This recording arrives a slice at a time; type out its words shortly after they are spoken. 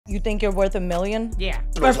You think you're worth $1 million? Yeah.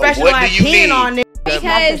 Professional peeing on it.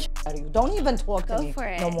 Because don't even talk to me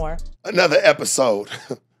no more. Another episode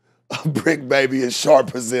of Bricc Baby and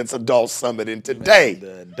Sharp presents Adult Summit, and today,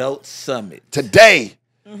 the Adult Summit. Today,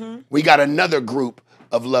 we got another group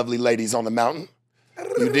of lovely ladies on the mountain.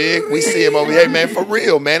 You dig? We see them over here, man, for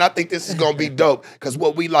real, man. I think this is gonna be dope because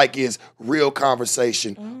what we like is real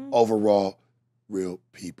conversation, overall, real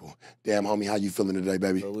people. Damn, homie, how you feeling today,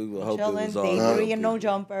 baby? So we will hope Chilling, it was all day 3 and no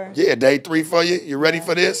jumper. Yeah, day 3 for you. You ready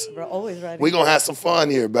for this? We're always ready. We gonna have some fun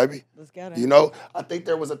here, baby. Let's get it. You know, I think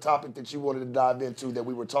there was a topic that you wanted to dive into that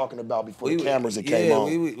we were talking about before the cameras came on.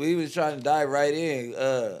 We was trying to dive right in.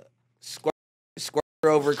 Squirt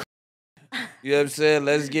over. You know what I'm saying?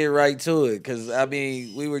 Let's get right to it. Because, I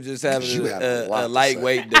mean, we were just having a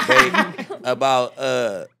lightweight debate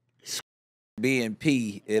about being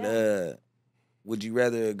P and would you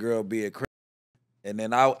rather a girl be a criminal? And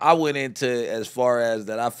then I went into as far as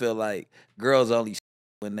that I feel like girls only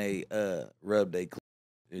when they rub their clit.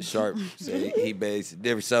 And Sharp said he based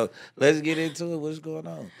different. So let's get into it. What's going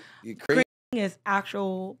on? Creaming is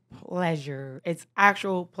actual pleasure. It's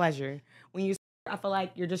actual pleasure. When you, I feel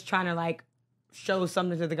like you're just trying to like show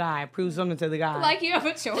something to the guy, prove something to the guy. Like you have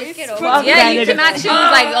a choice. Yeah, you cannot choose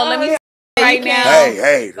like, oh, let me right now.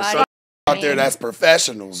 Hey, there's some out there that's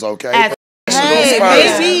professionals, okay?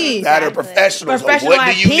 Baby. That are professionals. Professional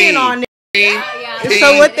What do you need? On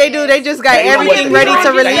So what they do, they just got everything ready to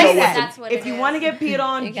release. That's what if you want to get peed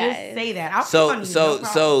on, just say that. I'll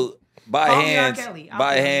So by hands,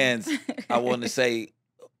 I want to say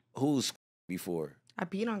who's before. I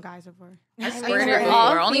peed on guys before. I squirted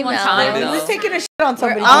before. Only one time. We was taking a shit on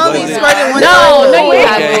somebody. I only squirted one time. No, you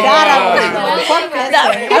haven't.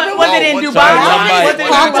 Was it in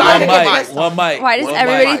Dubai? One mic. Why does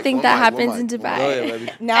everybody think that happens in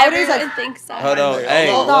Dubai? Nowadays, I think so. Hold on.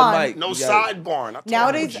 Hey, one mic. No sidebar.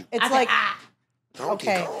 Nowadays, it's like,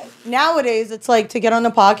 okay. Nowadays, it's like to get on the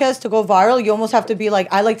podcast, to go viral, you almost have to be like,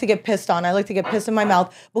 I like to get pissed on. I like to get pissed in my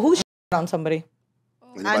mouth. But who's on somebody?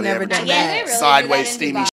 I never done that. Sideways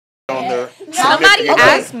steamy on there. Somebody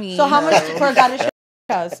asked me. So how much for a guy to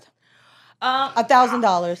cost?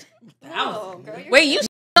 $1,000. Wait, you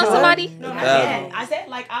on somebody? No, I said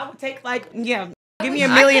like I would take like give me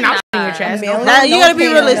 $1 million. I'll in your chest. Now you gotta be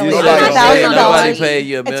realistic. Nobody pay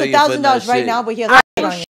you $1 million. It's $1,000 right now, but he has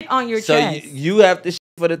on your so chest. you have to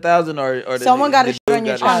for the $1,000 or someone got a shit on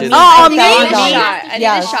your chest. Oh, me? I need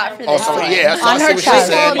a shot for this. Oh, so yeah, on her what chest.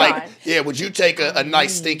 she said. Like, would you take a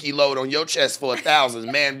nice stinky load on your chest for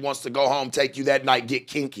 $1,000? Man wants to go home, take you that night, get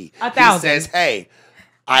kinky. $1,000. He says, hey,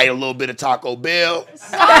 I ate a little bit of Taco Bell.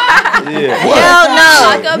 Hell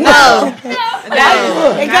no.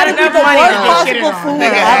 It gotta be the worst possible food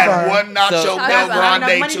Nigga ever. had one Nacho Bell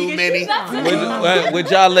Grande too many. Would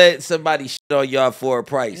y'all let somebody shit on y'all for a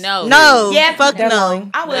price? No. Yeah, fuck no.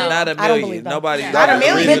 I would. Not $1 million. Nobody. Not $1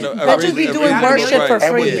 million. Bitches be doing worse shit for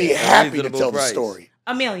And would free. be happy to tell the story.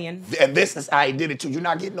 $1 million. And this is how he did it too. You're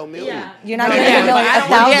not getting no million. Yeah. You're not getting $1 million. Yeah,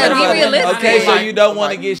 be $1,000. realistic. Okay, so you don't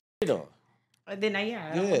want to get shit on. Then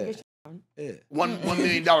Yeah. $1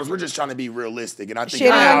 million. We're just trying to be realistic, and I think Shit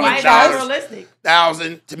on your chest. Realistic.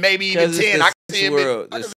 1,000 to maybe even 10. I can see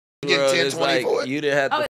it. This Get world 10, is 20 like for it. you didn't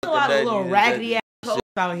have to. It's a lot of little raggedy ass hoes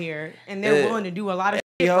out here, and they're willing to do a lot of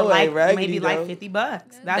shit Yo, for like ain't raggedy, maybe like though. $50.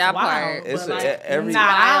 That's That wild. part. It's But, like, every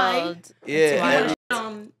not yeah.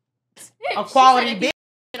 a quality bitch.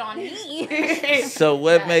 On me. So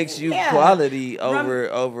what makes you Yeah. quality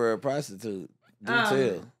over a prostitute? Do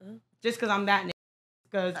tell. Just because I'm that nigga.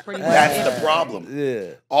 Because pretty much. That's the problem.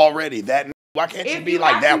 Yeah. Already. Why can't you be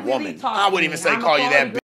like that woman? I wouldn't even say call you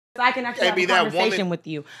that bitch. I can actually have be a that conversation woman. with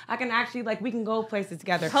you. I can actually, like, we can go places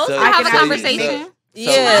together. Hoes So- can have a so you- conversation.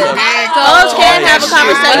 Hoes can have a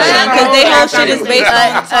conversation because they whole shit is based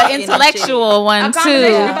on An intellectual one, too.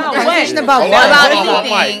 Conversation about Hold what? on, About hold on,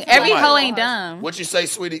 anything. Mike. Every Mike. hoe ain't dumb. What you say,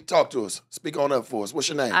 sweetie? Talk to us. Speak on up for us. What's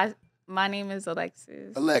your name? My name is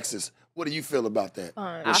Alexis. Alexis. What do you feel about that?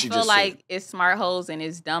 What I she feel just like it's smart hoes and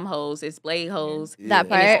it's dumb hoes, it's blade hoes, That and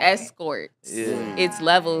part. it's escorts. Yeah. It's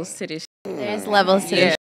levels to this. There's levels to Yeah.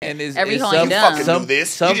 this. And it's, Every it's hoe some, ain't You dumb. fucking some, do this.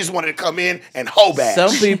 some, you just wanted to come in and hoe bash.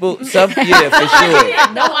 some people, for sure.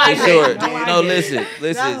 No, No, listen.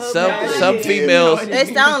 Some females, They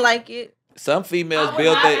sound like it. some females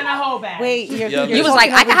build that. Wait, Yo, You was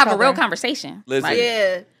like, I can have a real conversation. Listen. Like,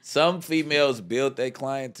 Yeah. Some females build their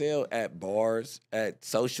clientele at bars, at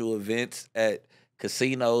social events, at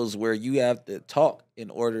casinos where you have to talk in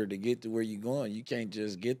order to get to where you're going. You can't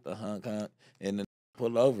just get the hunk and then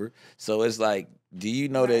pull over. So it's like, do you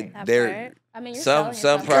know that they're I mean, you're some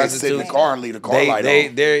selling yourself. Can't sit in the prostitutes car and leave the car light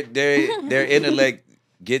on. their intellect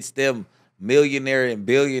gets them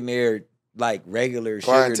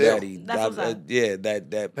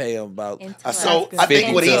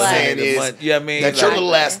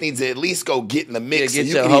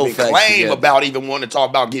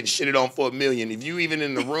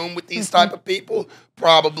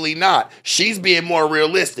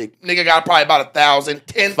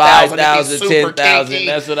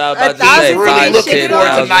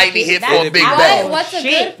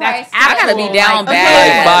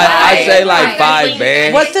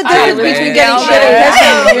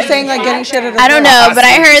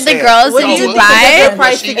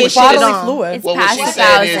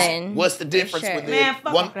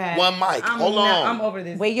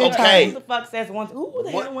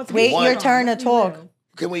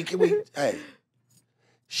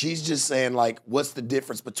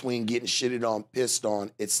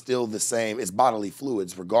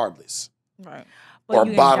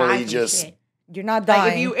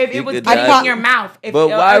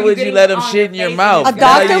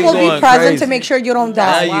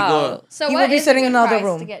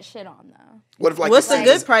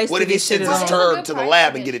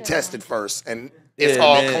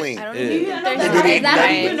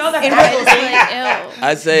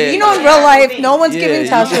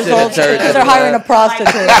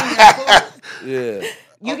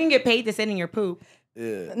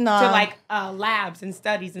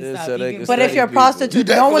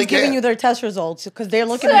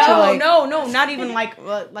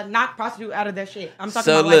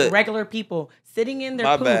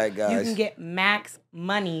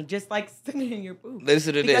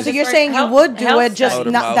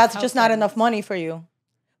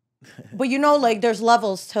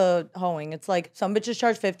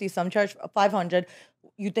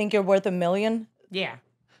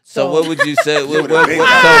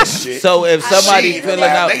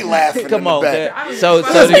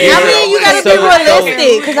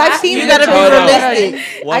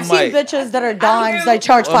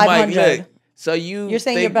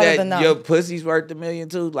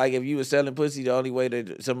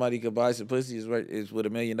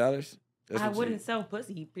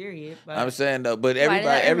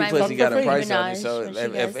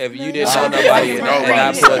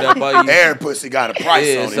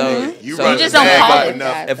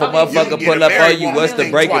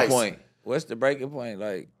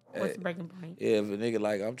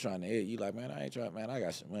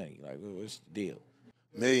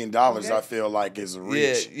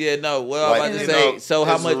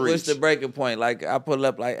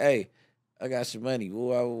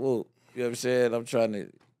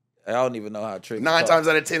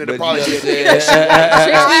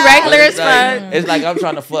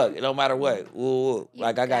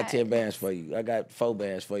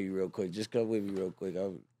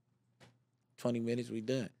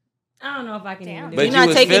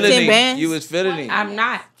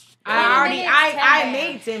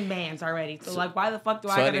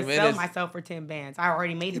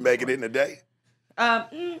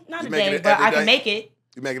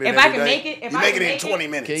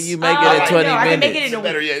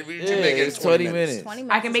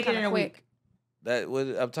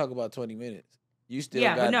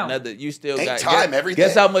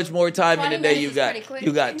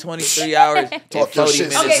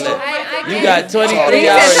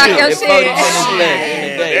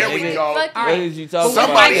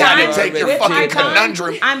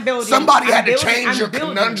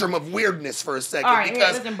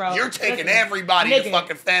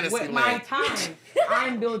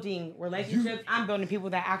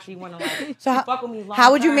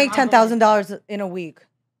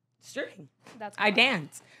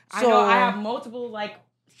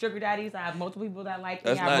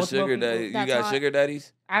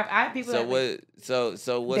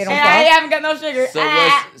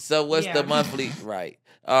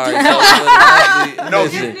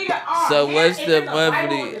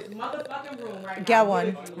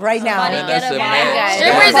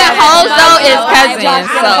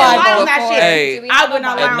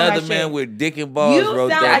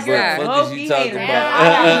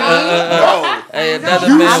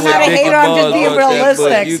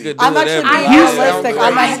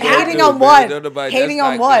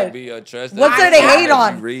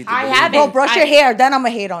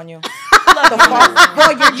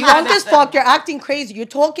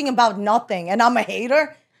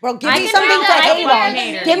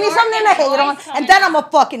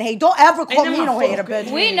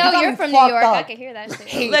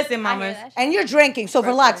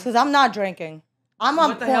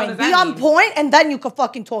hell point. does Be that on mean? point, and then you could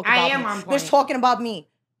fucking talk I about am me. on point. Bitch talking about me.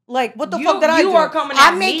 Like, what the fuck did I do? You are coming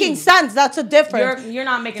at I'm me. making sense. That's a difference. You're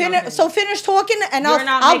not making no sense. So finish talking, and You're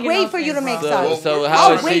not I'll making wait no for you to sense, make bro. sense. So I'll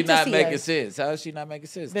how is she wait to not see making it. sense? How is she not making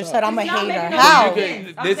sense? Bitch Talk. said I'm a It's not hater. making no How?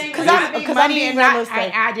 sense. I'm This- saying this- I'm being because I'm funny being and not- realistic.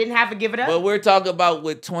 I didn't have to give it up. But we're talking about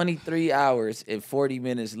with 23 hours and 40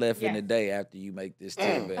 minutes left in Yes. the day after you make this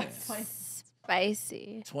 10 bands.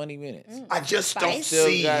 Spicy. 20 minutes. I just don't Spice? Still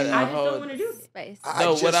see you. got- I just don't want to do it. Spicy. I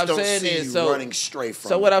No, just what I'm don't saying see is, you so- running straight from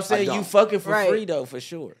So what it. I'm saying, I you don't. fucking for Right. free though, for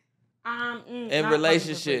sure. Not In fucking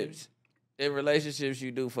for free. relationships,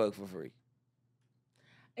 you do fuck for free.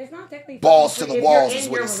 It's not technically Balls fucking to the free if you're walls in is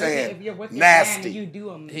what your he's relationship, saying. if you're with your Nasty. man and you do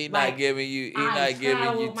them. He like, not giving you. He I not giving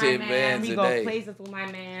travel you with my 10 man, bands we a go day. places with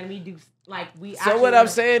my man. We do like we. So what I'm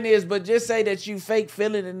saying is, but just say that you fake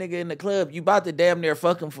feeling a nigga in the club. You about to damn near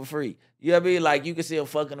fuck him for free. You know what I mean? Like you can see him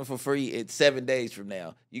fucking him for free in 7 days from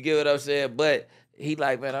now. You get what I'm saying? But he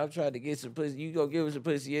like, man, I'm trying to get some pussy. You go give him some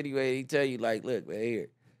pussy anyway. He tell you like, look, man, here,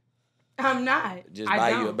 I'm not. just I buy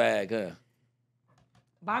don't. you a bag, huh?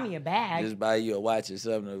 Buy me a bag. Just buy you a watch or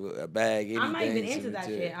something, a bag, anything. I'm not even into some that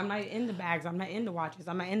shit. shit. I'm not into bags. I'm not into watches.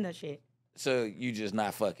 I'm not into that shit. So you just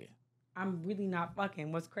not fucking. I'm really not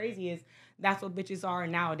fucking. What's crazy is that's what bitches are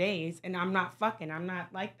nowadays, and I'm not fucking. I'm not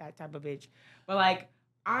like that type of bitch. But like,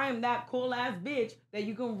 I'm that cool ass bitch that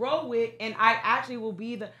you can roll with, and I actually will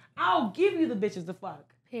be the. I'll give you the bitches to fuck.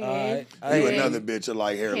 Period. You another bitch that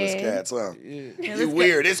like hairless Yeah. cats, huh? Yeah. You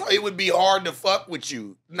weird. It would be hard to fuck with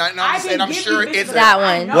you. Not I I'm saying. can I'm give sure you bitches it's That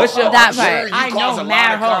I one. know What's your- hoes. that Sure, part? you I cause know a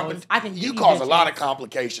mad lot of hoes. I can give you you cause a bitches. lot of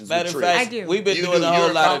complications Matter with of tricks. fact, I do. we've been You doing do. a whole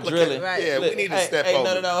You're lot of complicated. drilling. Right. Yeah, we need to step hey,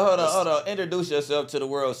 over. No, hold on. Introduce yourself to the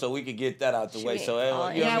world so we can get that out the way. Shoot. So,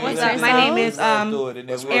 Yeah, you what's know, up? we My can name go is, through it and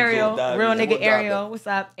then we'll Ariel, dive real in. nigga We'll dive Ariel. in. What's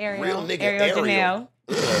up, Ariel? Real nigga Ariel Ariel.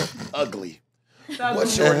 Janelle. Ugly. Thug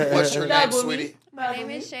What's with your me. What's your Thug name, with me. sweetie? My name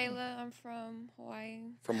is Shayla. I'm from Hawaii.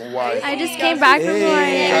 From Hawaii. I just came back from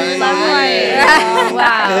Hawaii. I love Hey. Hawaii.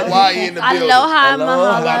 Wow. Hawaii in the building. Aloha,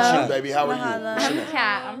 Aloha. How about mahalo. you, baby? How are you? Mahalo. What's your I'm name?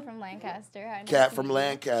 Kat. I'm from Lancaster. Hi, nice Cat to from meet you.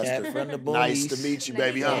 Lancaster. Cat from the Nice to boonies. meet you, Nice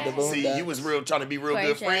baby. to Huh? meet you. See, you was real trying to be real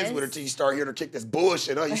good friends with her Gorgeous. till you start hearing her kick this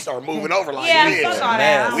bullshit. Huh? You start moving over like, Yeah, yeah. fuck all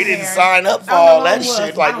that. I don't We didn't care. sign up for I'm all the that lone wolf.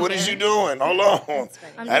 shit. I Like, don't what is care. you doing? Hold on.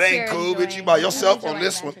 I'm That just ain't here cool, bitch. You enjoying- by yourself enjoying on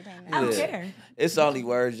this the one. entertainment. I don't Yeah. care. It's only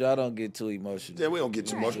words. Y'all don't get too emotional. Yeah, we don't get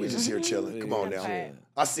too much. We just here chilling. Come on That's now. right.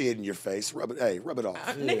 I see it in your face. Rub it. Hey, rub it off.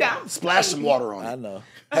 Nigga, I'm Splash some water on I it. know.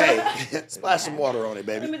 Hey, splash some water on it,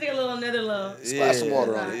 Let baby. me take another little. Splash some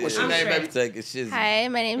water on it. What's your I'm name, straight. baby? Taking shit. Hi,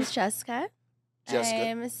 my name is Jessica. Jessica.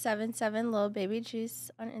 I'm 77 Little Baby Juice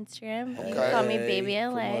on Instagram. You Okay. can call me Baby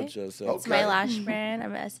LA. Promote yourself. It's my Okay. lash brand.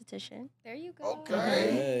 I'm an esthetician. There you go. Okay.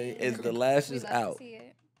 Hey, is the lashes We love out? to see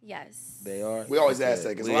it. Yes. They are. We always ask Okay. that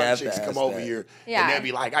because We a lot of have to chicks ask come over that. here Yeah. and they'll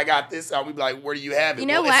be like, I got this out. We be like, where do you have it? You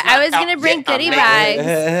know Well, it's what? I not was gonna out bring yet. I'm goodie making it.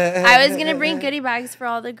 bags. I was gonna bring goodie bags for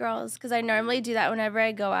all the girls because I normally do that whenever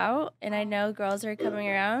I go out, and I know girls are coming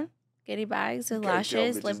around. Goodie bags with Can't tell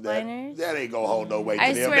lashes, bitches lip that. liners. That ain't gonna hold no weight to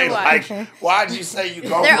I them. swear They what? like, why'd you say you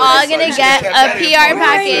go? They're for all it? So gonna you get should've a kept that PR info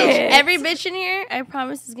package. yourself. Every bitch in here, I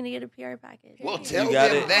promise, is gonna get a PR package. Well, tell You got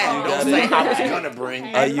them it. that. You Don't got say it. I was gonna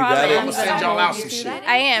bring. Oh, you got it? I'm gonna send y'all out some shit.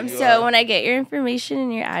 I am. You So are. when I get your information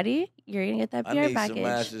and your Addy, you're gonna get that I PR need package. some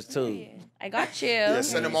lashes too. I got you. Yeah,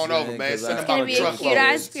 send them on over, man. Send them It's about gonna a be a truckload.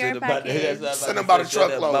 cute-ass Send PR them about- package. Send them about a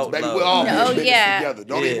truckload, baby. We're all Oh, bitches yeah. together.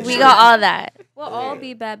 Don't Yeah. even We trip. got all that. We'll all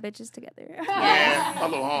be bad bitches together. Yeah, my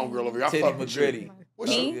little homegirl over here. I Titty fuck with McGritty.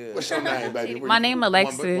 you. What's your name, baby? My name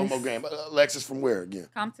Alexis. One more game. Alexis from where again?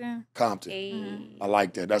 Compton. Compton. Hey. I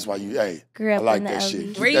like that. That's why you. Hey, Grew I up like in the that LA.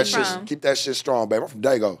 shit. Where you that shit. from? Keep that shit strong, baby. I'm from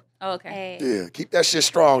Dago. Oh, okay. Hey. Yeah, keep that shit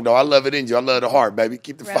strong though. I love it in you. I love the heart, baby.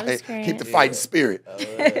 Keep the Rose fight. cream. Keep the fighting spirit.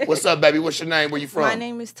 What's up, baby? What's your name? Where you from? My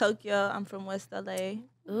name is Tokyo. I'm from West LA.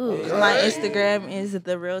 Ooh. Okay. My Instagram is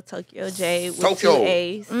the real Tokyo J with Tokyo. 2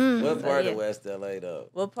 A's. What part yeah. of West LA though?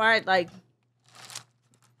 What part? Like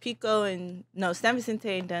Pico and San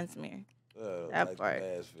Vicente and Dunsmuir. Oh, That like part.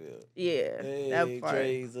 Nashville. Yeah, Hey, that part.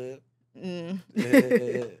 Trays up. Mm.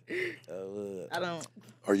 Oh, I don't.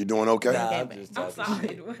 Are you doing okay? Nah, I'm Okay, just I'm talking sorry.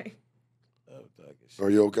 shit. Wait. I'm talking shit. Are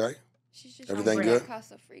you okay? She's just Everything trying to good?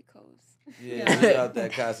 Casa Fricos. Yeah, we out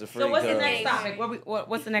that Casa Free. So what's the code. next topic?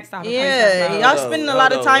 What's the next topic? Yeah, Hold y'all on, spending a hold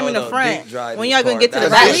lot of on, time in the hold on. front. Dick dry When this y'all gonna part. get to the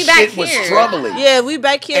Because back? that We back shit was here. troubling. Yeah, we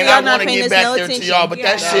back here. And Y'all I not want to paying get us back no there to attention. y'all, but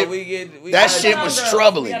that Nah, shit, we that got- shit was We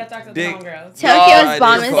troubling. gotta talk to the Dick. homegirls. Tokyo's Y'all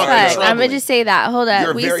bomb is as fucking fuck. I'm troubling. gonna just say that. Hold up.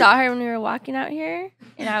 You're We very- saw her when we were walking out here,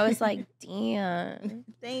 and I was like, damn,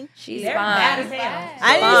 Thank she's They're bad as bomb. hell.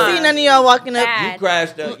 I Bomb. didn't see none of y'all walking up. Bad. You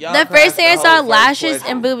crashed up. Y'all The crashed first thing I the saw, whole first lashes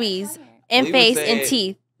question. and boobies, and We was face saying- and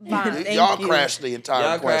teeth. Y'all crashed the entire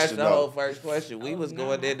Y'all question. crashed the whole first question. We was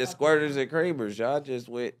going into squirters and creamers. Y'all just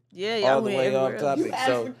went all the way off topic.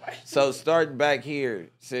 So starting back here,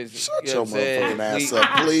 since Shut you know your what I'm saying, motherfucking ass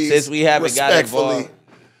up, please. Since we haven't got involved.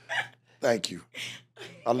 Thank you.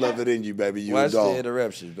 I love it in you, baby. You Watch a dog. the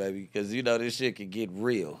interruptions, baby, because you know this shit can get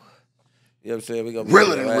real. You know what I'm saying? We're gonna be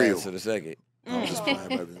Realer than real in a second. I'm just playing,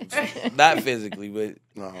 baby. Not physically, but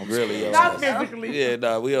really. Not physically. Yeah,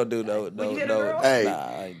 no, we don't do no. Hey. Nah,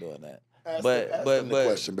 I ain't doing that. Ask them the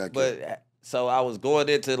question back here. So I was going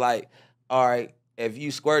into like, all right, if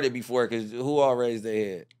you squirted before, because who all raised their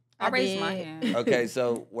head? I raised my hand. Okay,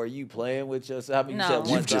 so were you playing with yourself? I mean, No. you said one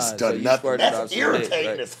You've just time, done so nothing. You That's off some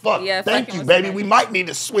irritating dick, as fuck. Yeah, Thank fucking you, was baby. fun. We might need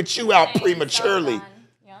to switch you out prematurely.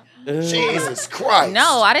 Jesus Christ.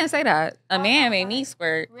 No, I didn't say that. A man made me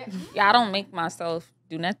squirt. Yeah, I don't make myself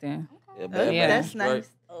do nothing. Yeah, man, Yeah. That's squirt.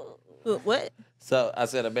 nice. What? So I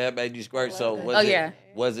said a man made you squirt. So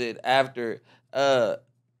was it after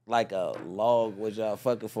like a long, was y'all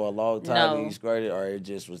fucking for a long time No. and you squirted, or it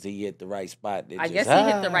just was he hit the right spot? I guess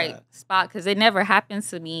he hit the right spot because it never happened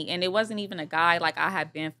to me, and it wasn't even a guy like I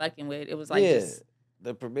had been fucking with. It was like just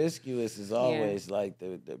the promiscuous is always like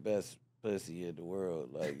the best pussy in the world.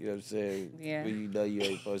 Like, you know what I'm saying? Yeah. When you know you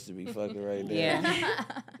ain't supposed to be fucking right now. Yeah. You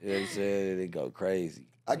know what I'm saying? And it go crazy.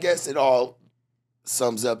 I guess it all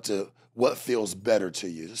sums up to what feels better to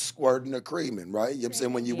you, squirting or creaming, right? You know what I'm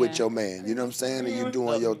saying? When you with your man, you know what I'm saying? And you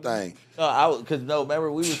doing your thing. No,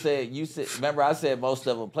 remember we were saying, remember I said most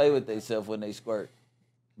of them play with themselves when they squirt.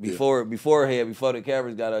 Before the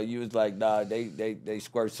cameras got on, you was like, nah, they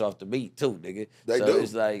squirts off the meat too, nigga. They so do.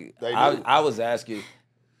 It's like, They do. I was asking,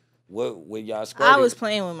 when y'all squirted? I was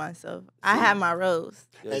playing with myself. I had my rose.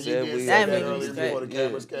 You know And what I'm you did saying? that say made that me earlier scared. before the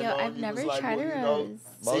cameras came Yo, on. I've You never was like, tried well, a you know, rose.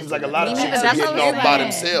 seems like a lot of Me chicks neither. are That's getting what off we by said.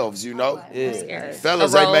 themselves, you know? Yeah. Scared.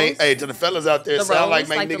 Fellas, The hey, rose. to the fellas out there, The sound like rose,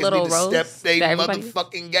 make like the niggas little need to step rose they that everybody-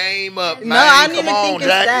 motherfucking game up, man. No, I don't Come even on, think it's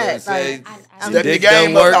Jack. that. Say, Like, Step the dick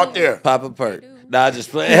game don't up work, out there. Pop a perk. Nah, I just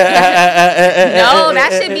play. No,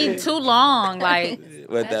 that should be too long. Like,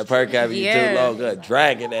 With that perk having you too Yeah. long,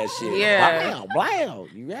 dragging that shit. Yeah. Blam.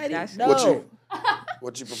 You ready? That's- No.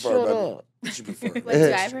 What you prefer, Shut baby? up. What you prefer? What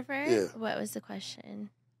do I prefer? Yeah. What was the question?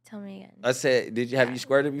 Tell me again. I said, have you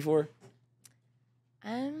squirted before?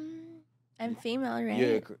 I'm female, right?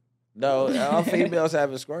 Yeah. No, all females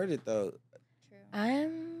haven't squirted though.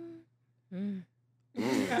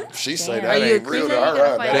 She say Damn. that Are you ain't a real to creamer? her.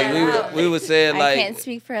 Gonna find That out. ain't real. We were saying I can't like,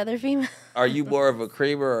 speak for other females. are you more of a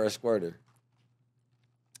creamer or a squirter?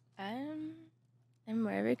 I'm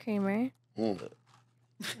more of a creamer.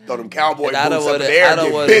 Throw them cowboy And I don't boots up in wanna- the air I and don't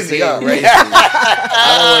get wanna busy, seem huh? racist.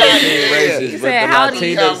 I don't want to seem racist, said, but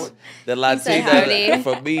 "Howdy." the said, Latina, "Howdy."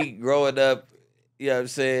 for me growing up, you know what I'm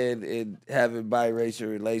saying, and having biracial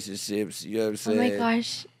relationships, you know what I'm Oh saying? my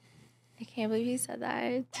gosh. I can't believe you said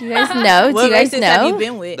that. Do you guys know? Do what you guys races have you know?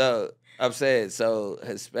 been with? No, I'm saying, so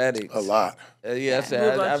Hispanics. A lot. Yeah, I'm saying, Who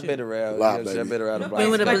about I've you? been around. A lot, you know what I'm saying? I've baby. been around the block.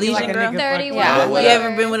 Been with a Fucking like Belizean a girl? nigga 31. fucking- What You I-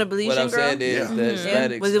 ever been with a What Belizean I'm girl? saying is Yeah. the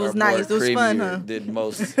Hispanics Was it was are nice. more It was fun, creamier huh? than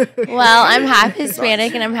most. Well, I'm half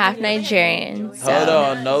Hispanic and I'm half Nigerian. So. Hold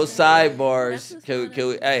on, no sidebars. Can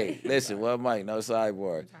we, hey, listen, one mic, no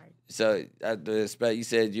sidebars. So you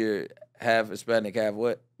said you're half Hispanic, half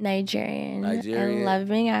what? Nigerian. Nigerian. I love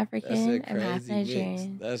being That's a African. I'm half crazy mix.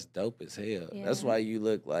 Nigerian. That's dope as hell. Yeah. That's why you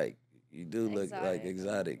look like like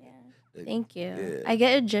exotic. Thank you. Yeah. I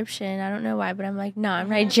get Egyptian. I don't know why, but I'm like, no, I'm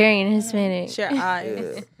Nigerian and Hispanic. It's your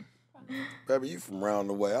eyes. Yeah. Baby, you from round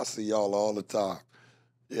the way. I see y'all all the time.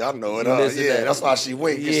 Yeah, I know it. You listen to Yeah, that. that's why she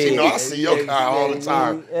wink. 'Cause she know I see your kind all the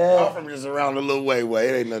time. Y'all from just around the little way.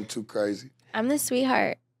 It ain't nothing too crazy. I'm the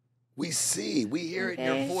sweetheart. We hear it in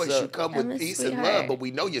your Okay. voice. So- You come I'm with a peace and sweetheart. love, but we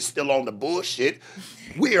know you're still on the bullshit.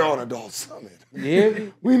 We're on Adult Summit. You hear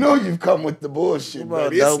me? We know you've come with the bullshit, Come on,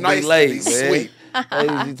 baby. It's don't be nice late, to be man. sweet.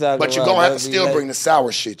 But you're gonna have to still bring the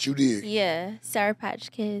sour shit. You did. Yeah, Sour Patch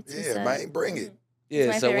Kids. what's Yeah, up? man, bring it. Yeah,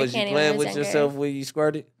 my so favorite was you candy when I playing was with younger. yourself when you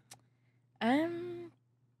squirted?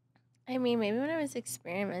 I mean, maybe when I was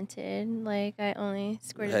experimented, like I only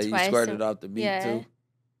squirted Hey, you twice. squirted and- off the meat yeah. too?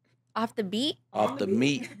 Off the beat? Off the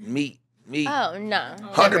meat. Oh no.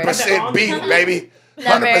 100% beef, baby.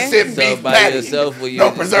 Never. 100% So beef by patty. yourself when you No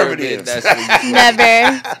was preservatives. That's when you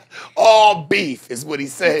Never. All beef is what he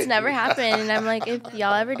said. It's never happened. And I'm like, if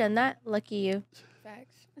y'all ever done that, lucky you.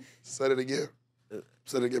 Say it again.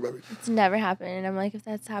 Say it again, baby. It's never happened. And I'm like, if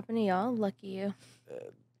that's happened to y'all, lucky you.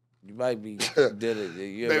 You might be dealing.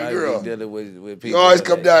 You Baby might girl. be dealing with You people. always that-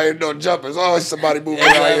 come down here doing jumpers. Always somebody moving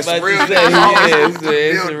Yeah, around. It's I'm some about real to say, niggas. yeah, always it's a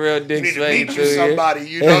building. real You dick need to swing meet you through here. somebody,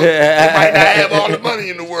 you know. They might not have all the money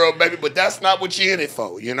in the world, baby, but that's not what you're in it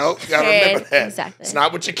for, you know. You gotta remember that. Exactly. It's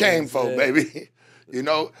not what you came for, baby. You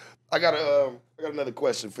know. I got another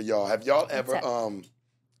question for y'all. Have y'all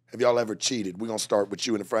ever cheated? We're gonna start with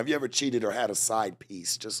you in the front. Have you ever cheated or had a side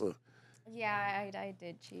piece? Yeah, I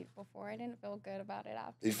did cheat before. I didn't feel good about it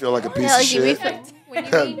after. You feel like a piece Yeah, of like you shit? When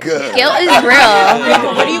you mean Good. Guilt is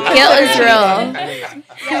real. What do you Guilt is real. Yeah,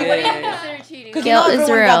 what do you consider cheating? Because Guilt is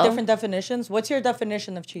everyone got real. different definitions. What's your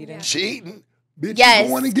definition of cheating? Cheating? Bitch, Yes. you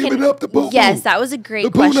going to give it up to boo-boo. Yes, that was a great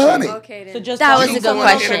The question. punani. Okay, then. So just That follow was a good someone.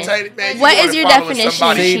 question. Entertainment, man. You What wanna is your follow definition of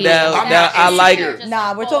somebody. See, cheating? now I'm not I like. insecure.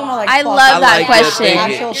 Nah, we're talking about like. I fuck. love that like to question. think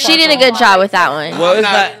Actual She did a fuck. good job with that one. Well, it's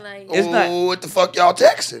I'm not. It's Ooh, not. what the fuck y'all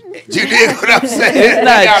texting? You dig what I'm saying? It's You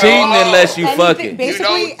not gotta cheating hold on. unless you Anything- fucking.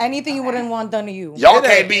 Basically, You know- anything you wouldn't want done to you. Y'all It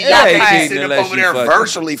can't be ain't- y'all it ain't can't be cheating sitting up unless over you there fucking.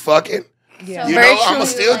 virtually fucking. Yeah. You know, I'ma Virtually,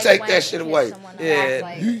 still Like, take when that shit away. someone Yeah. else,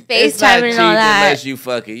 like, It's not FaceTime and cheating all that. unless you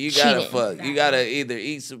fucking. You gotta Cheating. fuck. You gotta either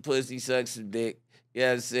eat some pussy, suck some dick. You know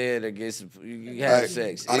what I'm saying? Or get some. You have Like,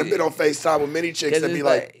 sex. I've been on FaceTime with many chicks 'Cause that be it's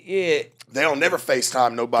like, yeah. they don't never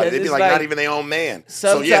FaceTime nobody. 'Cause They be it's like, like- not even their own man.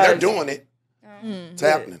 So yeah, they're sometimes- doing it. It's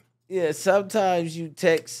happening. Yeah, sometimes you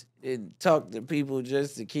text and talk to people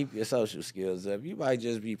just to keep your social skills up. You might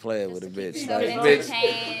just be playing with a bitch. so Like, bitch.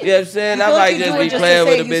 entertained. You know what I'm saying? You I feel like might you just do be it just to playing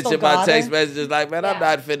say with a you bitch still in my got text her? messages like, man, I'm Yeah.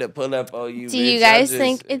 not finna pull up on you, Do bitch. you I'm guys just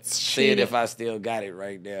think it's seeing cheating? if I still got it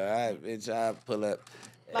right now. I pull up.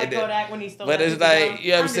 Like And then- Kodak when he stole But that it's nigga like, gun.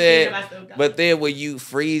 you know what I'm just seeing if saying? I still got But it. then when you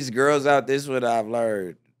freeze girls out, this is what I've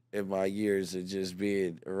learned in my years of just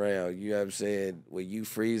being around. You know what I'm saying? When you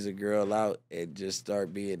freeze a girl out and just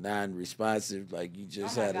start being non-responsive, like you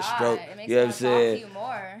just Oh my had a God, stroke. It makes You know me what I'm want to talk to saying? you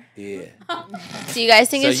more. Yeah. Do you guys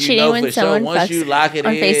think So it's you cheating know when for sure, someone once you lock fucks it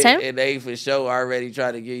on in FaceTime? and they for sure already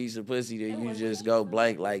try to give you some pussy, then you just go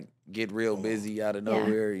blank, like get real busy out of Yeah.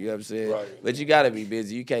 nowhere. You know what I'm saying? Right. But you gotta be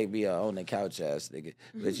busy. You can't be a on the couch ass nigga.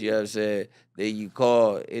 But you know what I'm saying? Then you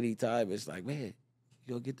call anytime. It's like, man,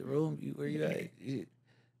 you go get the room. Where you at?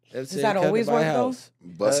 Does that always work, though?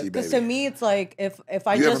 Bussy, Because baby. to me, it's like if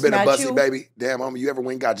I You ever just been a met bussy, you, baby? Damn, homie, you ever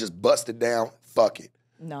went and got just busted down? Fuck it.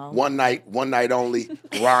 no. One night only,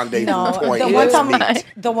 rendezvous No, point. the one Let's time, meet.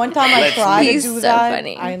 the one time I Let's tried to He's do so that,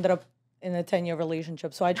 funny. I ended up in a 10-year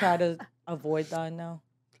relationship. So I try to avoid that now.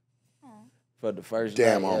 For the first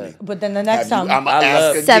Damn, night, homie. But then the next Have you- time, I'ma I ask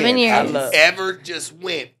love- again. 7 years. Have you I love- ever just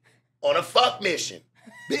went on a fuck mission?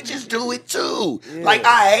 Bitches do it too. Like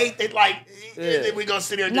I hate that. Like we gonna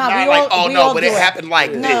sit here and Nah, deny. we Like all- oh we no, all but do it it. happened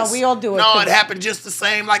like No, this. we all do it, No, it 'cause- happened just the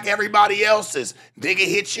same like everybody else's. Nigga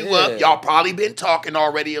hit you Yeah. up. Y'all probably been talking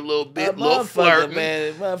already a little bit, little flirting.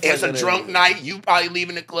 man. It's a drunk night. You probably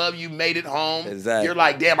leaving the club. You made it home. Exactly. You're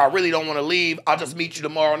like, damn, I really don't want to leave. I'll just meet you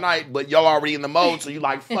tomorrow night. But y'all already in the mode, so you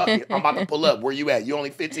like, fuck it. I'm about to pull up. Where you at? You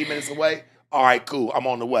only 15 minutes away? All right, cool. I'm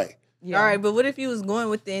on the way. yeah. All right, but what if you was going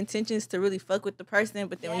with the intentions to really fuck with the person,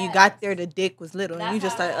 but then when you got there, the dick was little, and you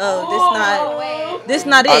just like, oh, this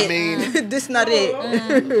not I it. mean- this not it.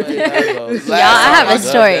 Y'all, I have a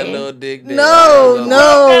story. No, no,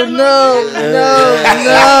 no, no,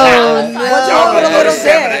 What's no. wrong with a little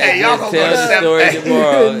seven. dick? Hey, y'all gonna go Tell to the 7. story Hey,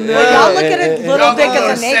 tomorrow. Y'all look at it little y'all dick gonna go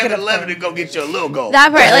to as a negative 7-Eleven thing. to go get you a little goal.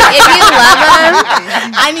 That part, like if you love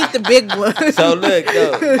them, I need the big one. So look,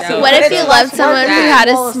 though. So what if It's you less love work someone who than had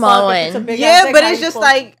full a of small stuff if it's a one? big ass Yeah, dick, but how it's you just feel?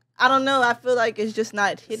 like I don't know. I feel like it's just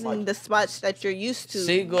not hitting the spots that you're used to.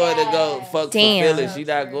 She going to go fuck Damn. for feelings. She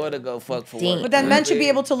not going to go fuck for Damn. work. But then men should be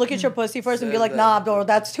able to look at your pussy first and be like, nah, bro,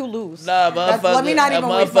 that's too loose. Nah, That's- motherfucker. let me not even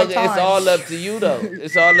waste my motherfucker, time. It's all up to you though.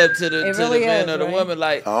 It's all up to the It really man is, or the right? woman.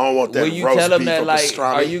 Like, I don't want that when you roast tell them beef that, of like,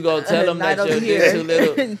 pastrami. are you gonna tell him Not that your over dick here. too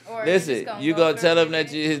little? Or Listen, just gonna you go gonna for tell it. him that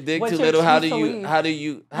his dick What's too your little? How do truth to you leave? how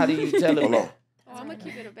do you tell him Hold that? on. Oh, I'm gonna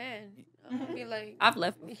keep it a bed. I'm gonna be like, I've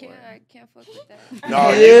left yeah, before. I can't fuck with that.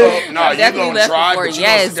 No, you Definitely gonna left try, before. but you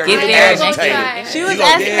Yes, gonna sit get there there and and get try. agitated. She You was gonna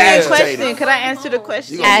asking get me a agitated. question. Could I answer the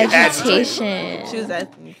question? You gonna get agitated. Agitation. She was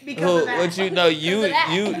asking me. Who, what you know? You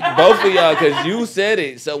both of y'all, cause you said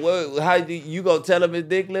it. So what? How do you gonna tell him his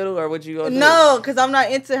dick little, or what you gonna do? No, because I'm not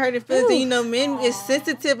into hurting feelings. And you know, men is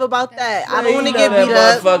sensitive about that. I don't You want to know get that beat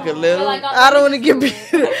up. motherfucker little. I don't want to get beat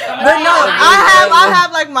up. But no, I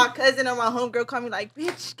have like my cousin or my homegirl call me like,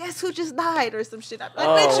 bitch, guess who just died or some shit. I'm like,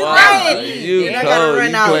 bitch, you wow. lying. You And I gotta cold. run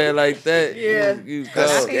You out. playing like that? Yeah. You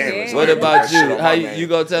That's cold. scandalous. What Like, about that shit you? on How my you name.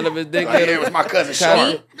 gonna tell him his dick Like, yeah, it little? was my cousin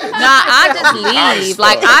Kinda- Sharp. I just leave.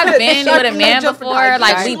 Like I've been with a man before.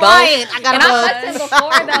 Like we both. And I fucked him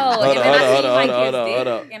before though. And then I seen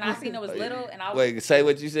his dick, and I seen it was little. And I wait, say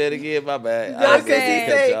what you said again. My bad. Because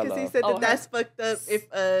he said that that's fucked up. If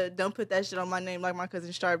don't put that shit on my name like my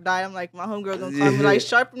cousin Sharp died. I'm like, my homegirl gonna call me like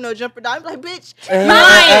Sharp from No Jumper died. I'm like, bitch, mine.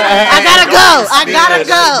 I gotta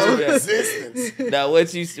go. Resistance. Now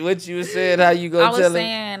what you said? How you gonna tell him? I was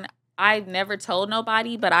saying I never told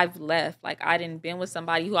nobody, but I've left. Like I didn't been with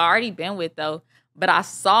somebody who I already been with though. But I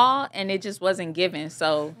saw and it just wasn't given,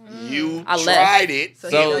 so I tried it. So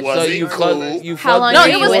it wasn't cool. How long? No,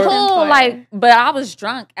 it was cool. Like, but I was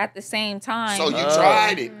drunk at the same time. So you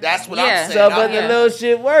tried it. That's what I'm saying. So, but the little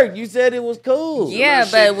shit worked. You said it was cool. Yeah,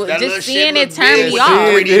 but just seeing it turned me off.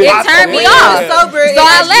 It turned me off. So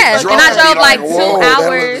I left, and I drove like 2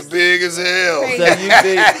 hours. Big as hell. So you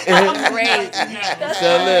think? Great.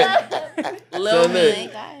 So look.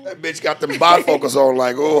 That bitch got them bifocals on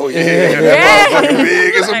like, oh yeah, that motherfucker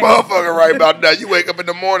big as a motherfucker right about now. You wake up in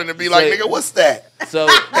the morning and be like, nigga, what's that? So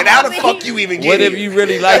and how the fuck you even get What here? if you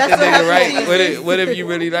really like the nigga, right? What if you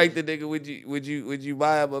really like the nigga? Would you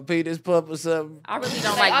buy him a penis pump or something? I really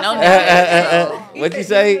don't like no nigga. What you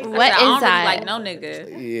say? What I don't is really that? like no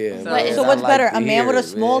nigga. Yeah. So what's better, a man with a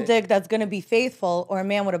small man. dick that's gonna be faithful, or a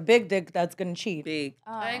man with a big dick that's gonna cheat? Big.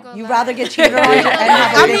 You rather get cheated on and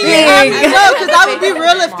have a I big mean, dick? no, because I would be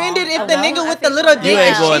real offended if the nigga with the little dick You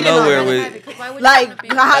ain't going cheated on nowhere me. with. Like,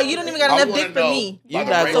 how you don't even got I enough wanna dick for know. me. You By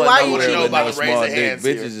not the going why you nowhere cheating? with About no to raise small their dick. hands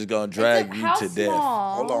here. Bitches is gonna drag you to death.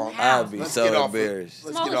 Hold on. I'd be Let's so get off embarrassed.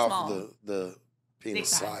 Let's Small get is off small. the penis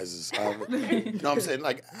sizes. No, I'm saying,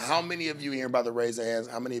 like, how many of you here by the raise of hands,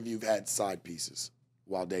 how many of you have had side pieces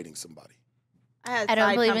while dating somebody? I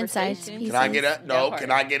don't believe in side pieces. Can I get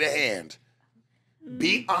can I get a hand?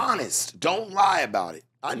 Be honest. Don't lie about it.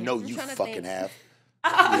 I know you fucking have.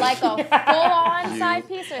 Like a full-on side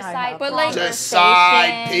piece or side But like Just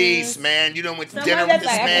side piece, man. You done went to dinner with this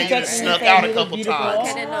man, you done snuck out a couple times.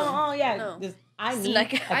 Okay, then no. Oh yeah. No. I need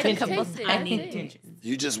Snuck out a attention. couple I need times. attention.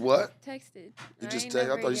 You just what? Texted. You just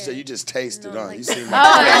I thought you said you just tasted, huh? You seem Oh, like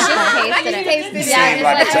I just tasted it. you seem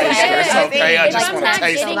like a taster. It's okay. I just want to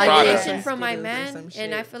taste the getting product. attention from my man,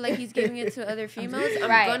 and I feel like he's giving it to other females. I'm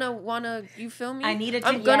Right. gonna wanna. You feel me? I need I'm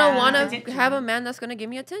attention. gonna Yeah. wanna Attention. have a man that's gonna give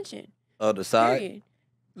me attention. Oh, the side. Period.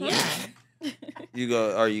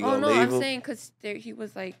 Yeah. Are you Oh gonna no, leave I'm him? saying because he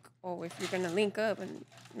was like, oh, if you're gonna link up, and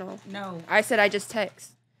no, No. I said I just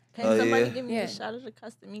text. Can Oh, somebody yeah? give me Yeah. a shot of the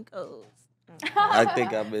Casamigos? I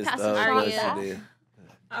think I missed the whole Ariel. question there.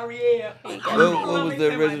 Oh yeah. What was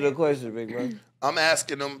the original question, big bro? I'm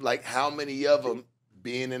asking them, like, how many of them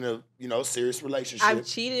being in a serious relationship I've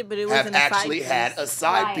cheated, but it have wasn't a side actually piece. had a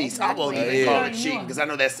side Right, piece. I won't exactly. even Yeah. call it cheating because I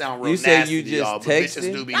know that sounds real You say nasty you to just y'all, but bitches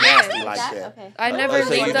texted? do be nasty like that. Okay. I never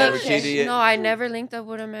so you linked never up. cheated yet? No, I never linked up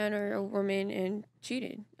with a man or a woman and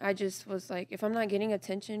cheated. I just was like, if I'm not getting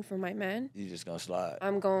attention from my man, You just gonna slide.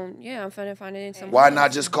 I'm finna find it in someone. Why else.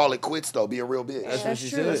 not just call it quits though? Be a real bitch. That's what That's she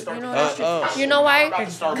true. said. You know, that's true. Oh. You know why?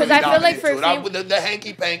 Because I feel like for the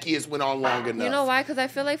hanky panky has went on long enough. You know why? Because I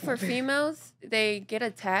feel like for females, they get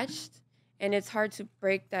attached, and it's hard to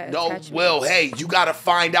break that No, attachment. well, hey, you got to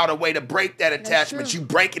find out a way to break that attachment. true. You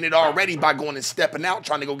breaking it already by going and stepping out,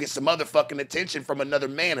 trying to go get some other fucking attention from another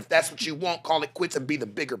man. If that's what you want, call it quits and be the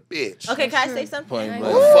bigger bitch. Okay, can I say something? Point What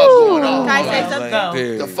blank. the fuck going on? Can I say Point something? blank,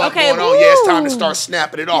 period. The fuck Okay, going on? Yeah, it's time to start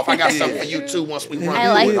snapping it off. I got something for you too once we run I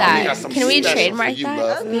through like it. We got that. some Can we special trademark for you, that?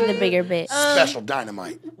 love. Be the bigger bitch. Special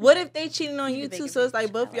dynamite. What if they cheating on you too? So it's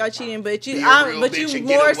like both of y'all cheating, but Be you, a real but bitch you and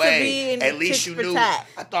get more away. severe At least you for knew. tat.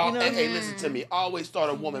 I thought, You know? hey, listen to me. I always thought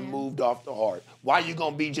a woman moved off the heart. Why you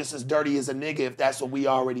gonna be just as dirty as a nigga if that's what we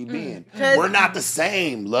already been? 'Cause- We're not the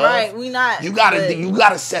same, love. Right, we not. You but-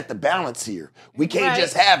 gotta set the balance here. We can't Right.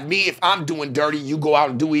 just have me if I'm doing dirty, you go out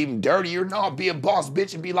and do even dirtier. No, be a boss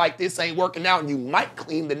bitch and be like, this ain't working out, and you might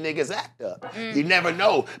clean the nigga's act up. You never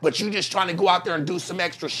know. But you just trying to go out there and do some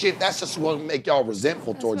extra shit. That's just gonna make y'all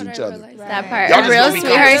resentful towards what each I other. realized. That part. Y'all A just real gonna become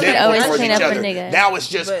sweetheart could resentful always towards clean each up a other. nigga. Now it's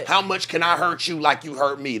just But- how much can I hurt you like you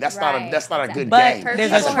hurt me? That's not a good But game.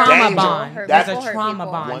 there's That's a trauma danger. bond. That's There's a trauma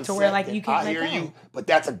One bond to where like second. you can't I let hear go. you, but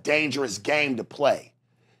that's a dangerous game to play.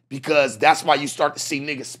 Because that's why you start to see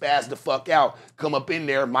niggas spaz the fuck out, come up in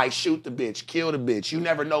there, might shoot the bitch, kill the bitch. You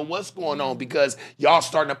never know what's going on because y'all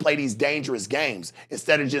starting to play these dangerous games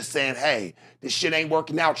instead of just saying, hey, this shit ain't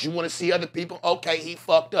working out. You want to see other people? Okay, he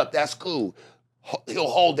fucked up. That's cool. He'll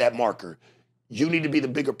hold that marker. You need to be the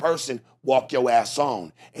bigger person. Walk your ass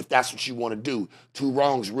on if that's what you want to do. Two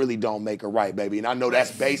wrongs really don't make a right, baby. And I know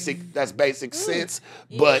that's basic. That's basic sense,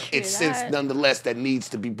 but it's sense nonetheless that needs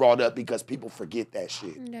to be brought up because people forget that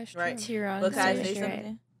shit. That's true. Right. Two wrongs But can I don't say make it right.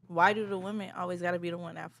 something? why do the women always got to be the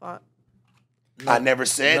one at fault? I never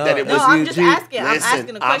said that it was. No, I'm just asking. Listen, I'm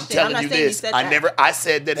asking a question. telling I'm not you saying this. you said that. I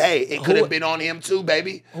said that. Hey, it could have been on him too,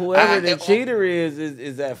 baby. Whoever the cheater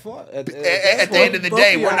is at fault. At the end of the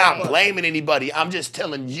day, we're not blaming anybody. I'm just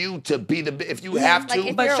telling you to be the. If you have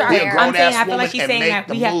to, But be a I'm grown saying, I ass feel woman like she's and saying make that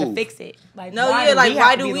the we have to move. fix it. Like, No, yeah, like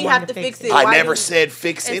why do we have to fix it? I never said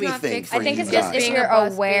fix anything. I think you it's just guys. if you're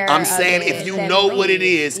aware. I'm of saying it, if you then know what it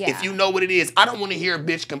leave. is, Yeah. if you know what it is, I don't want to hear a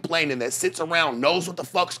bitch complaining that sits around, knows what the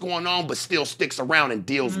fuck's going on, but still sticks around and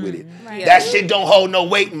deals with it. Right. That shit don't hold no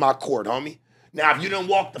weight in my court, homie. Now, if you done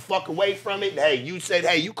walk the fuck away from it, hey, you said,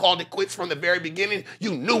 hey, you called it quits from the very beginning.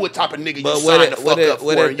 You knew what type of nigga you signed the fuck up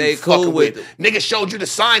for and you fucking with. Nigga showed you the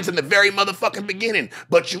signs in the very motherfucking beginning,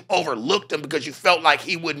 but you overlooked him because you felt like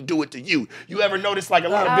he wouldn't do it to you. You ever notice like a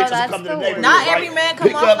lot of bitches come to the neighborhood, Not right? every man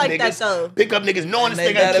come off like that though. Pick up niggas, knowing this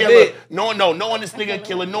nigga a killer, knowing this nigga a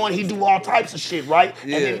killer, knowing he do all types of shit, right?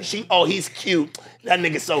 Yeah. And then he's cute. That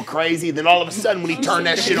nigga's so crazy. Then all of a sudden, when he turned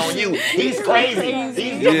that shit on you, he's crazy.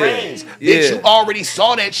 He's deranged. Bitch, you already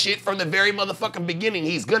saw that shit from the very motherfucking beginning.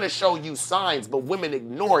 He's gonna show you signs, but women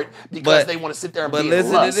ignore it because they want to sit there and be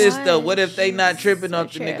listen lust. to this though. What if they not tripping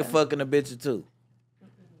off the nigga fucking a bitch or two?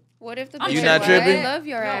 What if the You bitch not tripping? I love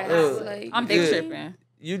your ass. Like, I'm big tripping.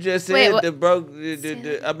 You just said the broke.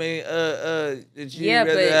 I mean, that you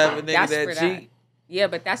rather have a nigga that cheat. Yeah,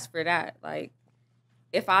 but that's for that. Like,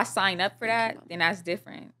 if I sign up for that, then that's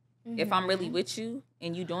different. If I'm really with you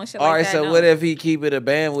and you doing shit like that. All right, so no. what if he keep it a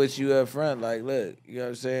band with you up front? Like, look, you know what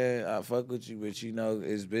I'm saying? I fuck with you, but you know,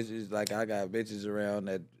 it's bitches. Like, I got bitches around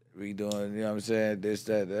that we doing, you know what I'm saying? This,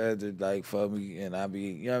 that, the other, like, for me, and I be,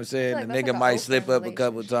 you know what I'm saying? Like, the that's nigga like might an slip open up a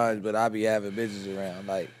couple times, but I be having bitches around.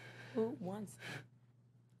 Like, Who wants?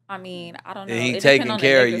 I mean, I don't know. and he It taking depend on the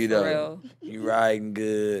care of nigga you, for though. real. You riding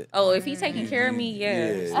good. Oh, if he taking care of me, Yeah,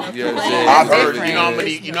 yeah. you know what I'm saying? I've heard, Different.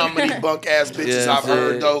 you know how many bunk ass bitches Yeah, I've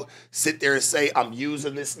heard though sit there and say, I'm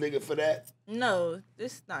using this nigga for that. No,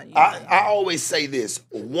 this is not you. I always say this: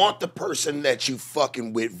 want the person that you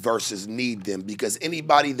fucking with versus need them, because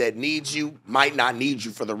anybody that needs you might not need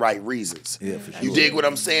you for the right reasons. Yeah, for sure. You dig what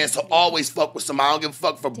I'm saying? So always fuck with somebody. I don't give a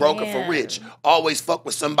fuck for broke or for rich. Always fuck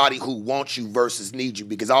with somebody who wants you versus needs you,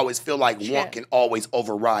 because I always feel like want can always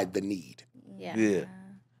override the need. Yeah.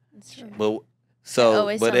 That's true.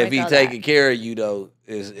 But if he taking care of you though,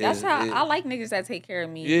 that's how I like niggas that take care of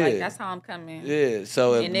me. Yeah. Like that's how I'm coming. Yeah.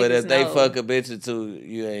 So, And but if niggas they know. fuck a bitch or two,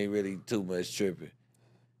 you ain't really too much tripping.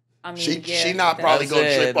 I mean, She not probably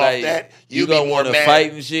gonna trip like, off that. You be gonna more want to mad.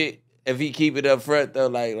 fight and shit. If he keep it up front though,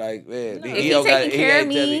 like man, If he taking care of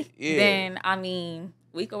me, yeah. then I mean,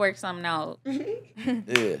 we could work something out.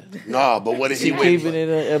 Yeah. No, but what if he keeping it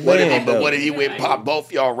a what band, but though? what if he went pop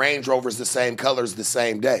both y'all Range Rovers the same colors the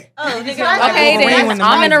same day? Oh, nigga, Okay, then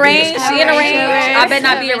I'm in a range. She in a range. I better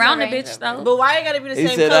not be around the bitch though. But why you gotta be the He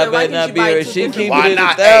same said, color? I Why better can't not you be buy here. two She different? keep Why it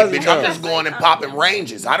not? at Hey, 1,000. bitch, I'm just going and popping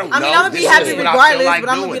ranges. I don't I know. mean, I'm gonna be This happy is what I feel regardless, like but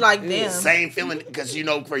I'm gonna doing. be like, damn. Same feeling, because you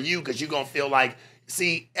know, for you, because you're gonna feel like,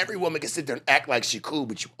 see, every woman can sit there and act like she cool,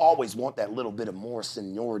 but you always want that little bit of more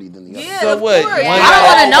seniority than the other. Yeah, So of what? course. One I don't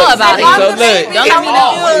want to know about If I'm it. So the main look, bitch, don't I'm let me gonna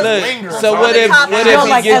know. feel- Look, so what if Yo, he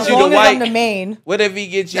like, gets as you the long as I'm the white? main. What if he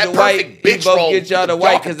gets you That the white? perfect He bitch both roll, get y'all the y'all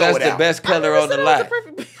white can because throw that's it the out. best color on the lot.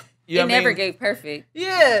 You know It what I never mean? gave perfect.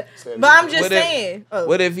 Yeah, but I'm just What if- saying. Oh.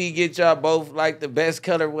 What if he get y'all both like the best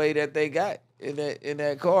colorway that they got in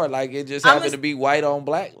that car? Like it just I'ma happened to be white on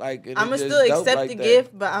black. Like I'm gonna just still dope accept like the that.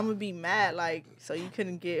 gift, but I'm gonna be mad. Like, so you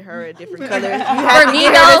couldn't get her a different color. You have to me,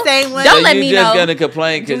 get her though, the same one. don't So let you me just know. gonna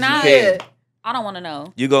complain because you not. can. I don't want to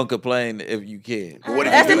know. You gonna complain if you can. But what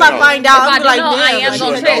That's you if do I know? find out. If I I'm do like, know, I damn, am like,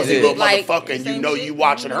 gonna you trip. know, Nosy little Like, motherfucker, and you same know shit. you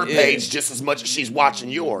watching her Yeah. page just as much as she's watching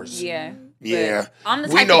yours. Yeah. Yeah. But I'm the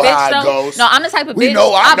We type know of bitch, how it though. goes. No, I'm the type of We bitch.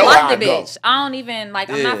 know- I know block how the it bitch. goes. I don't even like.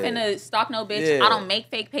 I'm not Yeah. finna stalk no bitch. Yeah. I don't make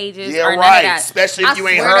fake pages Yeah, or none right. of that. Especially if I you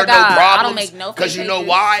ain't swear to heard no God, I problems. don't make no fake Because you know pages.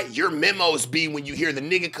 why? Your memos be when you hear the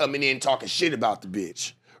nigga coming in talking shit about the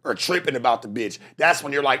bitch or tripping about the bitch. That's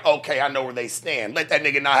when you're like, okay, I know where they stand. Let that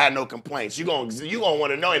nigga not have no complaints. You gonna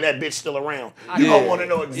want to know if that bitch still around. You gonna want to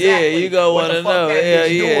know exactly. Yeah, you gonna what want the to fuck know. that Yeah,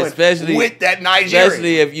 bitch yeah. doing Especially with that Nigerian.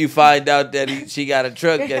 Especially if you find out that she got a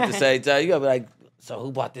truck at the same time. You gonna be like, so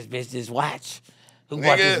who bought this bitch this watch? Who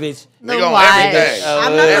bought this bitch? Nigga on watch. everything.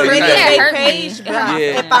 I'm not gonna read the Everything. fake Hurt me. page, but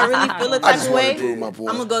Yeah. if I really feel a I type just of want to way, prove my I'm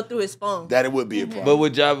point. gonna go through his phone. That it would be a problem. But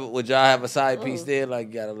would y'all have a side piece there? Like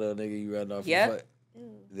you got a little nigga you run off. Yeah. Your foot?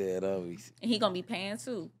 Yeah, that'll be. And he gonna be paying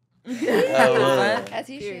too. Oh, well. As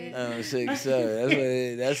he should. I'm sick,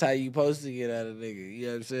 sir. That's how you supposed to get out of nigga. You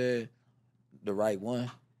know what I'm saying? The right one.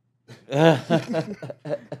 How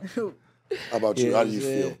about you? Yeah, How do you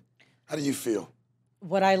yeah. feel? How do you feel?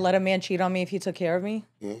 Would I let a man cheat on me if he took care of me?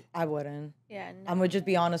 I wouldn't. Yeah, I'm gonna just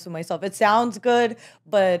be honest with myself. It sounds good,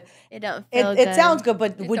 but it don't feel it good. sounds good,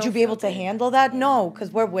 but It would you don't be able feel to good. handle that? No, because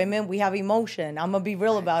we're women. We have emotion. I'm gonna be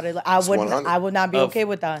real about it. I would not be okay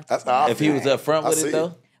with that. That's how I If he was up front with it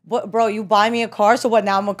though. What, bro? You buy me a car, so what?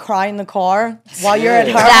 Now I'm gonna cry in the car while you're at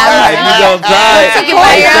her If house. you gonna cry, You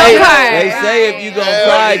buy your own car. they say if you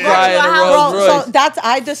gonna cry in a Rolls Royce. So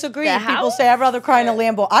I disagree. People say I'd rather cry in a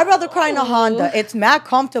Lambo. I'd rather cry in a Honda. It's mad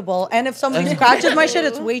comfortable, and if somebody scratches my shit,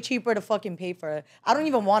 it's way cheaper to fucking pay for it. I don't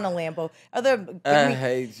even want a Lambo.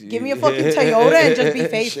 Give me a fucking Toyota and just be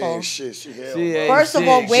faithful. First of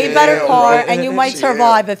all, way better car, and you might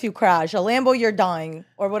survive if you crash. A Lambo, you're dying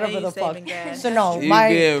or whatever the fuck. So no, You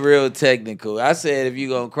being real technical. I said if you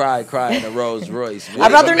gonna cry in a Rolls Royce.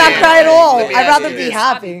 I'd rather not cry at all. I'd rather be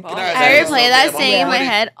happy. I replay that saying in my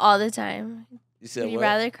head all the time. You said Would you what?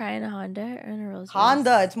 rather cry in a Honda or in a Rolls Royce?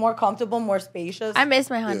 Honda, it's more comfortable, more spacious. I miss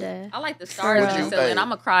my Honda. I like the stars in the ceiling. I'm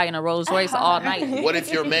gonna cry in a Rolls Royce all night. What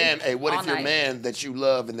if your man, man that you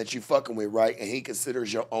love and that you fucking with, right, and he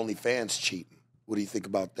considers your OnlyFans cheating? What do you think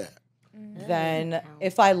about that? Then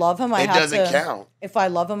if I love him, I have to. It doesn't count. If I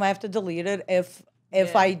love him, I have to delete it.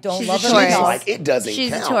 If I don't love him, like it doesn't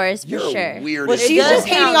She's count. a tourist for sure. Weird. Well, she's just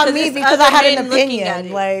hating on me because I had an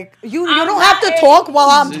opinion. Like you don't have to talk while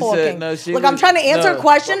I'm talking. Look, I'm trying to answer a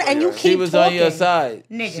question and you keep talking. She was on your side.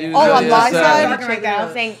 Nigga. Oh, on my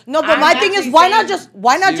side. No, but my thing is, why not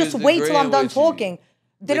just wait till I'm done talking?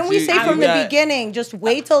 Didn't we say from the beginning, just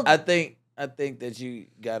wait till? I think that you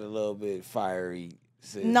got a little bit fiery.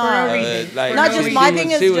 Not just my thing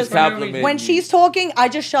is just when she's talking, I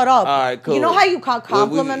just shut up. All right, cool. You know how you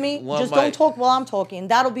compliment me? Just don't talk while I'm talking.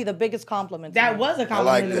 That'll be the biggest compliment. That was a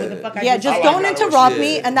compliment. Yeah, just don't interrupt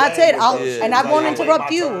me, and that's it. And I won't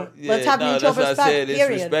interrupt you. Let's have mutual respect.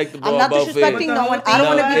 Period. I'm not disrespecting no one. I don't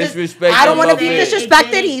want to be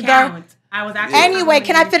disrespected either. Anyway,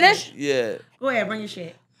 can I finish? Yeah. Go ahead, bring your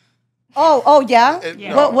shit. Oh yeah.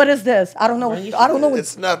 What is this? I don't know. What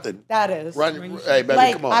it's nothing. That is. Hey baby,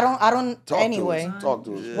 like, come on. I don't. Talk anyway. Talk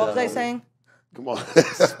to us. What was I saying? Come on.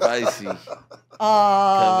 Spicy.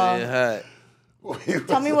 Coming in hot.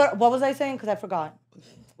 Tell me what was I saying? Because I forgot.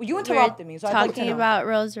 Well, you interrupted me, so I'd like to know. About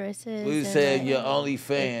Rolls Royces. We said your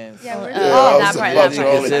OnlyFans. Yeah, we're that part.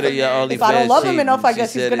 Consider your OnlyFans. If I don't love him enough, I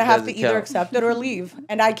guess he's gonna have to count. either accept it or leave,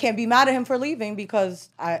 and I can't be mad at him for leaving because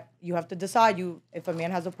you have to decide. If a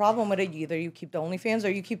man has a problem with it, either you keep the OnlyFans or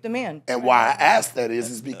you keep the man. And why I ask that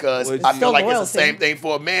is because I feel like it's the same thing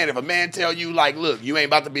for a man. If a man tell you like, look, you ain't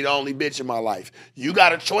about to be the only bitch in my life, you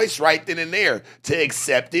got a choice right then and there to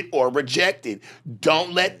accept it or reject it.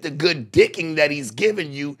 Don't let the good dicking that he's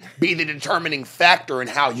giving you be the determining factor in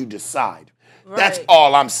how you decide. Right. That's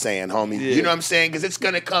all I'm saying, homie. Yeah. You know what I'm saying? Because it's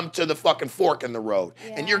going to come to the fucking fork in the road.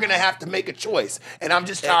 Yeah. And you're going to have to make a choice. And I'm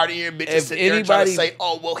just tired of hearing bitches sitting there trying to say,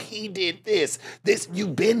 oh, well, he did this. You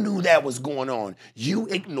been knew that was going on. You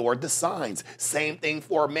ignored the signs. Same thing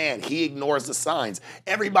for a man. He ignores the signs.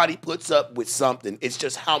 Everybody puts up with something. It's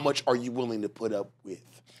just how much are you willing to put up with?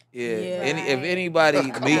 Yeah. If anybody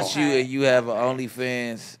meets you and you have an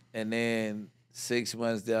OnlyFans and then 6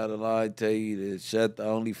 months down the line tell you to shut the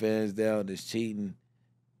OnlyFans down, it's cheating,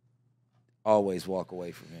 always walk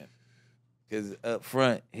away from him. Because up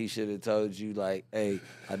front, he should have told you, like, hey,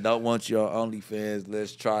 I don't want your OnlyFans.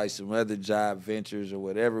 Let's try some other job ventures or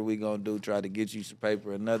whatever we going to do, try to get you some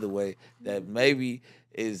paper another way that maybe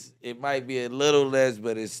it might be a little less,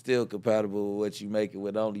 but it's still compatible with what you make it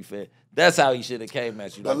with OnlyFans. That's how he should have came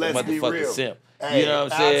at you, like a motherfucking simp. Hey, you know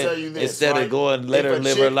what I'm saying? Tell you this, instead of going, let her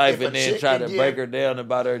live her life and then try to break her down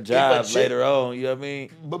about her job later on. You know what I mean?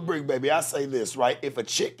 But Bricc, baby, I say this, right? If a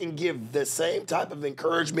chick can give the same type of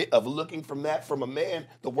encouragement of looking from a man,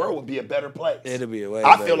 the world would be a better place. It'll be a way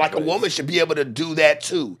I feel like a woman should be able to do that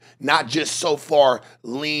too, not just so far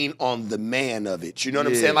lean on the man of it. You know what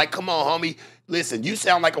I'm saying? Like, come on, homie. Listen, you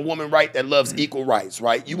sound like a woman, right, that loves equal rights,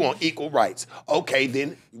 right? You want equal rights. Okay,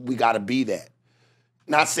 then we got to be that.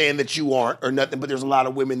 Not saying that you aren't or nothing, but there's a lot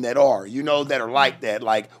of women that are, that are like that.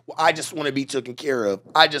 Like, well, I just want to be taken care of.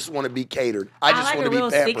 I just want to be catered. I just want to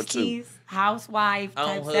be pampered too. Housewife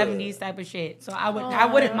type 70s type of shit. So I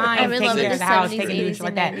wouldn't mind taking care of the house, taking care of shit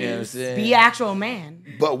like that. You know what I'm saying? Be an actual man.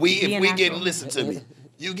 But listen to me.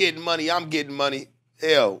 You getting money, I'm getting money.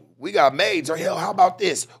 Hell, we got maids. Or hell, how about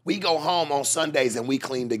this? We go home on Sundays and we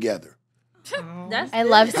clean together. I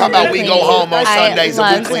love How about we go home on Sundays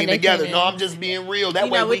and we clean Sunday together? cleaning. No, I'm just being real. That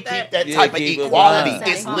You way know, we with keep that- that type of keep it equality. alive.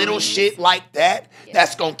 It's little shit like that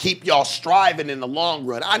that's going to keep y'all striving in the long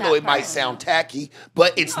run. I know it might sound tacky,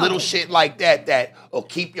 but it's little shit like that that will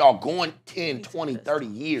keep y'all going 10, 20, 30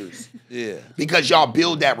 years. Yeah. Because y'all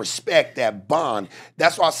build that respect, that bond.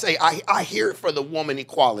 That's why I say I hear it for the woman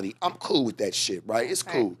equality. I'm cool with that shit, right? It's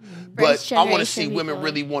cool. But I want to see women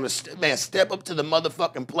really want to, step up to the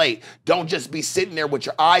motherfucking plate. Don't just be sitting there with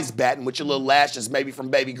your eyes batting, with your little lashes, maybe from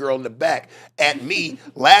baby girl in the back, at me,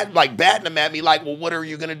 like batting them at me like, well, what are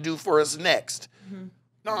you going to do for us next?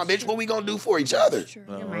 Nah, bitch, what we gonna do for each other?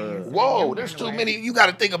 Whoa, there's too many. You got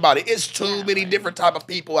to think about it. It's too many different type of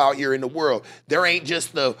people out here in the world. There ain't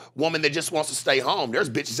just the woman that just wants to stay home.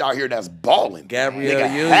 There's bitches out here that's balling.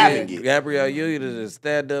 Gabrielle Union is a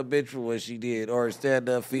stand-up bitch for what she did, or a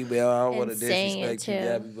stand-up female. I don't want to disrespect you,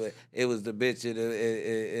 Gabby, but it was the bitch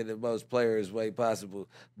in the most players way possible.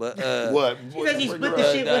 But what? Because he split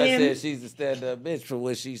the shit with I him. said she's a stand-up bitch for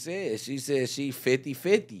what she said. She said she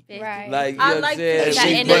 50-50. Right. Like, you I know what I'm like saying?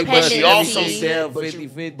 But she also independence. said,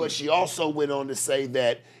 50-50. but she also went on to say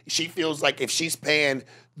that she feels like if she's paying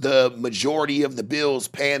the majority of the bills,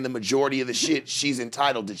 paying the majority of the shit, she's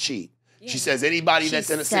entitled to cheat. She says anybody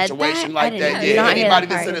that's in a said situation that? like I that, didn't know. anybody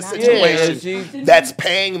Not that's in a hear that situation that's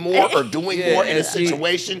paying more or doing more in a and she-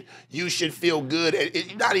 situation, you should feel good.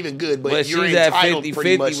 Not even good, but you're she's at entitled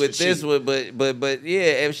pretty 50-50 much with to this cheat. one. But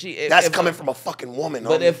yeah, That's if coming from a fucking woman.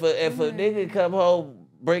 But homie. if a nigga come home,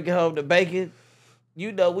 bring home the bacon,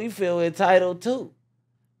 you know we feel entitled too.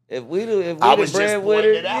 If we the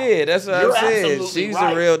breadwinner, yeah, that's what I'm saying. She's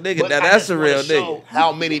a real nigga. But Now I that's just a real wanna show nigga.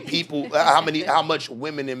 How many people, how much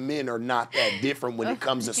women and men are not that different when it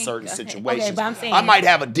comes to certain situations. Okay, but I'm saying- I might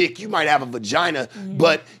have a dick, you might have a vagina,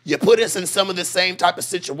 but you put us in some of the same type of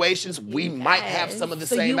situations, we might have some of the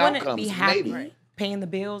So same you want to outcomes. be happy Maybe. paying the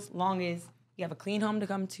bills, long as you have a clean home to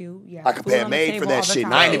come to. You have I could food pay a on the maid table for that all the shit.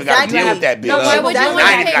 time. And I ain't even got to deal with that bitch. No, why would you I wanna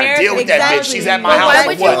ain't even got to pay- deal with that bitch. Exactly. She's at my But house why for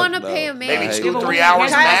would what? you want to pay a man? Maybe I hate 2-3 it.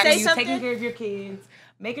 hours Can I max. say you something? taking care of your kids,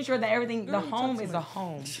 making sure that everything, the home is a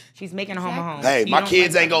home. She's making a home a home. Hey, You my don't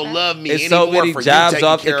kids like ain't gonna that? love me It's anymore so many for you jobs taking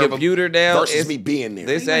off the care of them computer now. versus me being there.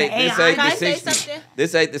 This You ain't want this AI? ain't Can the I say 60s. something?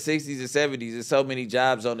 This ain't the 60s and 70s. There's so many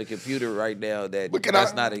jobs on the computer right now that But can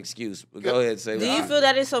that's I- not an excuse. But go ahead and say Do what you you feel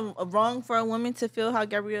that it's wrong for a woman to feel how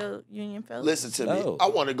Gabrielle Union felt? Listen to me. No. I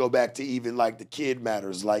want to go back to even like the kid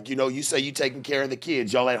matters. Like, you say you taking care of the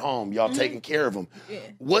kids. Y'all at home. Y'all taking care of them. Yeah.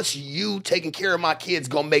 What's you taking care of my kids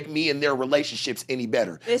gonna make me and their relationships any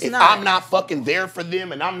better? It's if not. I'm not fucking there for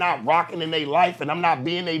them and I'm not rocking in their life and I'm not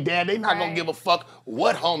being their dad, they not gonna give a fuck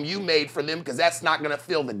what home you made for them because that's not gonna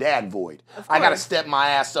fill the dad void. I gotta step my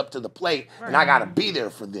ass up to the plate and I gotta be there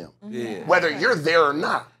for them. Yeah. Whether you're there or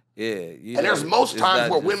not. Yeah. And there's most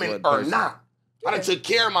times where women are not. I done took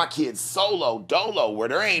care of my kids solo, dolo, where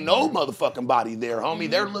there ain't no motherfucking body there, homie.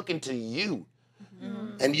 They're looking to you.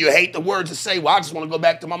 And you hate the words to say, well, I just want to go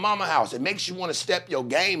back to my mama house. It makes you want to step your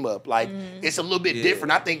game up. Like, it's a little bit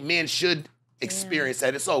different. I think men should experience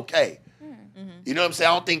that. It's okay. You know what I'm saying?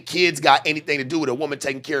 I don't think kids got anything to do with a woman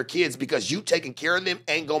taking care of kids because you taking care of them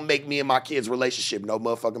ain't going to make me and my kids' relationship no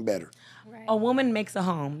motherfucking better. A woman makes a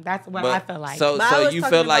home. That's what I feel like. So But I was you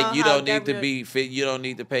talking feel like about you how don't need to Gabrielle- be fit. You don't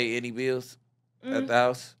need to pay any bills at the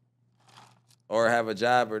house, or have a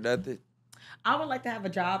job or nothing. I would like to have a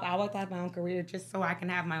job. I would like to have my own career just so I can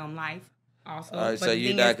have my own life. Also, All right, but so the you're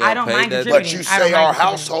thing not is, gonna I don't pay mind nothing? contributing. But you I don't say mind our contributing.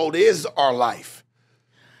 household is our life.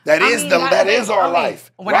 That I is mean, that is our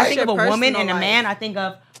life. When I right? think of a Your woman personal and a life. man, I think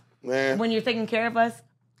of Man. when you're taking care of us.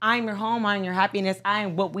 I'm your home. I'm your happiness. I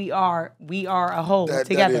am what we are. We are a whole That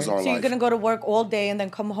together. is our So you're life. gonna go to work all day and then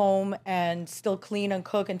come home and still clean and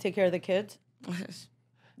cook and take care of the kids?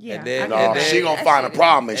 Yeah, And then- I No, get and that. then- she gonna find a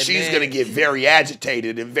problem, and and she's then- gonna get very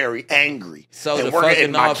agitated and very angry. So and the we're gonna, fucking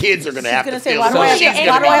and my off- kids are gonna She's have gonna to say, feel why it. do I So have she's to- why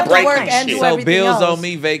gonna do I be have to work breaking and do shit. So everything bills else? on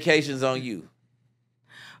me, vacations on you.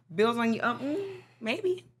 Bills on you?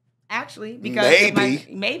 Maybe, actually, because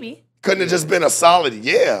maybe. Couldn't have just been a solid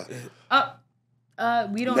yeah.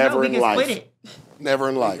 We don't Never know. We in can life. split it. Never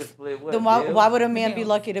in life. Then why would a man be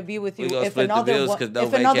lucky to be with you We gonna if split the another bills because no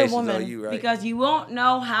if another vacations woman on you, right? Because you won't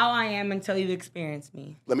know how I am until you experience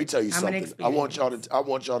me. Let me tell you I'm an something. I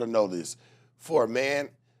want y'all to know this. For a man,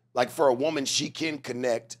 like for a woman, she can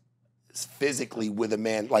connect physically with a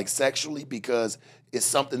man, like sexually, because is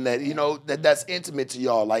something that, you know, that's intimate to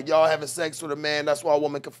y'all. Like y'all having sex with a man, that's why a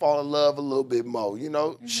woman can fall in love a little bit more. You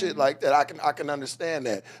know, shit like that. I can understand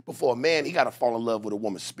that. But for a man, he gotta fall in love with a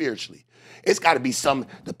woman spiritually. It's gotta be something.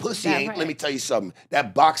 The pussy ain't, let me tell you something.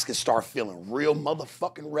 That box can start feeling real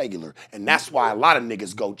motherfucking regular. And that's why a lot of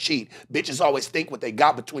niggas go cheat. Bitches always think what they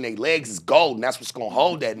got between their legs is gold and that's what's gonna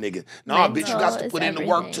hold that nigga. Nah, bitch, you got to put in the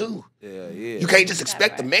work too. Yeah. You can't just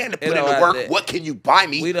expect the man to put in the work. What can you buy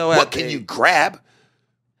me? What can you grab?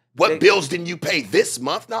 What bills didn't you pay this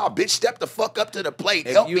month? Nah, bitch, step the fuck up to the plate.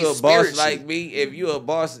 Help me spiritually. If you a boss like me, if you a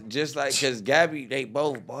boss just like, because Gabby, they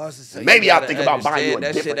both bosses. So maybe I'll think about buying you a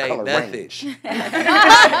different color range.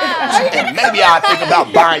 And maybe I'll think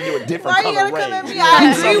about buying you a different color range.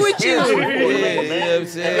 I agree with you. You know what I'm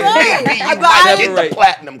saying? Maybe you might get the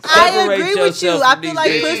platinum color. I agree with you. I feel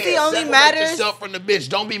like pussy only matters. Separate yourself from the bitch.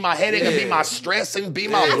 Don't be my headache and be my stress and be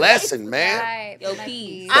my blessing, man. Yo,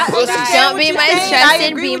 peace. Don't be my stress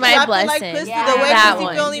and be my blessing. Like pussy, the way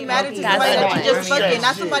pussy only matters to somebody that you just fucking,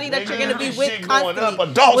 not somebody that you're gonna be with constantly.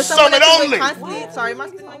 Adult summit only. Sorry, am I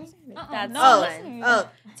still on?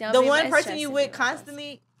 That's the one person you with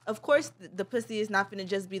constantly. Of course, the pussy is not gonna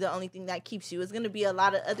just be the only thing that keeps you. It's gonna be a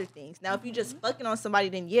lot of other things. Now, if you just fucking on somebody,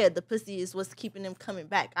 then yeah, the pussy is what's keeping them coming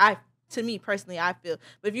back. To me personally, I feel.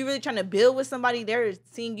 But if you're really trying to build with somebody, they're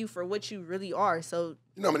seeing you for what you really are. So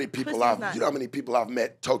you know how many people I've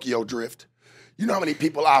met Tokyo Drift. You know how many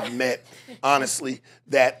people I've met, honestly,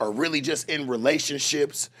 that are really just in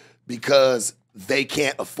relationships because they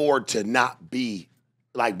can't afford to not be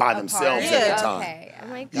like by themselves at the time. Okay. Oh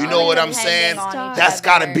my God. You know what I'm saying? That's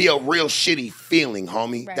got to be a real shitty feeling,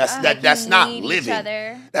 homie. Right. That's not living.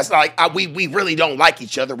 That's like we really don't like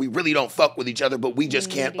each other. We really don't fuck with each other, but we just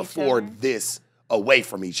can't afford this away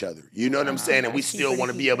from each other. You know what I'm saying? And we still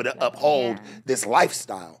want to be able to uphold this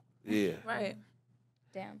lifestyle. Yeah. Right.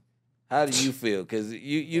 Damn. How do you feel? Because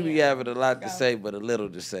you be having a lot to say, but a little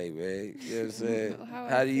to say, man. You know what I'm saying?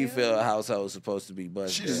 How do you feel a household is supposed to be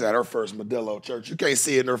buzzed? She just had her first Modelo church. You can't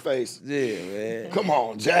see it in her face. Yeah, man. Come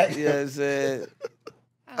on, Jack. You know what I'm saying?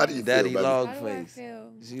 How do you Daddy feel, long how face. Do I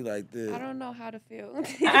feel? She like this. I don't know how to feel.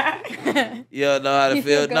 You don't know how to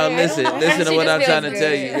feel? No, listen to what I'm trying to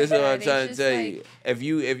tell you. Listen to what I'm trying to tell you. If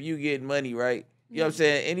you get money, right? You know what I'm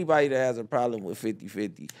saying? Anybody that has a problem with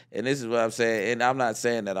 50-50, and this is what I'm saying, and I'm not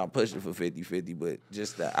saying that I'm pushing for 50-50, but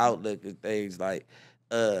just the outlook of things like,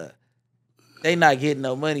 they not getting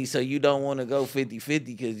no money, so you don't want to go 50-50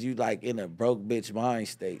 because you like in a broke bitch mind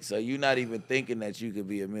state. So you're not even thinking that you could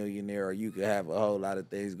be a millionaire or you could have a whole lot of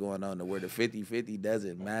things going on to where the 50-50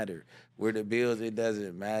 doesn't matter. Where the bills, it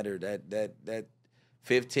doesn't matter. That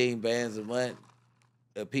 15 bands a month,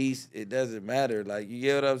 a piece, it doesn't matter. Like, you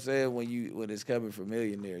get what I'm saying, when it's coming from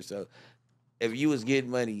millionaires. So if you was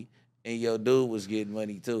getting money and your dude was getting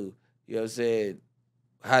money too, you know what I'm saying,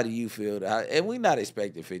 how do you feel? And we not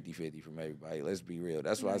expecting 50-50 from everybody. Let's be real.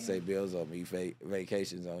 That's why I say bills on me,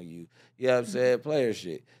 vacations on you. You know what I'm saying? Player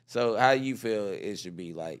shit. So how you feel it should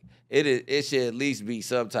be? Like, it should at least be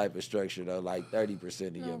some type of structure, though, like 30%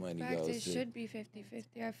 of your money goes to. It should be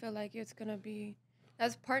 50-50. I feel like it's going to be...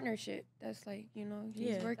 That's partnership. That's like, you know,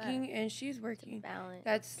 he's working and she's working. Balance.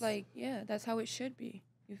 That's like, that's how it should be.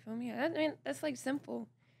 You feel me? I mean, that's like simple.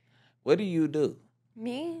 What do you do?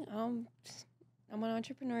 Me? I'm an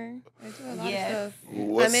entrepreneur. I do a lot of stuff.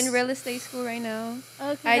 I'm in real estate school right now.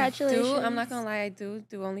 Oh, congratulations. I'm not going to lie, I do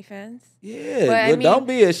OnlyFans. Yeah, but I mean, don't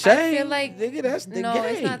be ashamed. I feel like, nigga, that's the no, game.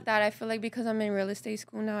 It's not that. I feel like because I'm in real estate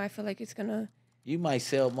school now, I feel like it's going to... You might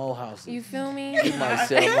sell more houses. You feel me? You might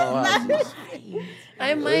sell more houses.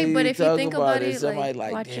 I might, but if you think about it, somebody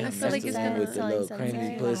like watch it. I feel like it's gonna with the little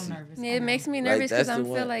creamy pussy. It makes me nervous because I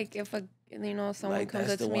feel like if someone like, comes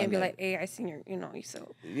up to me and be like, "Hey, I seen your, you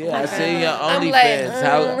so." Yeah, I seen your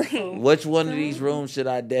OnlyFans. Which one of these rooms should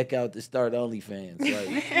I deck out to start OnlyFans?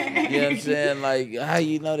 Like, you know what I'm saying? Like, how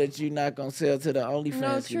you know that you're not gonna sell to the OnlyFans?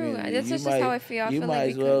 No, true. Community? That's just how I feel. You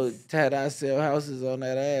might as well sell houses on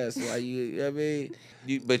that ass. Like, you know what I mean?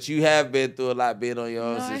 But you have been through a lot, being on your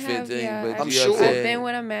own since 15. Yeah, but I'm sure. I've been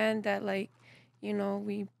with a man that, like,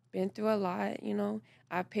 we've been through a lot.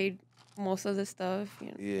 I paid most of the stuff.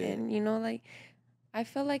 And, like, I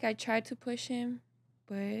feel like I tried to push him,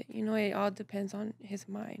 but, it all depends on his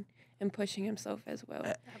mind and pushing himself as well.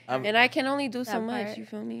 And I can only do so much, you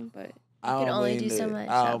feel me? But you can only do so much.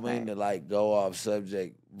 I don't mean to, like, go off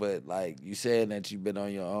subject, but, like, you saying that you've been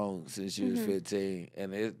on your own since you was 15,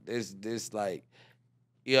 and it's this, like,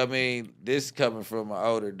 you know what I mean? This coming from an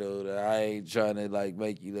older dude. I ain't trying to, like,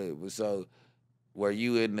 make you look. But so, were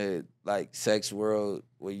you in the, like, sex world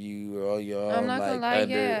when you were on your own? I'm not like, gonna lie,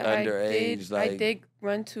 underage? I did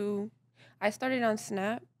run to... I started on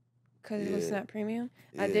Snap because it was not premium.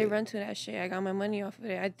 I did run to that shit. I got my money off of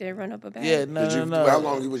it. I did run up a bag. Yeah, no. How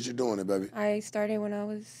long was you doing it, baby? I started when I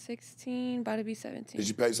was 16, about to be 17. Did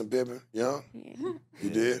you pay some pimping? Yeah? Yeah. You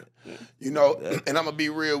did? Yeah. You know, and I'm going to be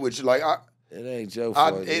real with you. Like, it ain't your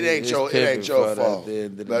fault. It ain't your fault. Baby,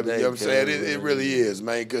 you know what I'm saying? It really is,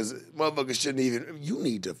 man, because motherfuckers shouldn't even, you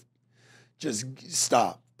need to just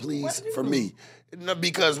stop, please, for me.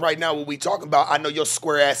 Because right now, what we talking about, I know your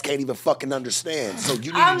square ass can't even fucking understand. So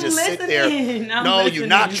you need to just sit there. No, you're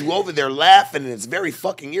not. You over there laughing, and it's very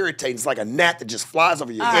fucking irritating. It's like a gnat that just flies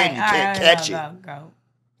over your head and you can't catch it. Go.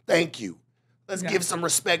 Thank you. Let's give some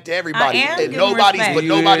respect to everybody. And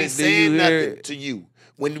nobody's saying nothing to you.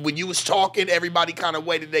 When you was talking, everybody kind of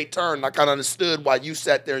waited their turn. I kind of understood why you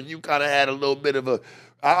sat there and you kind of had a little bit of a.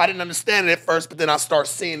 I didn't understand it at first, but then I start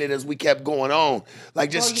seeing it as we kept going on.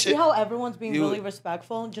 Like just you see how everyone's being really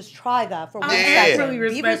respectful? Just try that for 1 second.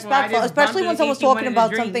 Really be respectful, especially when someone's talking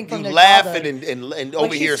about something from their laughing childhood. and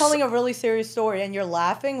over here. She's telling a really serious story and you're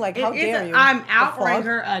laughing. Like, how dare you? I'm offering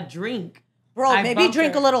her a drink. Bro, maybe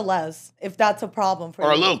drink a little less if that's a problem for you.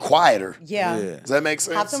 Or a little quieter. Yeah. Does that make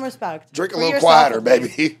sense? Have some respect. Drink a little quieter,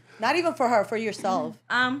 baby. Not even for her, for yourself.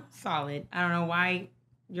 Solid. I don't know why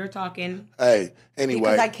you're talking. Hey,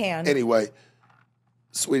 anyway. Because I can. Anyway,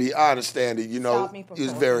 sweetie, I understand it. You know, you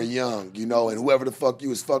was very young, you know, and whoever the fuck you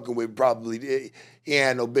was fucking with probably, he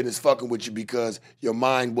had no business fucking with you because your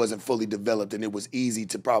mind wasn't fully developed and it was easy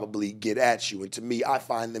to probably get at you. And to me, I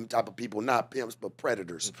find them type of people not pimps, but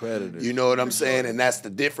predators. Predators. You know what I'm saying? And that's the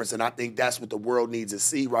difference. And I think that's what the world needs to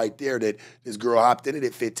see right there, that this girl hopped in it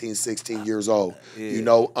at 15, 16 years old. You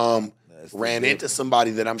know, ran into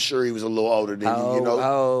somebody that I'm sure he was a little older than you, you know.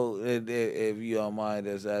 How old, if you don't mind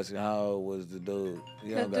us asking, how old was the dude?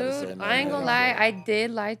 You don't gotta say nothing. I ain't gonna lie, I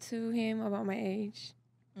did lie to him about my age.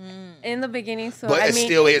 In the beginning, so but I it's mean,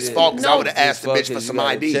 still his fault because I would have asked the bitch for some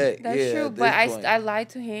ID. That's true, but I lied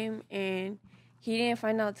to him and he didn't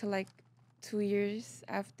find out till like 2 years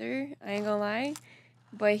after. I ain't gonna lie,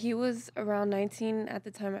 but he was around 19 at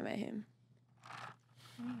the time I met him.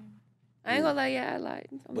 I ain't gonna lie, I lied.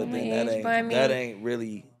 But then that ain't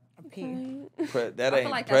really. That ain't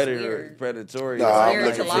like predatory. No, I'm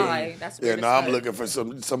looking to lie. That's weird. Yeah, no, I'm looking for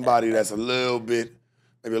somebody that's a little bit,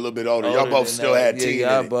 maybe a little bit older. Y'all both still had teen.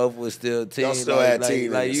 Y'all both was still teen. Y'all still had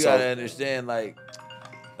teen. Like you gotta understand, like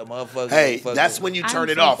a motherfucker. Hey, that's when you turn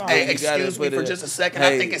it off. Hey, excuse me for just a second.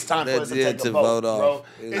 I think it's time for us to take a vote, bro.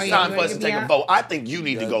 It's time for us to take a vote. I think you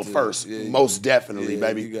need to go first, most definitely,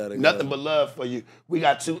 baby. Nothing but love for you. We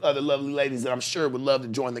got two other lovely ladies that I'm sure would love to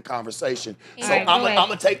join the conversation. So I'm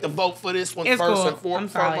gonna take the vote for this one first and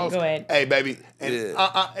foremost. Go ahead. Hey, baby,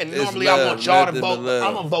 and normally I want y'all to vote.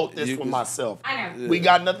 I'm gonna vote this one myself. We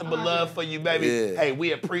got nothing but love for you, baby. Hey,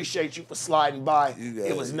 we appreciate you for sliding by.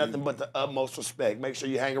 It was nothing but the utmost respect. Make sure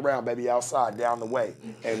you hang around, baby, outside down the way,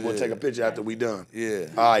 and we'll take a picture after we done. Yeah.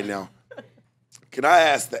 All right, now. Can I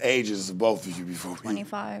ask the ages of both of you before we?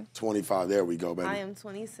 25. 25. There we go, baby. I am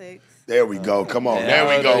 26. There we go. Come on.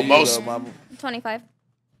 There we go. Most. 25.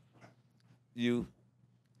 You.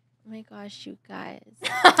 Oh my gosh, you guys.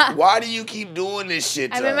 Why do you keep doing this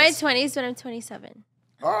shit to I'm in my 20s, but I'm 27.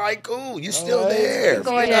 All right, cool. You still there.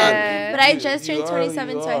 Gorgeous. But I just turned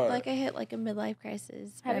 27, so I feel like I hit like a midlife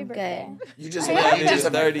crisis. But I'm good. You just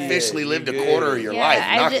officially lived a quarter of your life.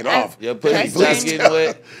 Knock it off. Your pussy stop getting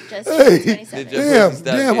wet. Just 27.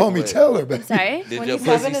 Damn, homie, tell her, baby. I'm sorry? Did your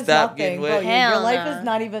pussy stop getting wet? Your life is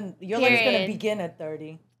not even, your life's going to begin at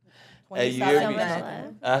 30. Hey, you hear me?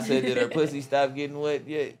 I said, did her pussy stop getting wet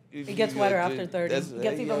yet? It gets wetter after 30. It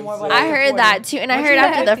gets even more wetter. I heard that too. And I heard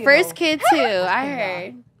after the first kid too. I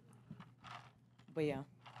heard. But yeah.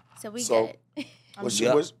 So we get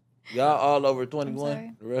it. Y'all all over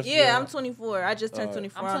 21? Yeah, I'm 24. I just turned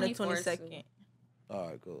 24 on the 22nd. All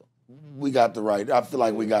right, cool. We got the right, I feel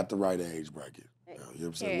like we got the right age bracket. You know what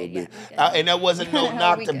I'm saying? A little bit. And that wasn't no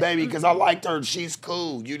knock to baby because I liked her. She's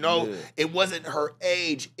cool. You know, it wasn't her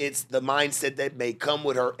age. It's the mindset that may come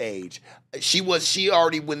with her age. She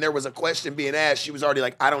already, when there was a question being asked, she was already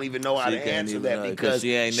like, I don't even know how to answer that because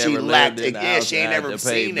she ain't never lacked lived in it. Yeah, she ain't never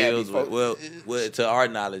seen that before. Well, to our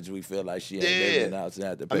knowledge, we feel like she ain't been out to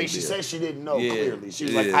have to pay she said she didn't know clearly. She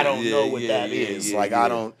was like, I don't know what that is. Like, I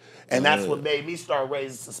don't. And that's what made me start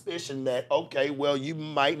raising suspicion that, okay, well, you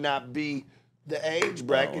might not be the age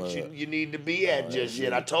bracket you need to be at just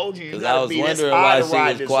yet. I told you gotta be this high to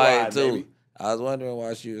ride this ride, baby. I was wondering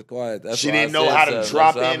why she was quiet. That's she didn't know how to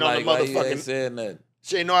drop in on the motherfucking. Saying that.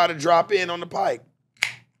 She didn't know how to drop in on the pike.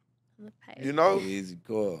 You know? Easy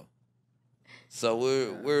call. So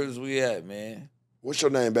where's we at, man? What's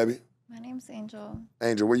your name, baby? My name's Angel.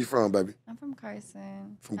 Angel, where you from, baby? I'm from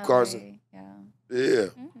Carson. From LA. Carson? Yeah. Yeah.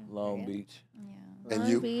 Long Beach. Yeah. And Long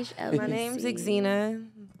you? Beach, My name's Xena.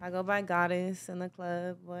 I go by Goddess in the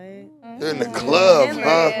club. What? You're in the club,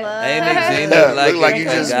 huh? Ain't Xena like look like you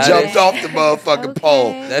just Goddess. jumped off the motherfucking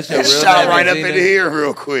pole. That's your real shot name, right up Xena? in here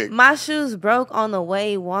real quick. My shoes broke on the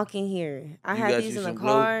way walking here. I You had got these you in the some glue?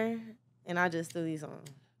 car, and I just threw these on.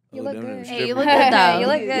 You look good. Hey, you look good though. You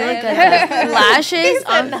look good. Lashes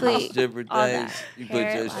on fleek. Stripper All things. that. You put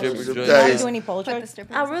your stripper Stripper joints. How do things. you do any pole tricks?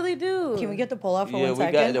 I really do. Can we get the pull off for Yeah, 1 we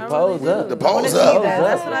got second? the pose up. The pole's see up. that.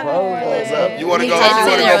 That's what I Pose up. You want to Me go? too. You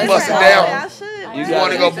want to go bust it I down? should. You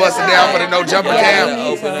want to go bust it down for the no jumper cam?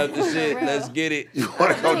 Open up the shit. Let's get it. You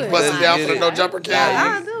want to go bust it down for the no jumper cam?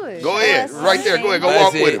 I'll do it. Go ahead, right there. Go ahead, go That's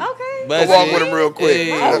walk with it. him. Okay. Go walk with him real quick.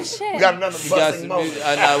 Hey. Oh, shit. We got another You got busting some moment. music.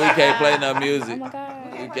 Nah, we can't play no music. Oh my God.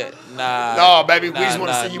 You can't, nah. No, baby, we Nah, just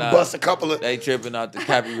want to nah, see you nah. bust a couple of. They tripping off the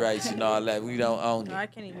copyrights and all that. We don't own No, it. I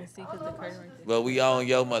can't even see because the curtain right there. But we own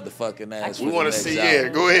your motherfucking ass. We for want the to next see, hour. yeah,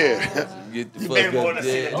 go ahead. Get the You fuck been up wanting to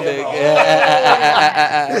see the there.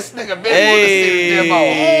 demo. This nigga been wanting to see the demo.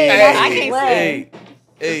 Hey,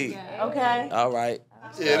 hey. Okay. All right.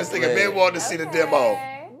 Yeah, this nigga been wanting to see the demo.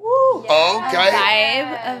 Woo. Okay.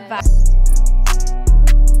 A vibe.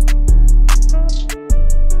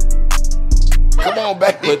 Come on,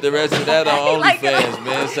 baby. Put the rest of that on OnlyFans,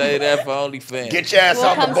 man. Say that for OnlyFans. Get your ass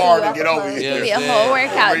out the bar and get over Yeah, here. Be a whole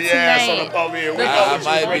workout Bring your ass on tonight. up over here. We I know what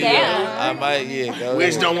might you be. bring. I might, yeah. Go We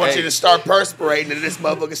just ahead. don't want you Hey, to start perspirating and this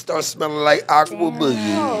motherfucker start smelling like aqua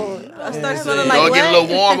boogie. I start Yeah, smelling see. like You'll what? get a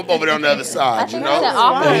little warm up over there on the other side, you know?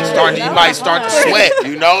 Awkward. You might start to sweat,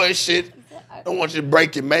 you know, and shit. Don't want you to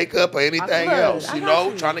break your makeup or anything Look, else, I you got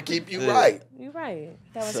know? you. Trying to keep you Yeah. right. You're right.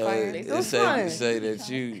 That was So fire. it's safe to say that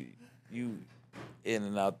you in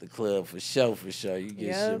and out the club for sure, for sure. You get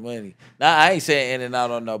Yep. your money. Now I ain't saying in and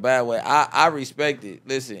out on no bad way. I respect it.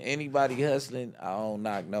 Listen, anybody hustling, I don't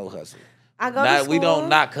knock no hustle. I go Now, to school. we don't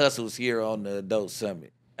knock hustles here on the Adult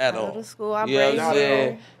Summit at I go all. to school. I You know braid what I'm hair.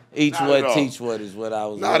 saying? Each Not one, at all. teach what is what I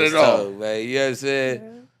was Not always at all. told, man. You know what I'm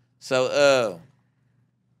saying? So,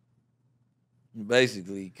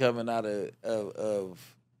 basically, coming out of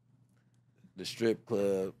the strip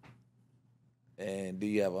club, and do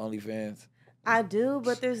you have OnlyFans? I do,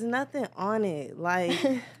 but there's nothing on it. Like,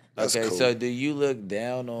 That's Okay, cool. so do you look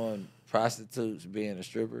down on prostitutes being a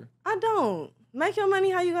stripper? I don't. Make your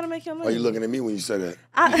money how you gonna make your money. Why you looking at me when you say that?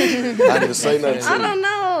 I I didn't even say nothing to I you. don't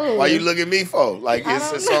know. Why you look at me for? Like, I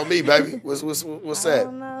it's don't on me, baby. What's that?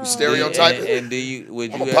 don't know. You stereotyping? And do you,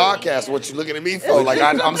 would I'm you a ever- podcast. What you looking at me for? Like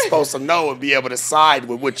I'm supposed to know and be able to side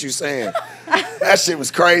with what you saying. That shit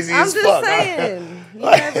was crazy I'm as just fuck. saying. You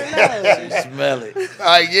never know. Smell it.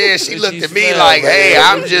 Like yeah, she What looked you at me smell, like, baby? hey,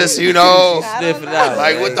 I'm just Sniff it out.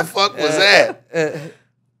 like what the fuck was that?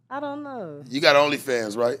 I don't know. You got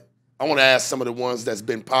OnlyFans, right? I want to ask some of the ones that's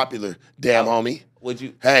been popular. Damn, homie. Would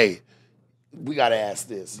you Hey, we gotta ask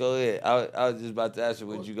this. go ahead? I was just about to ask you.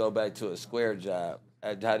 Would you go back to a square job?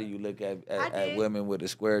 How do you look at did. women with a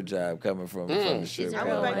square job coming from the strip She's a I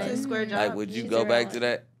club? went back to the one. square job. Like, would you She's go a back real to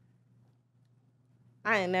that?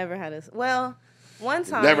 I ain't never had a. Well, one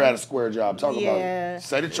time. Never had a square job. Talk about Yeah. it.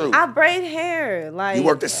 Say the truth. I braid hair. Like You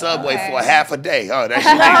worked at Subway for a half a day. Oh, that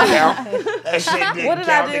shit didn't count. That shit didn't What did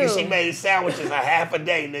count, I nigga. do? She made sandwiches a half a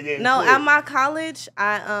day, nigga. and No, quit. at my college,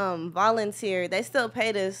 I volunteered. They still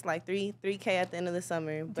paid us like $3K at the end of the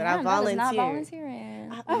summer, but I Damn, that is not volunteered.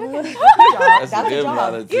 volunteering. That's a good job.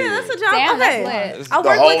 volunteer. Yeah, that's a job. Damn, okay. that's lit. I The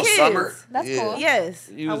work whole with kids. summer? That's Yeah. cool. Yes,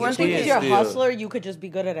 You I was a work You think with kid if you're a kids. still. hustler, you could just be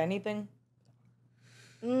good at anything?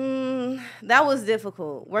 That was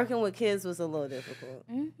difficult. Working with kids was a little difficult.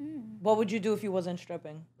 What would you do if you wasn't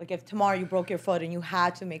stripping? Like if tomorrow you broke your foot and you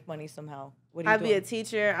had to make money somehow, what do you I'd do? be a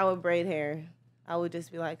teacher. I would braid hair. I would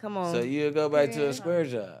just be like, come on. So you'd go back to a square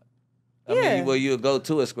job. I Yeah. mean, well, you'd go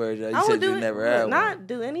to a square job. You I would said do you it, never had not one.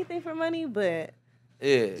 do anything for money, but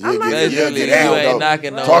Yeah, I'm not basically, get you down, ain't though.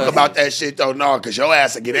 knocking no Talk hustle. about that shit though, no, cause your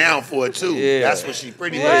ass will get down for it too. Yeah. That's what she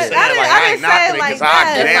pretty What? much saying. I didn't- Like I I ain't didn't say knocking it it like cause I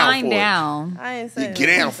get that. down Define for down. I ain't saying it. You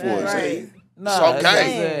get down for it. Right. See? Nah, It's that's what I'm okay.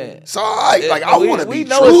 saying. It's all right. Like I we, want to be we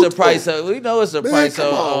know it's a truthful. price. We know it's a Man, price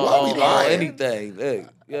come on, why we on lying? anything. Look, you know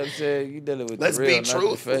what I'm saying? You dealing with Let's the be real, not the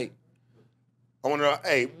truthful. fake. I want to know.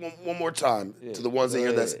 Hey, one more time Yeah, to the ones in go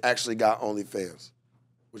here that's ahead. actually got OnlyFans.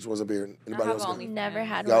 Which ones up here? Anybody have else? got- OnlyFans. Never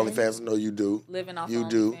had You got one. OnlyFans? No, you do. Living off You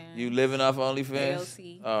do. OnlyFans. You living off OnlyFans?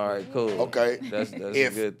 AOC. All right, cool. Okay. That's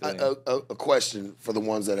If a good thing. a question for the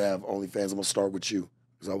ones that have OnlyFans, I'm gonna start with you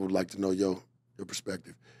because I would like to know your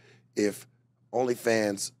perspective. If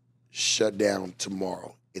OnlyFans shut down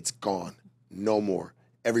tomorrow, it's gone, no more.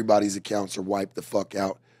 Everybody's accounts are wiped the fuck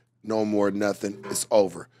out. No more, nothing. It's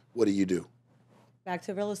over. What do you do? Back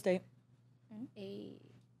to real estate.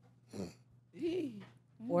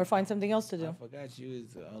 or find something else to do. I forgot you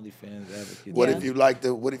as the OnlyFans advocate. What if you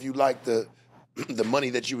like the the money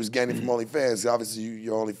that you was gaining from OnlyFans? Obviously,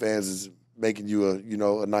 your OnlyFans is making you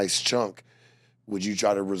a nice chunk. Would you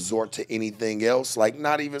try to resort to anything else? Like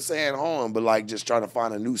not even saying home, but like just trying to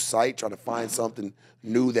find a new site, trying to find something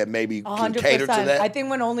new that maybe can cater to that? I think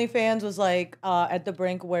when OnlyFans was like at the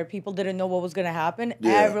brink where people didn't know what was going to happen,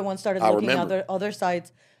 everyone started looking at other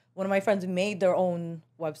sites. One of my friends made their own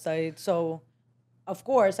website. So, of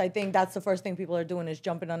course, I think that's the first thing people are doing is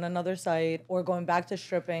jumping on another site or going back to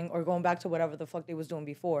stripping or going back to whatever the fuck they was doing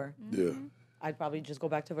before. Yeah. I'd probably just go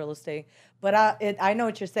back to real estate. But I know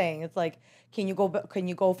what you're saying. It's like, can you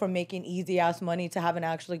go from making easy ass money to having to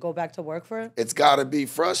actually go back to work for it? It's got to be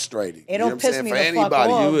frustrating. It don't piss me the fuck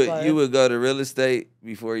off. You would go to real estate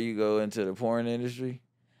before you go into the porn industry?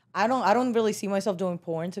 I don't really see myself doing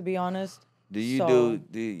porn, to be honest. Do you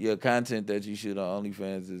do your content that you shoot on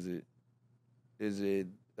OnlyFans? Is it?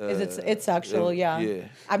 It's sexual, yeah. Yeah.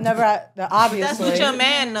 I've never obviously. That's what your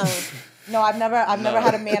man knows. No, I've never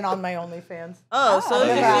had a man on my OnlyFans.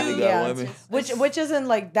 Which isn't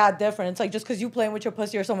like that different. It's like just because you playing with your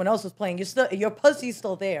pussy or someone else is playing, your pussy's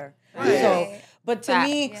still there. Right. So, but to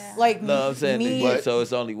me, like I'm saying so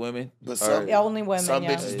it's only women. But only women. Some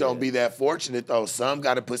bitches don't be that fortunate though. Some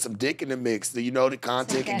got to put some dick in the mix. The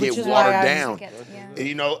content can get watered down.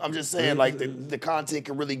 And I'm just saying like the content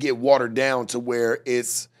can really get watered down to where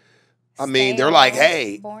it's. I mean, they're like,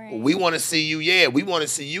 hey, we want to see you. Yeah, we want to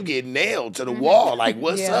see you get nailed to the wall. Like,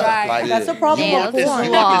 what's up? Right. Like, that's the problem with porn.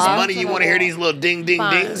 You want this money. You want to hear these little ding, ding,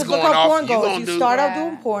 dings going off. Porn goes. You start out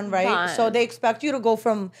doing porn, right? So they expect you to go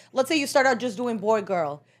from, let's say you start out just doing boy,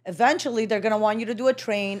 girl. Eventually, they're going to want you to do a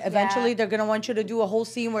train. Eventually, they're going to want you to do a whole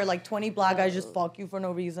scene where like 20 black guys just fuck you for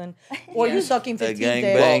no reason. Or you sucking 15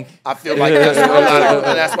 days. I feel like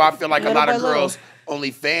that's why I feel like a lot of girls,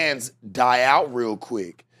 OnlyFans die out real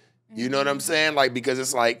quick. You know what I'm saying? Like, because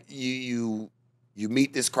it's like you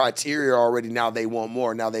meet this criteria already. Now they want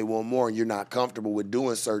more. And you're not comfortable with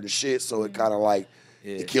doing certain shit. So it kind of like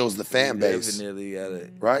it kills the fan base. Definitely gotta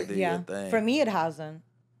right? do your thing. For me, it hasn't.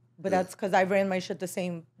 But that's because I ran my shit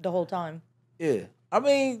the whole time. Yeah. I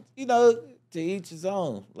mean, to each his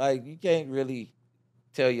own. Like, you can't really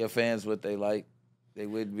tell your fans what they like. They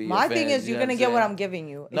wouldn't be. My thing is, you're gonna get what I'm giving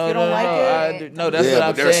you. If you don't like it, that's what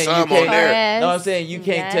I'm saying. Some on there. No, I'm saying you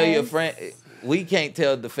can't tell your friend. We can't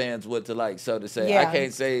tell the fans what to like, so to say. I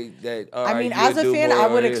can't say that. I mean, as a fan, I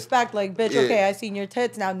would expect like, bitch, okay, I seen your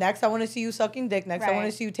tits. Now, next, I want to see you sucking dick. Next, I want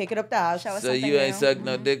to see you take it up the ass. So you ain't sucked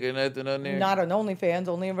no dick or nothing on there? Not on OnlyFans,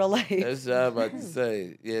 only in real life. That's what I was about to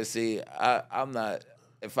say. Yeah, see, I'm not.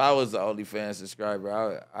 If I was an OnlyFans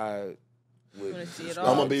subscriber, I I'm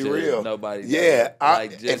gonna be real. Nobody. Yeah,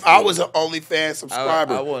 if I was an OnlyFans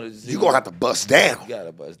subscriber, you gonna have to bust down. You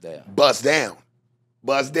gotta bust down.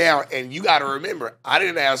 Bust down, and you gotta remember, I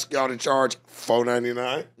didn't ask y'all to charge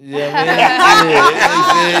 $4.99.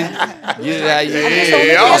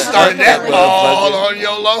 Y'all started that all on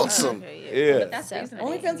your lonesome. Yeah, that's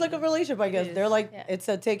OnlyFans like a relationship, I guess. They're like it's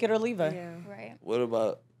a take it or leave it. Yeah. Right. What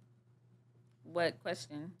about? What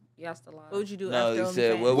question? You asked a lot. What would you do after OnlyFans? He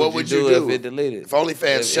said, what would you do if it deleted? If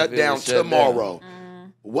OnlyFans shut down tomorrow,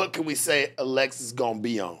 what can we say Alexis gonna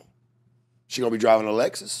be on? She gonna be driving a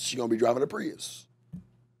Lexus? She gonna be driving a Prius?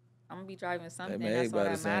 I'm gonna be driving something. That's all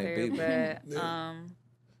that matters.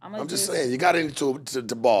 But I'm just saying, you got into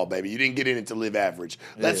to ball, baby. You didn't get in it to live average.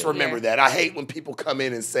 Let's remember that. I hate when people come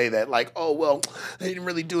in and say that, like, oh, well, they didn't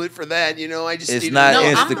really do it for that. I just it's not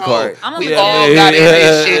Instacart. We all got in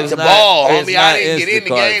this shit to ball, homie. I didn't get in the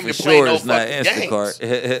game to play no fucking games.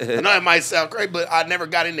 I know it might sound crazy, but I never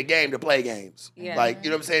got in the game to play games. Yeah. Like, you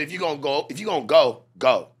know what I'm saying? If you're gonna go,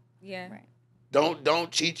 go. Yeah. Right. Don't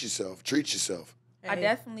cheat yourself. Treat yourself. I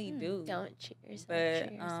definitely do. Don't cheat yourself.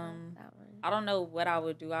 But I don't know what I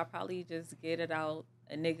would do. I'll probably just get it out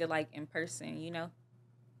a nigga like in person,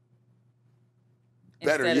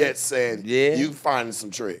 Better yet said, you finding some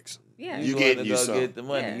tricks. Yeah. You getting you some. Get the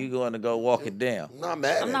money. Yeah. You going to go walk it down. Not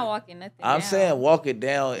mad. I'm not walking nothing down. I'm saying walk it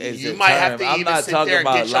down is you might have to even sit there and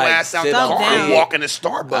get your ass out the car and walk in the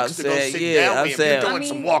Starbucks to go sit down. If you're doing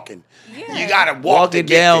some walking. Yeah. You gotta walk it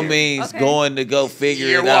down means going to go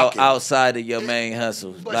figure it out outside of your main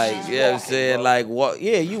hustle. Like, you know what I'm saying? Like,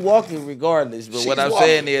 you walking regardless. But what I'm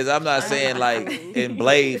saying is, I'm not saying like in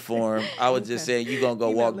blade form. I was just saying you gonna go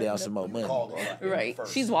walk down some more money. Right.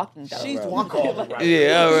 She's walking though. She's walking.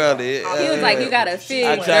 Yeah, really. He was like, you gotta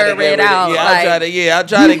figure it out. I'm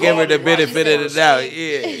trying to give her the benefit of the doubt.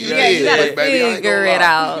 You gotta figure it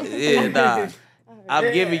out. Yeah, nah.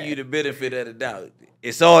 I'm giving you the benefit of the doubt.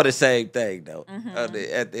 it's all the same thing though. At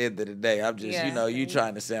the end of the day, I'm just you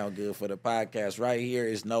trying to sound good for the podcast. Right here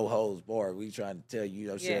is no holds barred. We trying to tell you,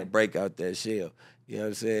 what I'm saying, break out that shell. You know what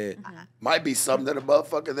I'm saying? Might be something that a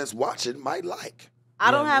motherfucker that's watching might like. I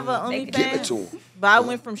don't have an OnlyFans, give it to him. But I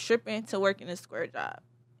went from stripping to working a square job.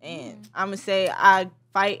 And I'm going to say I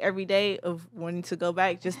fight every day of wanting to go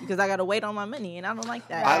back just because I got to wait on my money, and I don't like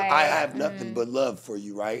that. I have nothing but love for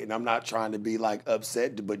you, right? And I'm not trying to be, like,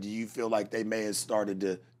 upset, but do you feel like they may have started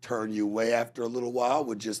to turn you away after a little while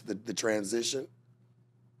with just the transition?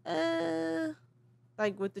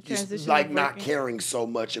 Like with the transition? Just like not caring so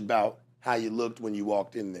much about how you looked when you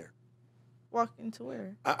walked in there. Walk into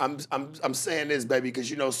where? I'm saying this, baby, because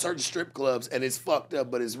certain strip clubs, and it's fucked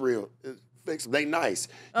up, but it's real. They nice.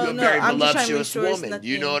 You're a very voluptuous woman.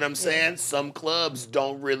 You know what I'm saying? Some clubs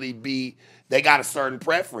don't really they got a certain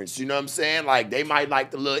preference. You know what I'm saying? Like they might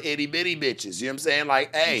like the little itty bitty bitches. You know what I'm saying?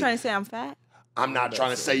 Like, hey. You trying to say I'm fat? I'm not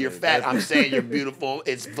trying to say you're fat. I'm saying you're beautiful.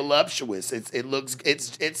 It's voluptuous.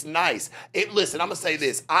 It's nice. Listen, I'm gonna say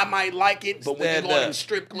this. I might like it, but when you go in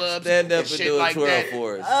strip clubs and shit like that,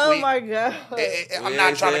 for us. Oh my god! I'm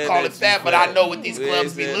not trying to call it fat, but I know what these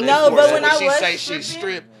clubs be looking for. No, but when she say she's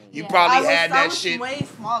stripped, you probably had that shit. Way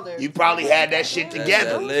smaller. You probably had that shit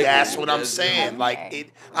together. That's what I'm saying.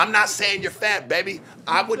 Like I'm not saying you're fat, baby.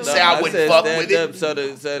 I wouldn't say I wouldn't fuck with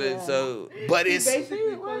it. But it's.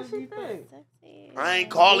 I ain't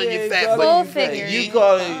calling you fat, but you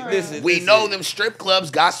calling. Listen, we know them strip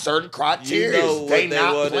clubs got certain criteria. They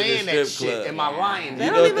not playing that shit. Am I lying?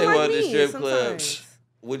 You know what they want the strip club.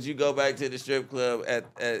 Would you go back to the strip club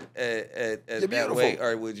at that weight,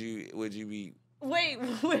 or would you be? Wait.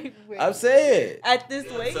 I'm saying at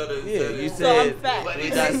this weight. You said so I'm fat.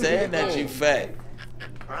 We're not saying that you fat.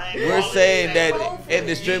 We're saying that in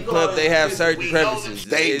the strip club they have certain preferences.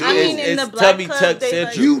 It's tummy tuck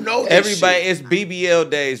central. You know that everybody. shit. It's BBL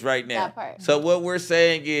days right now. So what we're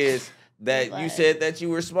saying is that you said that you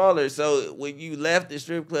were smaller. So when you left the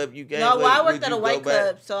strip club, you gained weight. No, I worked at a white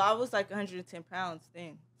club, so I was like 110 pounds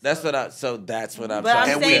then. That's what I'm saying.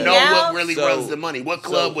 And we know what really runs the money. What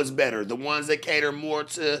club was better? The ones that cater more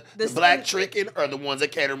to the black tricking or the ones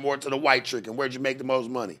that cater more to the white tricking? Where'd you make the most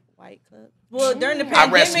money? White club. Well, during the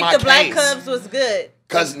pandemic, the black clubs was good.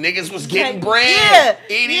 Because niggas was getting bread.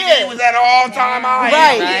 EDD was at an all-time high.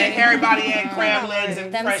 Right. Everybody had crab legs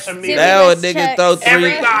and fresh meat. Now a nigga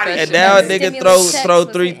throw throw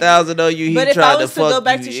 3,000 on you. He trying to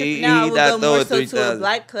fuck you. He not throwing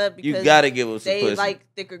 3,000. You gotta give him some pussy. They like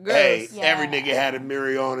thicker girls. Hey, every nigga had a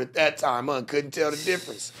mirror on at that time. Couldn't tell the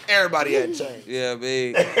difference. Everybody had change. Yeah, man.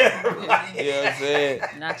 You know what I'm saying?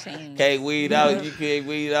 Not change. Can't weed out. You can't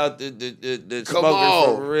weed out the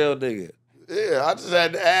smoker from a real nigga. Yeah, I just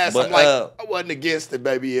had to ask. But, I'm like, I wasn't against it,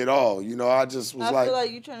 baby, at all. You know, I just was I feel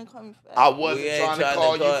like you trying to call me fat. I wasn't trying to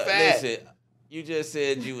call you fat. Listen, you just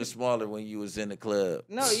said you was smaller when you was in the club.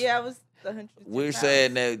 No, I was 110 We're pounds.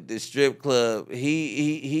 saying that the strip club,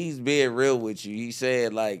 he's being real with you. He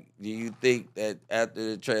said, like, do you think that after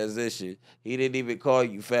the transition, he didn't even call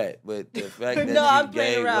you fat, but the fact that I'm you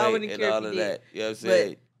playing gained around, weight and all of that, you know what I'm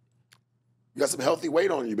saying? You got some healthy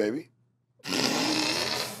weight on you, baby.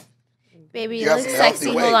 Baby, you look sexy.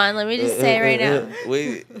 Hold on, let me just say right now.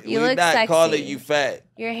 We look not sexy. calling you fat.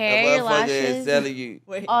 Your hair, your lashes, telling you.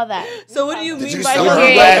 all that. So what do you mean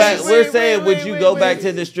by We're saying, would you go back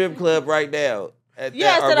to the strip club right now? I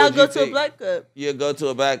said I'll go to a black club. You'll go to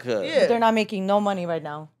a black club. Yeah. They're not making no money right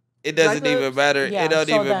now. It doesn't even matter. Yeah, it don't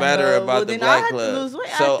so even then, matter about the black I club. lose weight.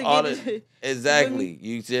 So I all have to get exactly,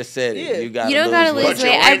 you just said it. Yeah. You don't gotta lose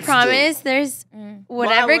weight. I promise. Do. There's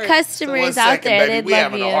whatever customers out there that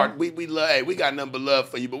love you. We love. Hey, we got nothing but love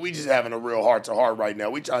for you, but we just having a real heart to heart right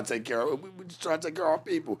now. We trying to take care of. We just trying to take care of our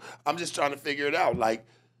people. I'm just trying to figure it out. Like,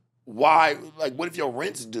 why? Like, what if your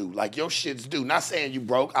rent's due? Like, your shit's due. Not saying you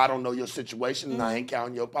broke. I don't know your situation, and I ain't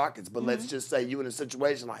counting your pockets. But let's just say you in a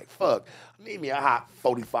situation like, fuck, I need me a hot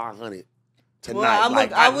 4,500 tonight. Well,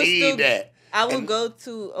 I need that. I would go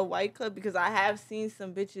to a white club because I have seen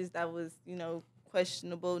some bitches that was,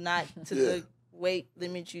 questionable, not to the weight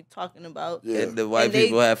limit you talking about. Yeah. And the white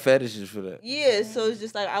people have fetishes for that. Yeah, so it's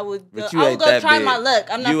just like I would go big. try my luck.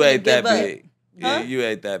 I'm not gonna give up. Big. Yeah, you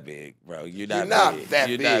ain't that big, bro. You're not big. That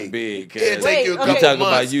you're big. Not big. You're take you a couple talking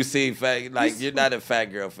months. about you see fat, like you're not a fat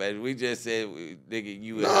girl fat. We just said, nigga,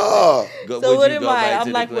 you. No. So what am I?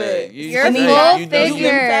 I'm like, what? You're a full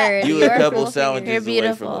figure. You a couple sandwiches You're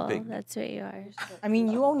away from a beautiful. pig. That's what you are. I mean,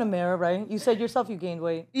 you own a mirror, right? You said yourself you gained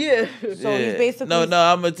weight. Yeah. So you basically. No,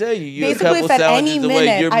 I'm gonna tell you. You a basically couple if at any sandwiches away.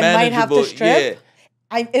 minute You're I might have to manageable. strip.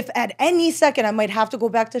 if at any second I might have to go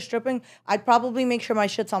back to stripping, I'd probably make sure my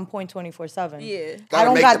shit's on point 24/7. Yeah, I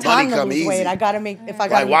don't got time to lose weight. I gotta make if I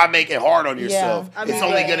got. Why make it hard on yourself? I mean,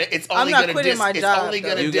 it's only gonna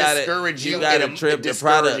discourage you in a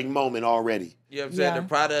discouraging moment already. You know what I'm saying? The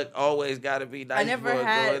product always got to be nice. I never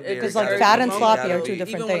had because like fat and sloppy are two different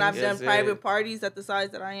things. Even when I've done private parties at the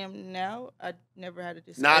size that I am now, I never had a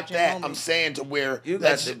discouraging Not that moment. I'm saying to where you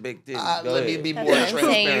got the big thing. Let me be more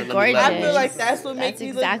transparent. I feel like that's what makes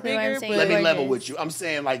me look bigger. Let me level with you. I'm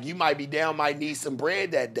saying like you might be down, might need some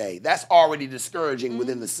bread that day. That's already discouraging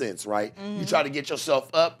within the sense, right? You try to get yourself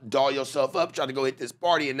up, doll yourself up, try to go hit this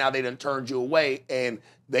party, and now they done turned you away, and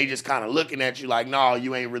they just kind of looking at you like, no,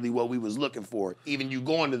 you ain't really what we was looking for. Even you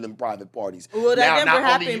going to them private parties. Well, that never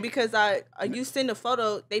happened because you send a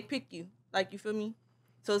photo, they pick you. Like, you feel me?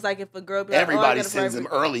 So it's like if a girl be like, everybody sends them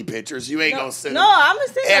early pictures. You ain't gonna send them. No, I'm gonna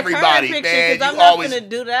send everybody a current picture because I'm not gonna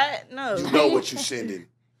do that. No. You know what you sending.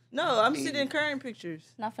 No, I'm sending current pictures.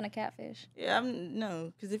 Not finna catfish. Yeah,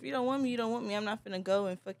 no. Because if you don't want me, you don't want me. I'm not finna go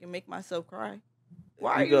and fucking make myself cry.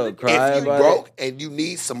 Why are you gonna cry if you broke and you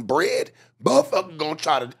need some bread, motherfucker gonna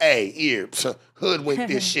try to, hoodwink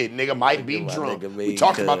this shit. Nigga might be drunk. We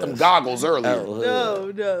talked about them goggles earlier.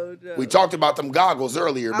 No. We talked about them goggles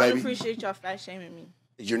earlier, baby. I appreciate y'all fat shaming me.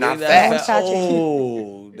 You're not fat.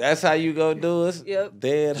 Oh, that's how you gonna do us? Yep.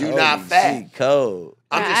 Dead. You're not fat. Cold.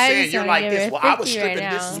 I'm just saying, you're like this. Well, I was stripping.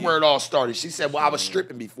 This is where it all started. She said, well, I was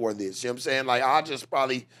stripping before this. You know what I'm saying? Like, I just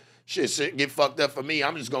probably, shit get fucked up for me.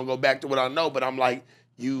 I'm just going to go back to what I know. But I'm like,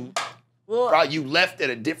 you left at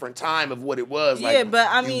a different time of what it was. Yeah, like, but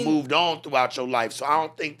I mean, you moved on throughout your life. So I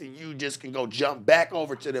don't think that you just can go jump back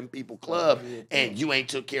over to them people club and you ain't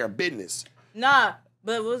took care of business. Nah,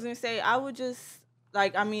 but what I was going to say, I would just,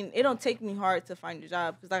 like, I mean, it don't take me hard to find a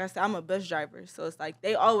job. Because like I said, I'm a bus driver. So it's like,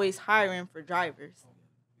 they always hiring for drivers.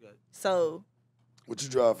 So. What you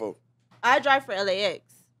drive for? I drive for LAX.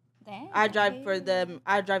 Damn. I drive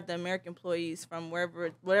the American employees from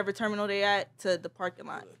whatever terminal they at to the parking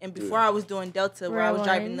lot. And before I was doing Delta, where I was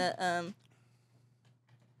driving the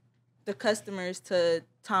customers to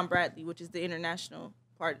Tom Bradley, which is the international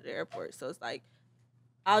part of the airport. So it's like,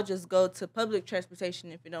 I'll just go to public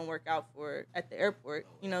transportation if it don't work out at the airport,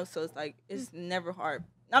 So it's like, it's never hard.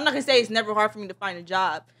 I'm not gonna say it's never hard for me to find a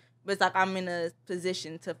job, but it's like I'm in a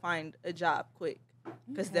position to find a job quick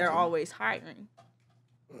because they're always hiring.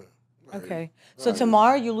 Okay. So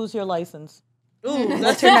tomorrow you lose your license. Ooh,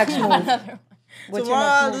 what's your next move? Tomorrow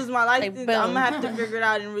I lose my license. I'm gonna have to figure it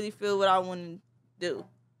out and really feel what I want to do.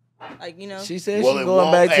 Like, She said she's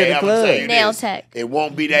going back to the club. Nail tech. It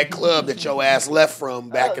won't be that club that your ass left from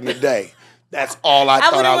back in the day. That's all I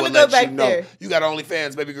thought I would let you know. There. You got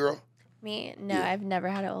OnlyFans, baby girl? Me? No, I've never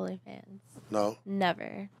had an OnlyFans. No?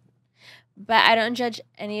 Never. But I don't judge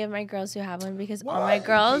any of my girls who have one because all my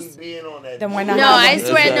girls. Then why not? No, I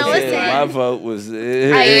swear. No, listen. My vote was. I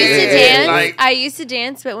used to dance. I used to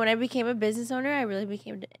dance, but when I became a business owner, I really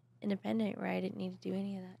became independent, where I didn't need to do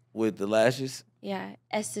any of that. With the lashes. Yeah,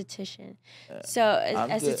 esthetician. So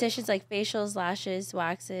estheticians like facials, lashes,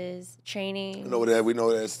 waxes, training. We know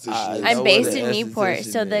that esthetician. I'm based in Newport,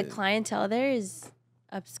 so the clientele there is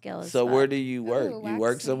upscale. So where do you work? You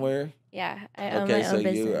work somewhere? Yeah, I own my own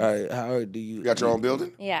business. How do you? You got your own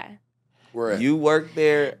building? Yeah. Where at? You work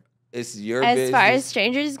there. It's your business. As far as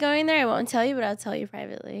strangers going there, I won't tell you, but I'll tell you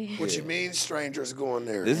privately. What you mean, strangers going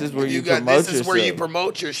there? This is where you promote yourself. This is where you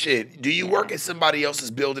promote your shit. Do you work at somebody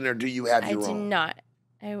else's building or do you have your own? I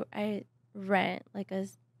do not. I rent like a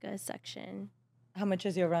section. How much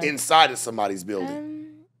is your rent? Inside of somebody's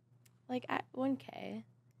building. Like at $1K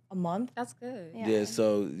a month. That's good. Yeah.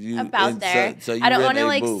 So you about there. So you I don't want to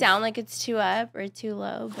like sound like it's too up or too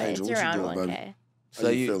low, but Angel, it's around doing, 1K. Baby? So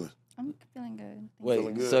you feeling? I'm feeling good. Wait,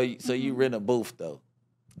 feeling good? So you rent a booth though?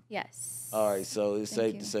 Yes. All right, so it's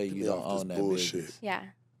safe to say you don't own that business. Yeah.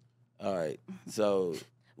 All right, so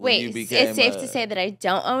wait, it's safe to say that I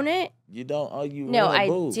don't own it. You don't own you. No, rent a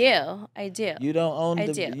booth. I do. You don't own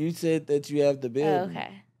the. Do. You said that you have the building.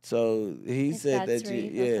 Okay. So he said that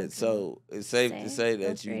you. So it's safe to say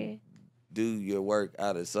that you do your work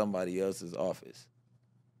out of somebody else's office.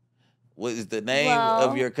 What is the name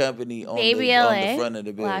of your company on the front of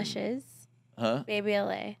the building? Lashes. Huh? Baby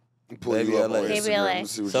LA. Baby LA. Baby LA.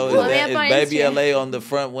 So is Baby LA on the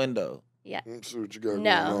front window? Yeah. Let's see what you got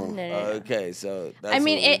No. Okay, so that's I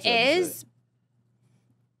mean, it is.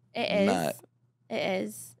 It is. Not. It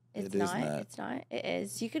is. It's not. It's not. It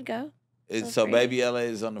is. You could go. So Baby LA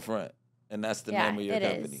is on the front, and that's the name of your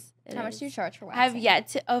company. How much do you charge for waxing? I've yet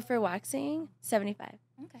to. For waxing, $75.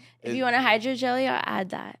 Okay. If you want a hydro jelly, I'll add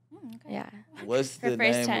that. Okay. Yeah. What's the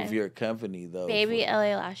name of your company though? Baby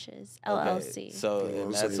LA Lashes LLC. Okay. So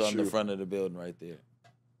and that's on the front of the building right there.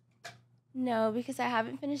 No, because I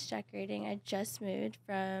haven't finished decorating. I just moved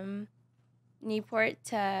from Newport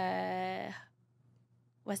to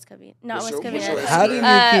West Covina. Not West Covina. How do you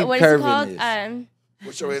keep what curving is it called? this?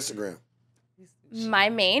 What's your Instagram? My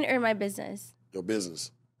main or my business? Your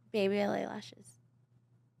business. Baby LA Lashes.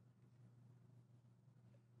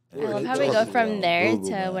 I love how we go from there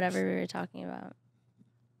to whatever we were talking about.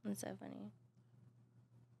 That's so funny.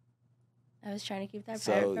 I was trying to keep that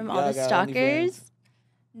private from all the stalkers.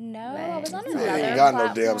 No, I was on another ain't got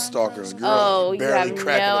no damn stalkers, girl. Oh, you have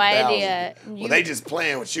no idea. Well, they just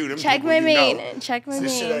playing with you. Them check my main. Know. Check my main.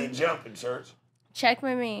 This shit ain't jumping, church. Check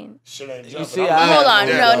my main. Shit ain't jumping. Hold on.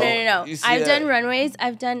 No. I've done runways.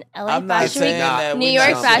 I've done LA Fashion Week, New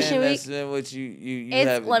York Fashion Week.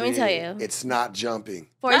 Let me tell you. It's not jumping.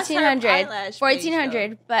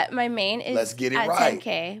 1,400. But my main is Let's get it at right.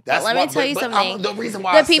 10K. But let me tell you something. The reason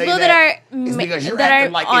why the people that are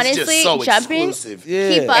like honestly so jumping,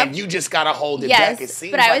 keep up. And you just gotta hold it back. It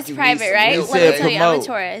seems but I was private, right? Let me tell you, I'm a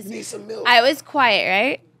tourist. I was quiet,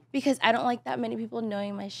 right? Because I don't like that many people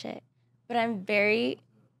knowing my shit. But I'm very,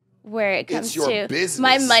 where it comes to business.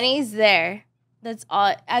 My money's there. That's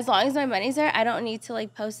all. As long as my money's there, I don't need to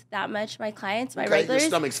like post that much. My clients, my regulars. Your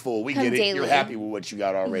stomach's full. We get it. Daily. You're happy with what you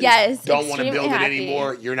got already. Yes. Don't want to build it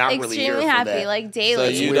anymore. You're not really here for happy, that. like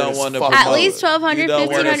daily. So you don't want to at least 1,200,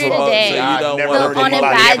 1,500 a day. So you don't on a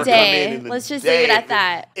bad day. Let's just leave it at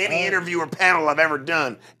that. Any interview or panel I've ever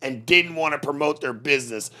done and didn't want to promote their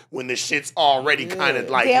business when the shit's already kind of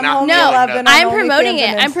like not. No, I'm promoting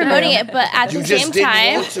it. I'm promoting it, but at the same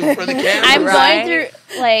time, I'm going through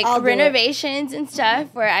like renovations and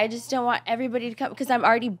stuff where I just don't want everybody to come because I'm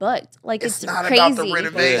already booked. Like it's not crazy. about the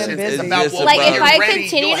renovations. It's about like if I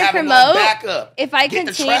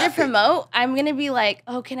continue to promote, I'm gonna be like,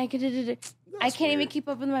 oh, can I get it? I can't even keep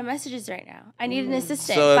up with my messages right now. I need an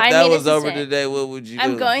assistant. So if that was over today, what would you do?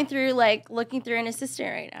 I'm going through looking through an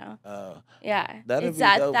assistant right now. Oh. Yeah. That'd it's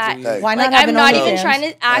at that. Hey. Why not I'm not even trying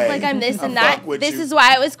to act like I'm this and that. This is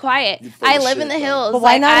why I was quiet. I live in the hills. But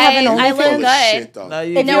why not have an I live good.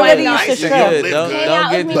 No, I used to hang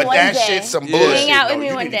out with me one day. But that shit's some bullshit. Hang out with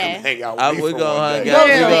me one day. We're going to hang out. Hang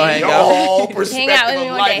out with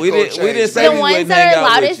me one day. We didn't say the ones that are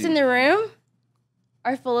loudest in the room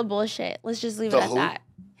are full of bullshit. Let's just leave it at that.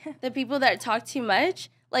 The people that talk too much,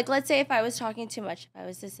 like let's say if I was talking too much, if I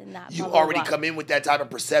was this and that. You already come in with that type of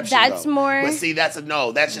perception. That's more. But see, that's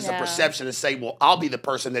just a perception to say, well, I'll be the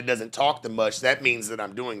person that doesn't talk the much. That means that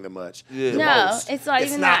I'm doing the much. Yeah. No, it's not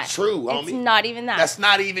even that. It's not true, homie. It's not even that. That's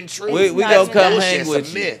not even true. We gonna come hang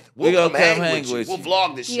with you. We gonna come hang with you. We'll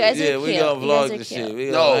vlog this shit. You guys are cute. We gonna vlog this shit. We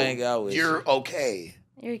gonna hang out with you. You're okay.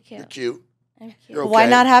 You're cute. You're cute. I'm cute. Why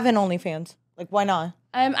not have an OnlyFans? Like, why not?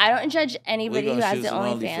 I don't judge anybody who has the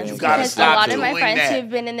OnlyFans because a lot of my friends who have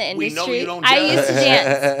been in the industry. I used to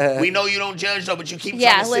dance. We know you don't judge though, but you keep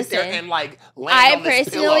trying to sit there and like land on this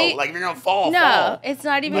pillow. Like you're gonna fall. No, it's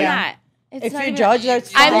not even that. If you judge,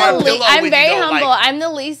 that's I'm very humble. I'm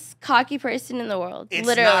the least cocky person in the world. It's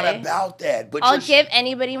literally. not about that. But I'll give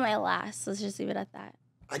anybody my last. Let's just leave it at that.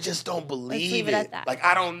 I just don't believe Let's leave it at that. Like,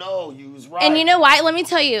 I don't know. You was right. And you know why? Let me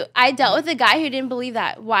tell you. I dealt with a guy who didn't believe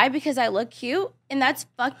that. Why? Because I look cute, and that's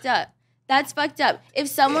fucked up. That's fucked up. If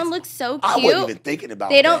someone looks so cute, I wasn't even thinking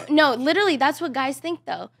about they don't. No, literally, that's what guys think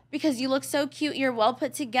though. Because you look so cute, you're well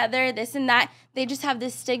put together, this and that. They just have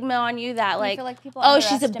this stigma on you that you feel like people oh,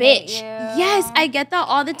 she's a bitch. You. Yes, I get that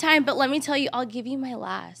all the time. But let me tell you, I'll give you my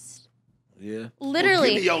last. Yeah.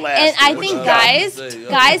 Literally. Give me your last and I think guys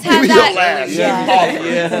have that.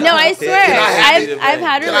 Yeah. No, I swear. I've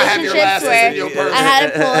had relationships where I had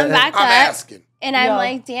to pull him back up. Asking. And I'm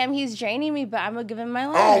like, damn, he's draining me, but I'm going to give him my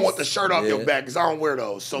last. I don't want the shirt off your back because I don't wear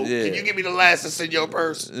those. So can you give me the last that's in your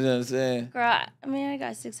purse? You know what I'm saying? Girl, I mean, I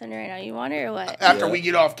got 600 right now. You want it or what? After we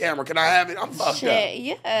get off camera, can I have it? I'm fucked up.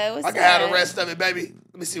 Yeah, what's I can have the rest of it, baby.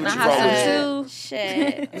 Let me see what you brought with you.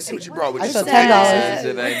 Shit. Let me see what you brought with you. I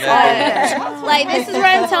said $10. Like, this is what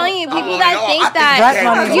I'm telling you. People that think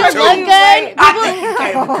that you look good,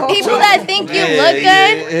 people that think you look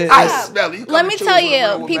good, I smell it. let me tell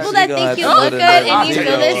you, people that think you look good and you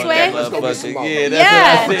feel this way,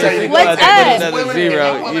 yeah, what's up?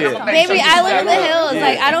 Baby, I live in the hills.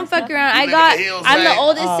 Like, I don't fuck around. I'm the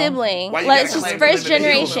oldest sibling. Let's just first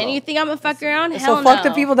generation. You think I'm gonna fuck around? Hell no. So fuck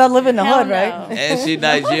the people that live in the hood, right? And she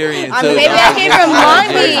Nigerian too. Baby, I came from Long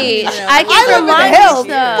Beach. I came from Long Beach,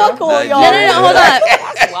 though. Fuck all y'all. No, hold up.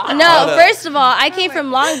 No, first of all, I came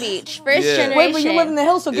from Long Beach, first generation. Wait, but you live in the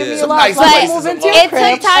hills, so give me your last. But move into your crib.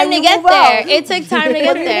 It took time to get there. It took time to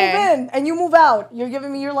get there. You move in and you move out. You're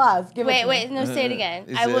giving me your last. Wait, no, say it again.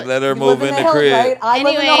 Let her move in the crib. Right? I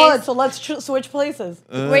live in the hood, so let's switch places.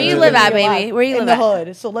 Where you live at, baby? Where you live at? In the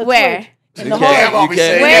hood. So let's switch. In the hood.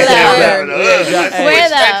 Where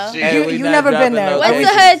though? You never been there. What's the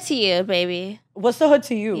hood to you, baby? What's the hood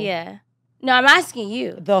to you? Yeah. No, I'm asking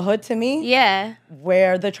you. The hood to me? Yeah.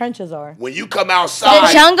 Where the trenches are. When you come outside.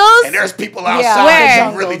 The jungles? And there's people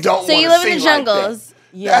outside. You really don't want to see. So you live in the jungles?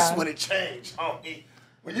 Yeah. That's when it changed, homie.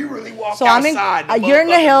 When you really walk outside. You're in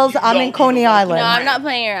the hills. I'm in Coney Island. No, I'm not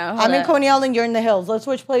playing around. I'm in Coney Island. You're in the hills. Let's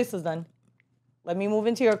switch places then. Let me move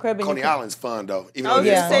into your crib. Coney Island's fun though. Even though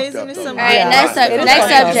it's All right, next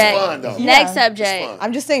subject. Next subject.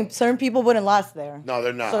 I'm just saying, certain people wouldn't last there. No,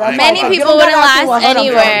 they're not. So many people wouldn't last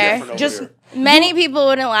anywhere. Just many people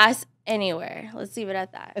wouldn't last anywhere. Let's leave it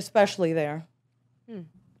at that. Especially there.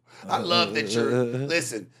 I love that you're.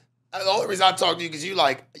 Listen, the only reason I talk to you because you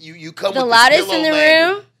come the with loudest in the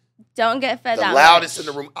room. Don't get fed that much. The loudest in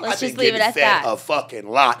the room. Let's just leave it at that. A fucking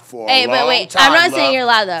lot for a long but wait, time. I'm not saying you're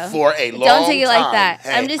loud though. For a long Don't take it like that.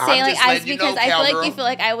 Hey, I'm just saying because I feel like cowgirl. you feel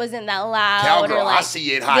like I wasn't that loud Cowgirl, or like I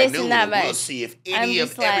see it high this noon. and that much. We'll see if any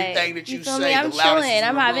of everything that you feel say. Me? I'm chilling.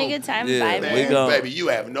 I'm having a good time vibing. Baby, you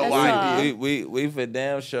have no idea. We for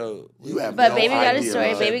damn sure. You have but no baby got a idea,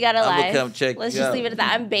 story. man. Baby got a life. Come check. Let's just leave it at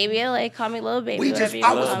that. I'm baby LA. Call me little baby.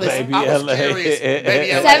 I was curious.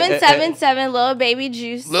 Baby LA. 777 little baby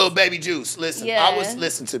juice. Little baby juice. Listen,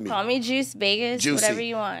 listen to me. Call me Juice Vegas. Juicy. Whatever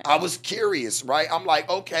you want. I was curious, right? I'm like,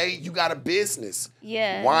 okay, you got a business.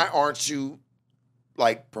 Yeah. Why aren't you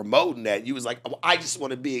like promoting that? You was like, oh, I just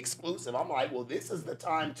want to be exclusive. I'm like, well, this is the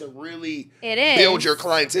time to really build your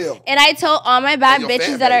clientele. And I told all my bad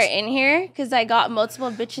bitches that are in here, because I got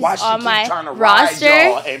multiple bitches on my roster.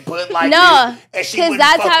 And put like because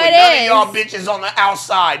that's how it is. None of y'all bitches on the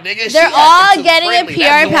outside, nigga. They're all getting a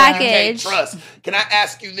PR package. Trust. Can I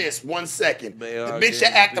ask you this 1 second? The bitch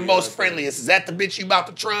that act the most friendliest, is that the bitch you about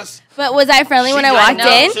to trust? But was I friendly when I walked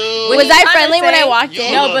in? Was I friendly when I walked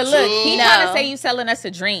in? No, but look, he trying to say you selling us a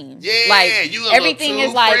dream. Yeah, like you everything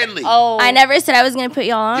is like friendly. Oh, I never said I was gonna put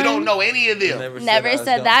y'all on. You don't know any of them. Never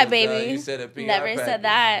said that, baby. Never said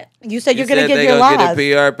that. You said you're gonna get your lives.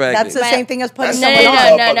 That's the same thing as putting someone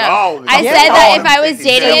on. No. I said that if I was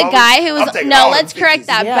dating a guy who was let's correct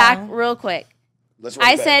that back real quick.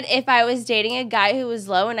 I said if I was dating a guy who was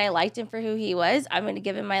low and I liked him for who he was, I'm going to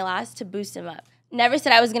give him my last to boost him up. Never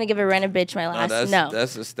said I was going to give a random bitch my last. No.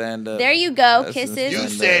 That's a stand-up. There you go. Kisses. You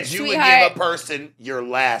said you would give a person your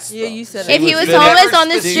last. Yeah, you said if he was homeless on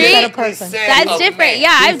the street, that's different.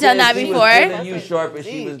 Yeah, I've done that before.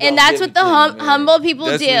 And that's what the humble people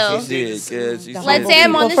do. Let's say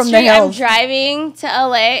I'm on the street, I'm driving to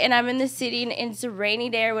LA, and I'm in the city, and it's a rainy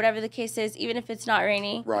day or whatever the case is, even if it's not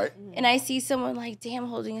rainy. Right. And I see someone like, damn,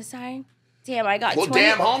 holding a sign. Damn, I got 20.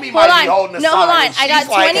 Damnhomie might be holding a sign. Hold on. I got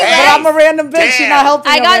 20 bucks. But I'm a random bitch. She's not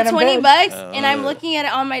helping. I got 20 bucks, and I'm looking at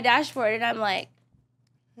it on my dashboard, and I'm like,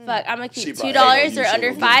 fuck, I'm going to keep $2 or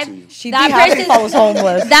under $5. She'd be happy if I was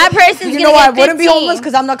homeless. That person's going to get 15. You know why I wouldn't be homeless?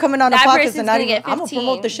 Because I'm not coming out of pockets. And I'm going to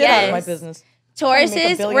promote the shit out of my business.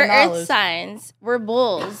 Tauruses, we're earth signs. We're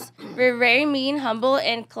bulls. We're very mean, humble,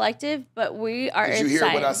 and collective, but we are earth signs. Did you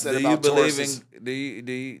hear what I said about Tauruses? Do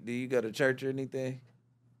you go to church or anything?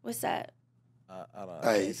 What's that? I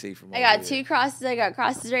can't see from. I got 2 crosses. I got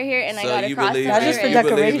crosses right here, and I got a cross right That's just for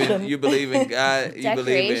decoration. You believe in God. You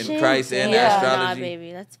believe in Christ and astrology. Nah,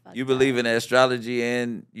 baby, that's fucked You believe in astrology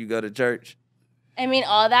and you go to church. I mean,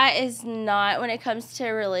 all that is not when it comes to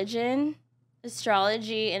religion,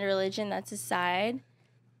 astrology, and religion. That's aside.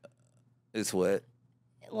 It's what?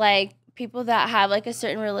 Like people that have like a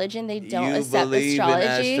certain religion, they don't accept astrology. You believe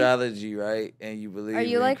in astrology, right? And you believe. Are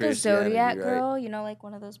you in like a zodiac right? girl? You know, like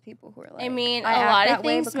one of those people who are like. I mean, a lot of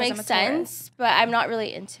things make sense, but I'm not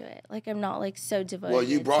really into it. Like, I'm not like so devoted. Well,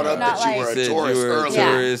 you brought up that you were a Taurus earlier.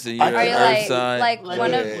 Taurus and you're an earth sign. Like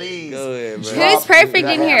one of. Go ahead, bro. Who's perfect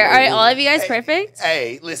in here? Are all of you guys perfect?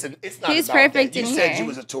 Hey, listen, it's not. Who's about perfect that. in You here? said you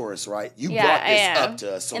was a Taurus, right? You brought this up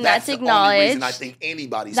to us, so and that's that's the only reason acknowledged. I think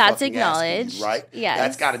anybody's That's fucking acknowledged, asking you, right? yes.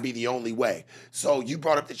 That's got to be the only way. So you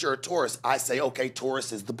brought up that you're a Taurus. I say, okay,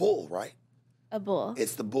 Taurus is the bull, right? A bull.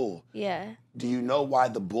 It's the bull. Yeah. Do you know why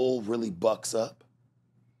the bull really bucks up?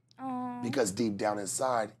 Aww. Because deep down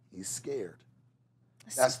inside, he's scared.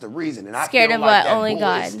 That's the reason. And scared I feel of like what? that Only bull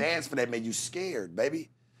God stands for that, man. You scared, baby.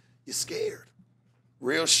 You're scared.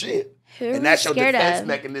 Real shit. Who and that's your defense of?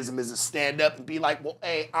 mechanism is to stand up and be like, well,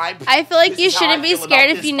 hey, I feel like you shouldn't be scared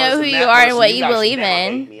if you know who you are and what you believe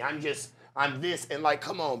in. I'm this, and like,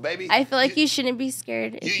 come on, baby. I feel like you shouldn't be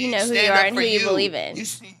scared if you know who you are and who you believe in.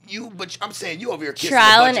 But I'm saying you over here kissing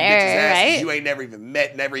trial a bunch and of bitches' error, asses right? you ain't never even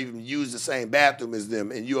met, never even used the same bathroom as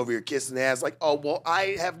them, and you over here kissing the ass like, oh, well,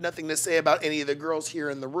 I have nothing to say about any of the girls here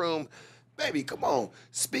in the room. Baby, come on.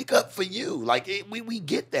 Speak up for you. Like, we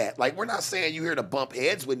get that. Like, we're not saying you're here to bump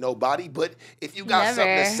heads with nobody, but if you got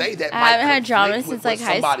something to say that I might haven't had drama conflict since with like what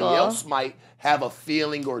high somebody school. else might have a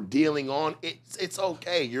feeling or dealing on, it's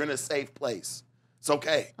okay. You're in a safe place. It's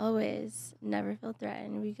okay. Always. Never feel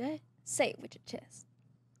threatened. We good? Say it with your chest.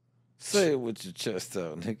 Say it with your chest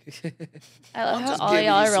out, nigga. I love how all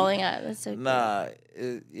y'all are rolling up. That's so cute. Nah,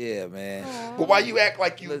 yeah, man. Aww. But why you act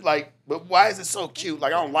like you like? But why is it so cute?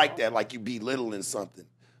 Like I don't like that. Like you belittling something.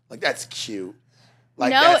 Like that's cute.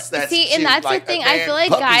 Like no, that's see, cute. and that's like, the thing. Man, I feel like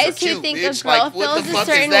guys who think bitch. a girl like, what feels the a fuck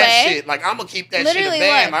certain is that way. shit? Like I'm gonna keep that Literally, shit a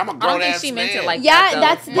band. look, I'm a grown ass she man. meant it like yeah, that,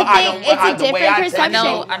 that's the thing. It's a different perception.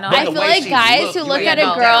 I feel like guys who look at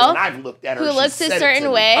a girl who looks a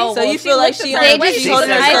certain way. So you feel like she they just told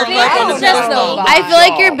herself I feel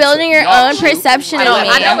like you're building your own perception of me.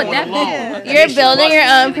 I know what that means. You're building your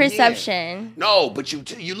own perception. No, but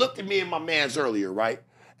you looked at me and my man's earlier, right?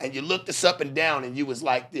 And you looked us up and down, and you was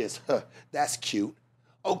like this. Huh, that's cute.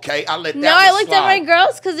 Okay, I let that. No, I looked slide. at my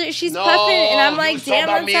girls because she's puffing, and I'm like, damn,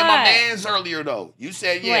 about I'm me and my hot. man's earlier though. You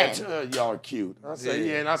said yeah, y'all are cute. I said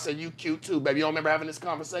yeah, and I said you cute too, baby. You don't remember having this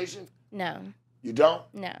conversation? No. You don't?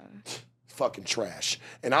 No. Fucking trash.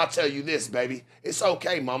 And I'll tell you this, baby. It's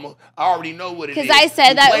okay, mama. I already know what it is. Because I said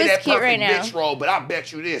you that play was cute perfect right now. bitch role, but I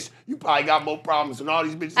bet you this. You probably got more problems than all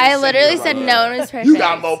these bitches. I literally said no one was perfect. You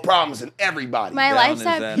got more problems than everybody. My life's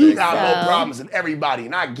at You peace, got more though. problems than everybody,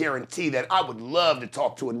 and I guarantee that I would love to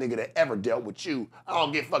talk to a nigga that ever dealt with you. I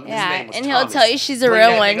don't give a fuck if his name was and Thomas. he'll tell you she's a Bring real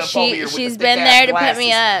that one. nigga up over here with She's the been thick-ass there to put me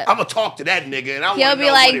glasses. up. I'm gonna talk to that nigga, and I He'll be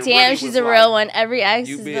like, damn, she's a real one. Every ex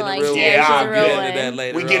has been like, damn, she's a real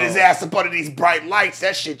one. We get his ass up under these bright lights.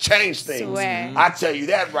 That shit changed things. Swear. I tell you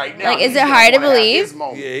that right now. Like, is it hard to believe?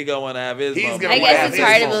 Yeah, he gonna want to have his moment. I guess it's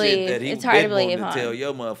hard to believe. It's hard to believe, huh? Tell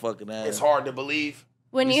your motherfucking ass. It's hard to believe.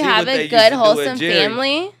 When you have a good, wholesome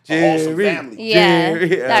family. Wholesome family. Yeah,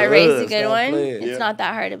 that raised a good one. It's not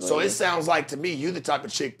that hard to believe. So it sounds like to me, you're the type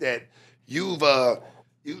of chick that you've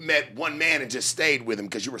met one man and just stayed with him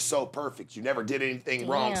because you were so perfect. You never did anything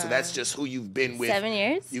wrong. So that's just who you've been with. 7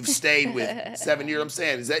 years? You've stayed with 7 years. I'm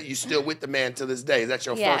saying, is that you still with the man to this day? Is that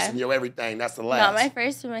your first and your everything? That's the last? Not my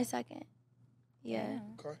first, but my second. Yeah.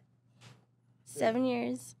 Okay. 7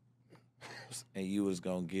 years. And you was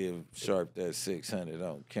gonna give Sharp that 600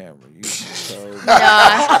 on camera. You so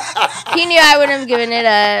nah. He knew I wouldn't have given it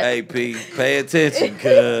up. Hey Pete, pay attention,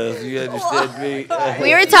 cuz you understand me.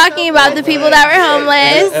 We were talking about the people that were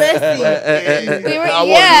homeless. We were,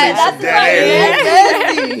 that's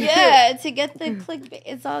right. Yeah, to get the clickbait.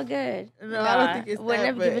 It's all good. No, I don't think it's wouldn't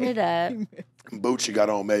have given it up. Boots you got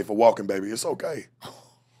on made for walking, baby. It's okay.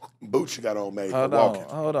 Boots you got on made for walking.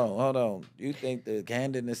 Hold on. You think the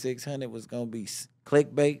handing the 600 was gonna be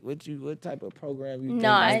clickbait? What type of program you think?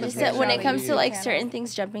 No, I just said when it comes to like certain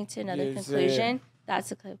things jumping to another conclusion,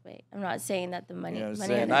 that's a clickbait. I'm not saying that the money. You know what I'm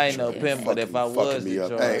saying? I ain't no pimp, but if I was, me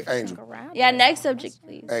up. Hey, Angel. Yeah, next subject,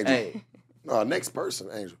 please. Angel. Hey. No, next person,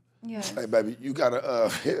 Angel. Yeah. Hey, baby, you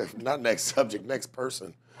gotta not next subject, next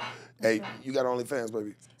person. Hey, you got OnlyFans,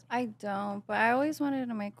 baby? I don't, but I always wanted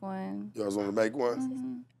to make one. You always want to make one?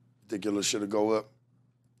 Mm-hmm. Think your little shit'll go up?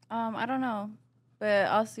 I don't know, but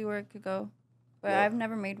I'll see where it could go. But Yeah. I've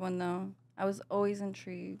never made one though. I was always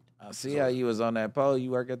intrigued. I see how you was on that pole.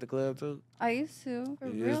 You work at the club too? I used to. For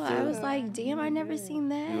real, I was like, damn, I never seen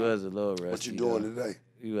that. You was a little rusty. What you doing today?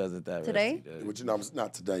 You wasn't that Today? rusty. What you know?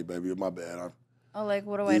 Not today, baby. My bad. Oh, like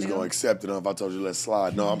what do He's I do? gonna accept it if I told you let's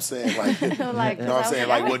slide. No, I'm saying like, Like, no, I'm saying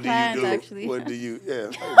like, what do you do? Actually. What do you?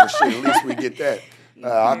 Yeah, well, shit, at least we get that.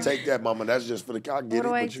 I'll take that, mama. That's just for the. I get What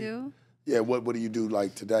do I do? do? Yeah, what do you do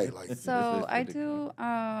like today? Like, So I do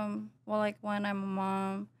well, like when I'm a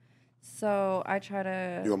mom, so I try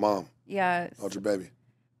to. you're a mom. Yeah. How's your baby?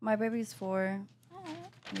 My baby's 4.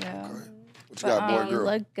 Yeah. Okay. What you got, boy, or You girl?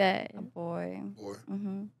 look good. A boy. Boy.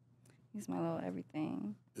 Mhm. He's my little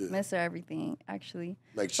everything. Yeah. Mr. Everything, actually.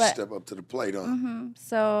 Makes you But- step up to the plate, huh?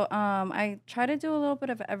 So I try to do a little bit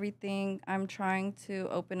of everything. I'm trying to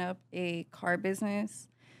open up a car business.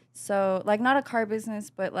 So like not a car business,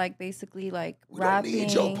 but like basically like We rapping. don't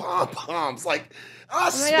need your pom-poms. Like, I Oh my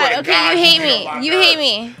swear god, to okay, God, you hate get on my me. You nerves. hate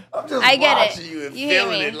me. I'm just I get watching it. you and You hate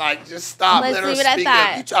feeling me. it. Like, just stop. Let's Let her leave it at speak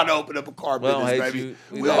that. up. You trying to open up a car We don't business, hate baby. you.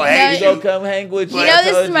 We We don't don't hate gonna you. come hang with you. You I know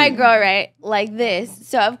this told is my you. girl, right? Like this.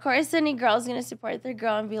 So of course any girl's gonna support their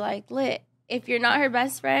girl and be like, lit. if you're not her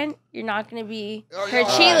best friend, you're not gonna be her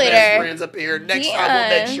Best cheerleader. friends up here. Next time we'll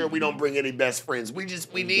make sure we don't bring any best friends. We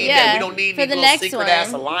need that. We don't need any little secret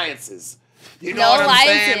ass alliances. You know what I'm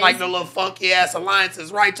saying? Like the little funky ass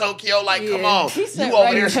alliances, right, Tokyo? Like, come on. You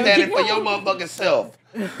over there standing for your motherfucking self.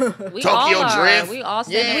 Tokyo Drift. We all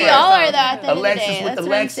stand We all are that. Alexis with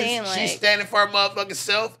Alexis. She's standing for her motherfucking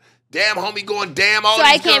self. Damn, homie going damn all so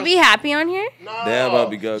these I can't be happy on here? No. Damn, I'll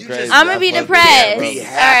be go crazy. I'm gonna be depressed. Be all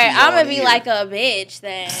right, I'm gonna be here. like a bitch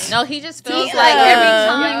then. No, he just feels like every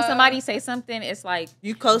time somebody say something, it's like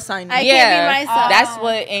you co-sign. I can't be myself. That's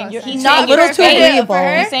what, and he's not a little too agreeable.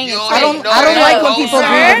 I don't like when people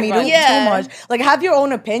agree with me too much. Like, have your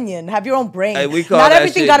own opinion, have your own brain. Hey, we call not that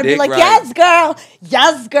everything shit gotta be dick like, riding.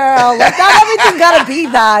 yes, girl. Like, not everything gotta be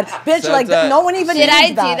that, bitch. Like, no one even Did needs I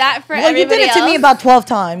do that. that for well, everybody you did it to me else? about 12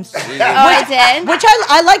 times. Oh, I did. Which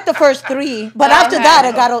I like the first 3, but after that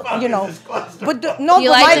I gotta, you know. But but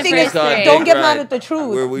my thing is, don't get mad at the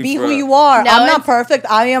truth. Be who you are. I'm not perfect.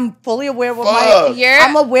 I am fully aware of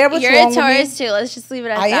I'm aware what's wrong with me. You're a Taurus too. Let's just leave it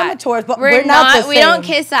at that. I am a Taurus, but we're not the same. We don't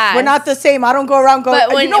kiss ass. We're not the same. I don't go around going.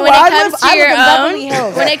 But when, you know when where it comes to your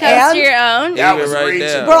own, when it comes to your own, that was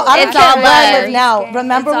right, bro. I don't it's care all where I love. live now.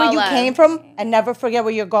 Remember It's where all you love. came from, and never forget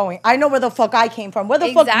where you're going. I know where the fuck I came from. Where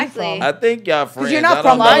the fuck you from? I think y'all friends. You're not I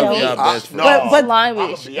don't from know Long if Beach. y'all best friends. But Long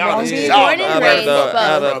Beach. Born and raised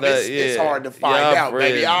both. It's hard to find out,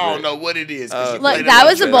 baby. I don't know what it is. Look, that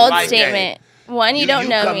was a bold statement. One, you don't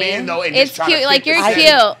know me. It's cute. Like, you're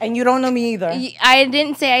cute. And you don't know me either. I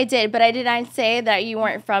didn't say I did, but I did not say that you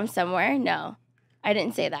weren't from somewhere. No. I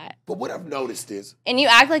didn't say that. But what I've noticed is, and you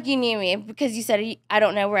act like you knew me because you said I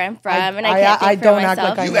don't know where I'm from, and I can't think for don't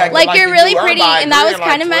myself. Act like I know. Like, you're really pretty, and that was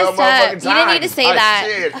kind of messed up. You didn't need to say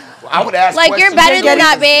that. I would ask. Like, you're better than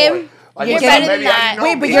that, babe. You're better than that.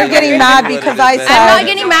 Wait, but you're getting mad because I said. I'm not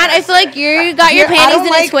getting mad. I feel like you got your panties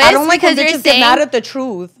in a twist I don't like because when you're bitches get saying. mad at the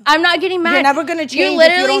truth. I'm not getting mad. You're never gonna change You if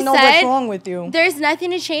literally you don't know what's wrong with you. There's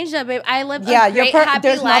nothing to change, though, babe. I live a great, happy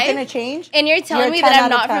there's life. nothing to change. And you're telling me that I'm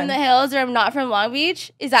not from the hills or I'm not from Long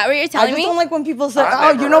Beach? Is that what you're telling me? I just don't like when people say,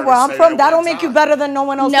 "Oh, you know where I'm from." That don't make you better than no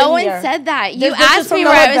one else. No one said that. You asked me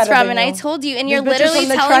where I was from, and I told you, and you're literally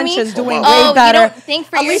telling me, "Oh, you don't think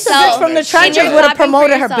for yourself." At least the bitch from the trenches would have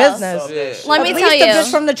promoted her business. Let me tell you. The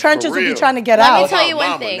bitch from the trenches would be trying to get out. Let me tell you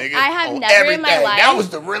one thing. I have never in my life. That was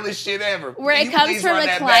the realest shit ever. Where it comes from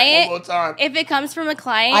a client, if it comes from a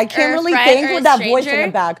client, I can't or really a friend think or with a that stranger, voice in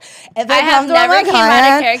the back. If I have never came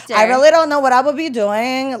out of character. I really don't know what I would be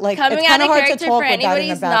doing. Like, coming it's out kind of of hard to character talk for with that in anybody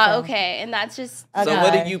the is not background. okay, and that's just. So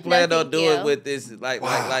what do you plan No, on doing you. with this? Like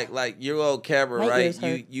you're on camera,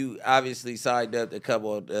 right? You obviously signed up to come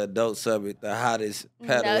on Adult Summit, the hottest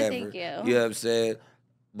panel ever. Thank you. You know what I'm saying?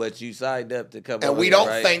 But you signed up to come on. And we don't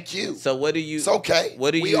thank you. So what do you? It's okay.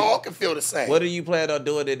 What do we you? all can feel the same. What do you plan on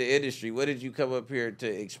doing in the industry? What did you come up here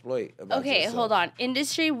to exploit? Okay, hold on.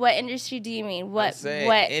 Industry? What industry do you mean? What?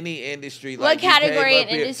 Any industry? What category in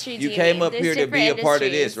industry do you mean? You came up here to be a part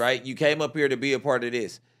of this, right? You came up here to be a part of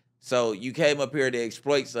this. So you came up here to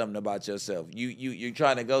exploit something about yourself. You're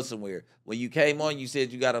trying to go somewhere. When you came on, you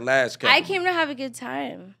said you got a lash company. I came to have a good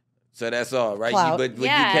time. So that's all, right? But when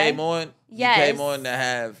you came on, you came on to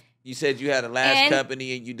have. You said you had a lash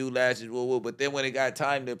company and you do lashes, but then when it got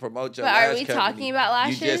time to promote your lash company, are we talking about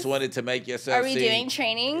lashes? You just wanted to make yourself. Are we doing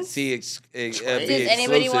trainings? Does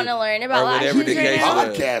anybody want to learn about lashes?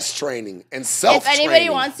 Podcast training and self. If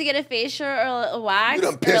anybody wants to get a facial or a wax, you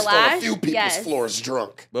done pissed on a few people's floors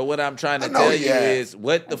drunk. But what I'm trying to tell you is,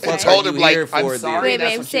 what the fuck are you here for? Wait,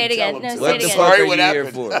 babe, say it again. No, what the fuck are you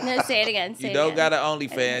here for? No, say it again. You don't got an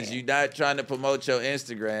OnlyFans. You're not trying to promote your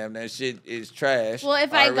Instagram. That shit is trash. Well,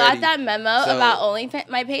 if I got that memo about OnlyFans,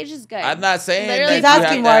 my page is good. I'm not saying literally that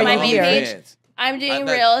asking why my you're main here. page. I'm doing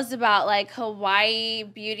reels about like Hawaii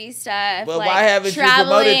beauty stuff. But like, why haven't you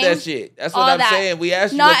promoted that shit? That's what I'm saying. We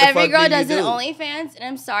asked you Not what the every fuck girl do does you an do? OnlyFans, and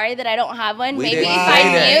I'm sorry that I don't have one. We Maybe if didn't I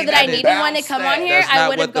say knew that I needed one to come on here, I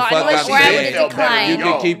would have gotten one, or I would have declined. You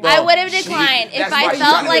can keep on. I would have declined if I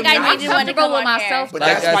felt like I needed one to come on here. But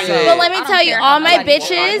that's why you. But let me tell you, all my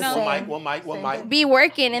bitches one mic. be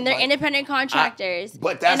working, and they're independent contractors.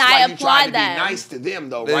 But that's and why I you try to applaud be them. nice to them,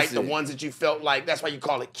 though, right? The ones that you felt like, that's why you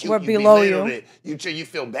call it cute. We're below you. You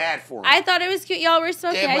feel bad for them. I thought it was cute. Y'all were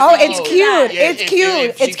so cute. Oh, it's cute. It's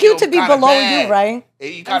cute. It's cute to be below you, right?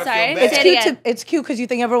 I'm sorry. It's cute because you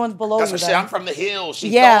think everyone's below you. That's what shit. I'm from the hills.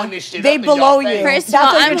 She's yeah, throwing this shit they up below in you. First of That's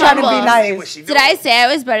all, what I'm you're trying to be humble. nice. Did I say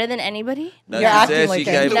I was better than anybody? No, you're acting like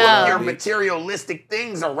that. No. Your materialistic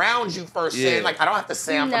things around you first saying, like, I don't have to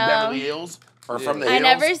say I'm from Beverly Hills. Or from the hills. I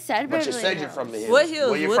never said But you Beverly said you're Hills. from the hills. What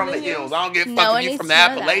hills? Well, you're from the hills. I don't give a No fuck one if you're needs from to the know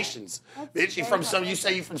that. Appalachians. Bitch, you from some? You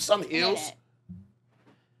say you from some hills?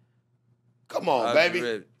 Come on,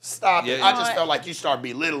 baby. Stop it. I just felt like you start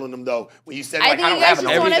belittling them, though, when you said, like, I don't have no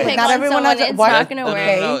everything. Not everyone has it's not going to work.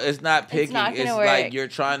 No, it's not picking. It's like you're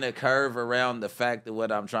trying to curve around the fact of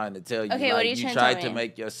what I'm trying to tell you. Okay, what are you trying to tell me? You tried to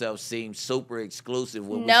make yourself seem super exclusive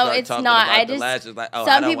when we no, start it's talking not. about I the just, lashes. Like, oh,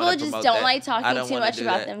 some people just don't like talking too much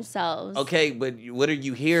about themselves. Okay, but what are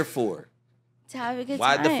you here for? To have a good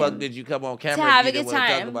Why time. the fuck did you come on camera? To have if you a good didn't want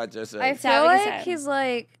to time. talk about yourself? I feel like he's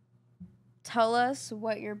like, tell us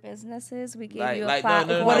what your business is. We gave you a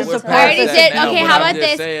platform. What is the purpose? I already did. Now, Okay, how about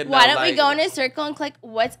this? Saying, Why don't we go in a circle and click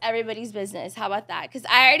what's everybody's business? How about that? Because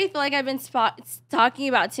I already feel like I've been talking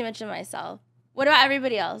about too much of myself. What about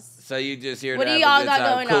everybody else? So you just here what to do have y'all a good got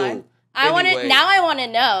time. going Cool. on? I want to now. I want to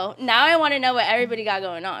know. Now I want to know what everybody got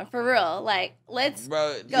going on for real. Like, let's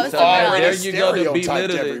go somewhere there else. you go to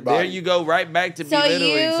belittle. There you go right back to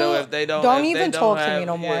belittling. So if they don't even talk to me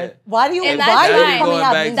no more. Yeah. Why do you? And Why are you fine. coming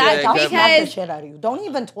at me? That's I'll slap the because shit out of you. Don't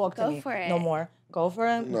even talk to me no more. Go for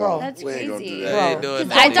it, bro. That's crazy.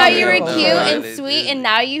 I thought you were cute and sweet, and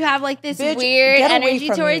now you have like this weird energy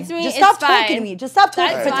towards me. Just stop talking to me. Just stop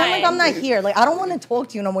talking. Pretend like I'm not here. Like I don't want to talk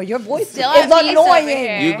to you no more. Your voice is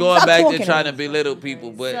annoying. You going back to trying to belittle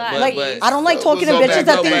people, but I don't like talking to bitches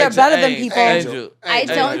that think they're better than people. Angel, I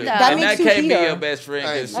don't though. That and makes that you can't be here. your best friend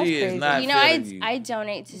because she is not. You know, I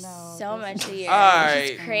donate to so much a year. All right,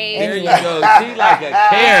 it's crazy. There you go. She like a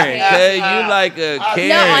Karen. You like a Karen.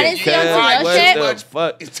 No, honestly, on some real shit. What the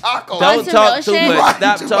fuck? Tacos. Don't talk too much.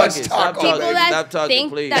 Stop Too talking. much Stop tacos. talking. People that Stop talking,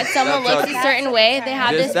 think please. that someone looks a certain way, they have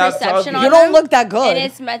Just this stop perception talking. on You them. don't look that good.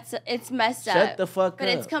 And it's messed up. Shut the fuck but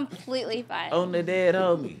up. it's completely fine. On the dead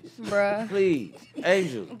homies. Bruh. Please.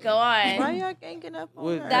 Angel. Go on. Why y'all ganging up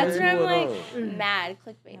on her? That's where I'm like mad.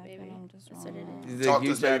 Clickbait, baby. That's what it is. Talk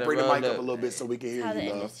to us, baby. Bring the mic up a little bit so we can hear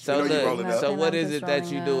you, love. So, you know you rolling up. so what is it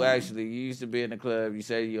that you do actually? You used to be in the club. You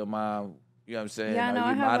say to your mom, you know what I'm saying? Yeah, no,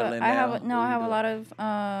 Are you modeling I now? have a lot of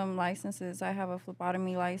licenses. I have a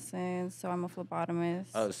phlebotomy license, so I'm a phlebotomist.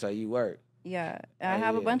 Oh, so you work? Yeah, I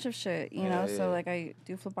have a bunch of shit, you know. So like, I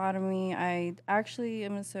do phlebotomy. I actually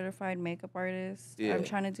am a certified makeup artist. Yeah. I'm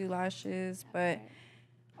trying to do lashes, but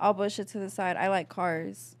I'll push it to the side. I like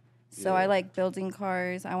cars. So I like building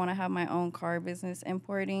cars. I want to have my own car business,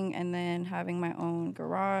 importing, and then having my own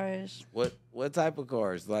garage. What type of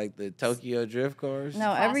cars? Like the Tokyo Drift cars?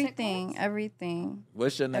 No, everything.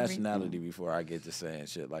 What's your nationality before I get to saying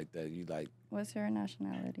shit like that? You like? What's your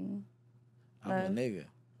nationality? I'm a nigga.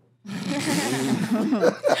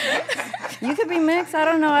 You could be mixed. I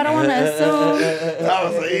don't know. I don't want to assume. That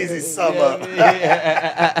was an easy sum up.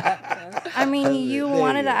 I mean, you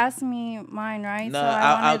wanted to ask me mine, right?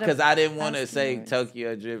 No, because I didn't want to say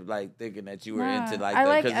Tokyo Drift, like thinking that you were into like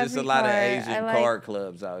that. Because there's a lot of Asian car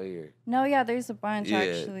clubs out here. No, yeah, there's a bunch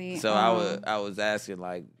actually. So I was asking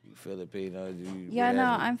like Filipino.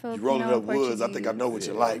 I'm Filipino. You rolling up woods. I think I know what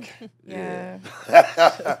you like. Yeah.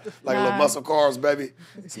 Like little muscle cars, baby.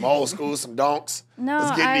 Some old school, some donks. No,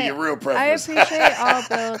 let's get into your real preference. I appreciate all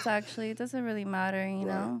builds. Actually, it doesn't really matter, you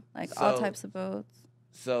know, like all types of builds.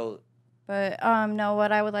 But no,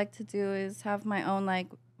 what I would like to do is have my own like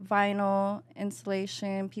vinyl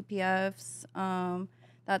installation, PPFs,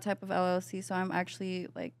 that type of LLC. So I'm actually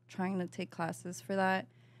like trying to take classes for that.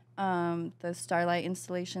 The Starlight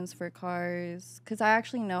installations for cars, because I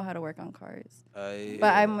actually know how to work on cars.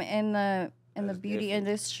 But I'm in the beauty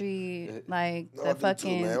industry, like the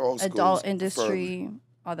fucking adult industry,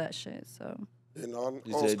 all that shit. So. You know,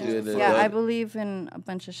 I believe in a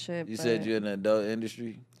bunch of shit. You said you're in the adult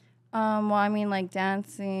industry? Well, I mean, like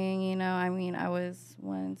dancing, you know. I mean, I was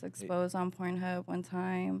once exposed on Pornhub one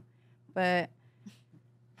time, but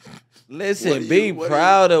listen, be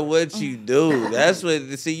proud of what you do. That's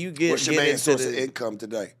what. See, you get. What's your main source of income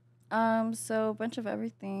today? So a bunch of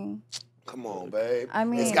everything. Come on, babe. I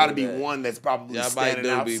mean, it's got to be one that's probably standing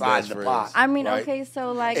outside the pot. I mean, right? okay,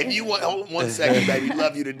 so like, if you want, hold on 1 second, baby,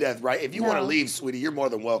 love you to death, right? If you want to leave, sweetie, you're more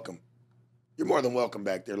than welcome. You're more than welcome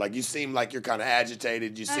back there. Like, you seem like you're kind of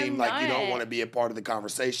agitated. You seem like you don't want to be a part of the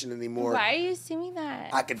conversation anymore. Why are you assuming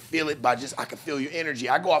that? I can feel it I can feel your energy.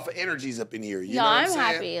 I go off of energies up in here. You know what I'm saying?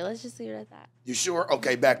 happy. Let's just leave it at that. You sure?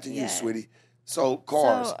 Okay, back to you, sweetie. So,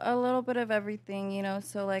 cars. So, a little bit of everything, you know.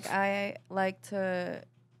 So, like, I like to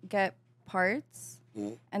get parts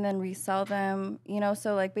and then resell them, you know.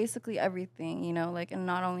 So, like, basically everything, you know. Like, and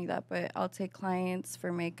not only that, but I'll take clients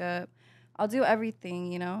for makeup. I'll do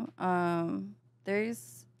everything, you know.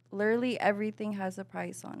 There's literally everything has a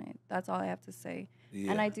price on it. That's all I have to say.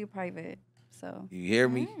 Yeah. And I do private, so. You hear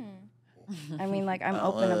me? I mean, like, I'm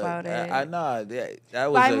open about it. I know. That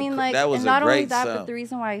was but I mean, like, that was not a great only that, sum. but the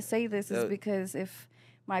reason why I say this is because if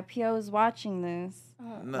my PO is watching this,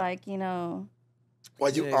 like, you know,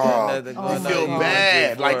 Well, you feel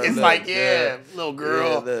bad. Like, it's like, little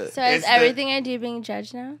girl. So is everything I do being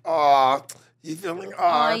judged now? You feel me?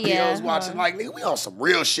 RPO's watching. Like, nigga, we on some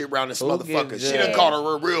real shit around this motherfucker. She done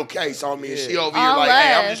called a real case on me, and she over here like,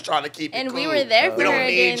 hey, I'm just trying to keep it cool. And we were there for her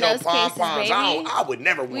during those cases, baby. I would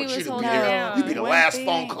never want you to be there. You be the last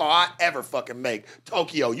phone call I ever fucking make.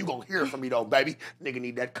 Tokyo, you gonna hear from me though, baby. Nigga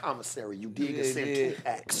need that commissary. You dig and send 2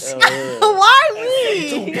 packs. Why me?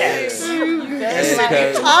 2 packs. I'm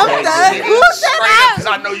done. Who said that? Because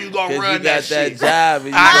I know you gonna run that shit. Job. I know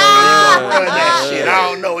you gonna run that shit. I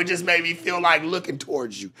don't know. It just made me feel like looking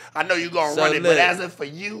towards you. I know you're gonna run it, but as if for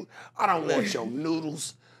you, I don't want your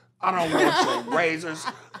noodles. I don't want your razors.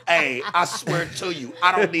 Hey, I swear to you,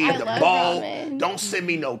 I don't need the bowl. Ramen. Don't send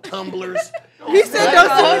me no tumblers. He said don't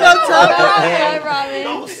send me no tumblers.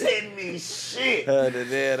 Don't send me shit.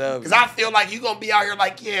 Because I feel like you're going to be out here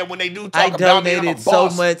like, yeah, when they do talk I about me, I'm a boss. So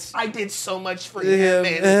much. I did so much for him,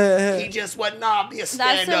 and he just went, nah, be a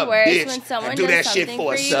stand-up bitch. When someone and do that shit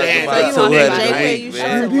for a stand-up. So you want to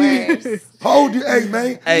JK, hold it, hey,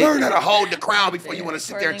 man. Learn how to hold the crown before you want to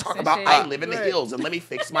sit there and talk about, I live in the hills, and let me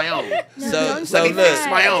fix my own. Let me fix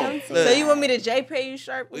my own. So you want me to JPay you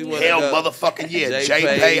sharp? Hell, motherfucking yeah.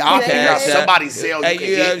 JPay, I'll figure out somebody's sale you can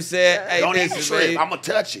you know what I'm saying? Hey, don't even trip. I'm going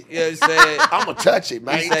to touch it. You know what I'm saying? I'm going to touch it,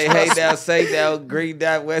 man. You say, hey, now, say now, Green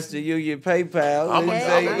Dot, Western Union, PayPal. I'm going to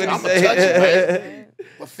touch it, man.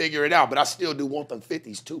 We'll figure it out, but I still do want them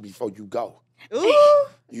 50s, too, before you go. Ooh.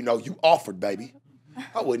 You know, you offered, baby.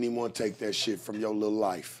 I wouldn't even want to take that shit from your little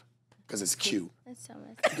life. Because it's cute. That's so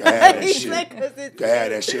much. You can have that shit. You can have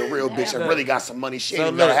that shit. A real bitch that really got some money. She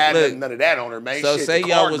ain't gonna have none of that on her, man. So shit, say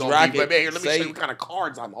y'all was rocking. Here, let me show you what kind of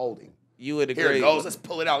cards I'm holding. You would agree. Here it goes. Let's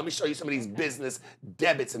pull it out. Let me show you some of these business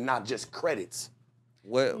debits and not just credits.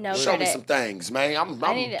 Show me some things, man. I'm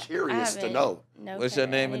curious to know. What's your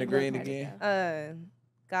name in the green again?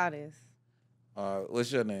 Goddess.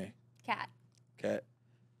 What's your name? Cat.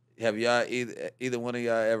 Have y'all either one of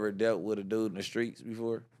y'all ever dealt with a dude in the streets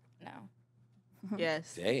before? No.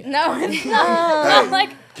 Yes. Damn. No. Hey,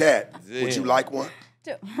 like, Cat, would you like one?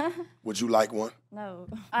 Would you like one? No,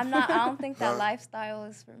 I'm not. I don't think that lifestyle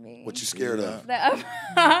is for me. What you scared of?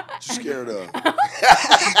 What you scared of?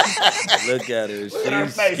 Look at her. She's scared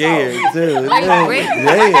too.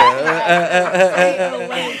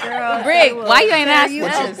 Bricc, why you ain't asking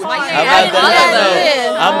us? Why you ain't asking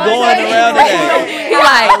us? I'm going around today.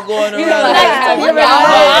 I'm going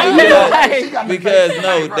around today. Because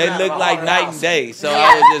no, they look like night and day. So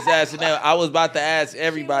I was just asking them. I was about to ask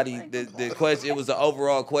everybody the question. It was an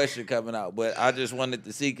overall question coming out, but I just wanted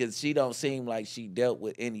to see because she don't seem like she dealt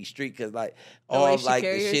with any street. Because like all like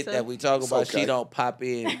the shit that we talk about, she don't pop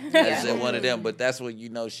in as in one of them. But that's when you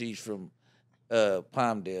know she's from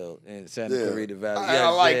Palmdale in Santa Clarita Valley. I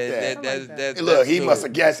like that. Hey, look, he must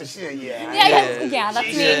have guessed it. Shit, yeah, that's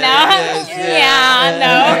me now.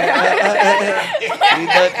 No.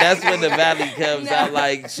 That's when the valley comes out.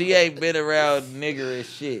 Like she ain't been around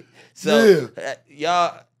niggerish shit. So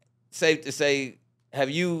y'all, safe to say, have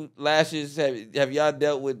you lashes? Have y'all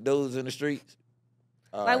dealt with those in the streets?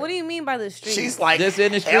 Like, what do you mean by the streets? She's like, just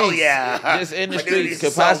in the streets. Hell yeah. Just in the streets.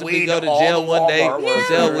 Could possibly go to jail one day,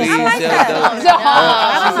 sell weed, sell dope.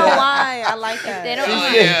 I don't know why I like that. They don't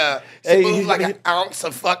yeah. She moves like an ounce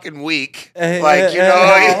a fucking week. Like, you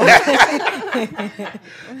know.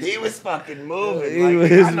 He was fucking moving.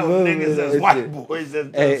 Like, I know niggas as white boys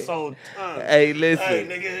that sold tons. Hey, listen. Hey,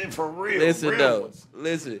 nigga, for real. Listen, though.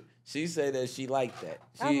 Listen. She say that she like that.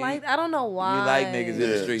 I don't know why. You like niggas in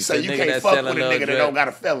the streets. So you can't fuck with a nigga that don't got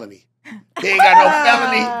a felony. He ain't got no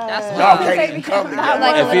felony. Y'all can't even come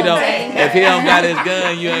together. If he don't got his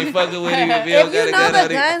gun, you ain't fucking with him. If he don't got a gun, you know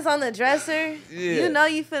the guns on the dresser, you know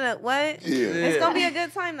you finna what? Yeah. It's gonna be a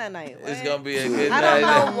good time that night. What? It's gonna be a good night. I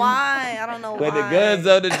don't know why. But the guns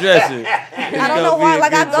on the dresser. I don't know why.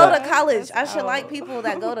 Like I go to college. I should like people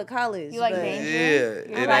that go to college. You like danger?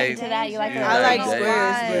 Yeah. You like into that? You like I like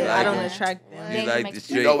squares, but I don't attract them. You like the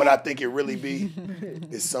street. You know what I think it really be?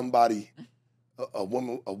 Is somebody. A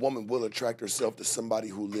woman will attract herself to somebody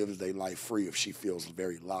who lives their life free if she feels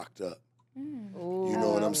very locked up. You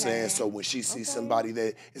know what I'm saying? So when she sees somebody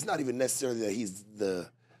that it's not even necessarily that he's the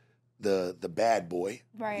bad boy.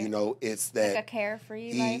 Right. You know, it's that like a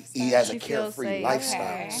carefree lifestyle. He has a carefree lifestyle.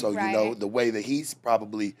 Okay. So you know the way that he's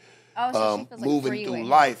probably moving through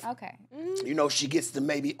life. Okay. You know, she gets to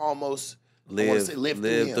maybe almost live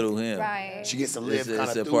through him. Right. She gets to live kind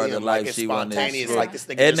of through part him. Of life like she spontaneous. Like this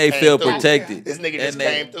nigga and they feel protected. This nigga just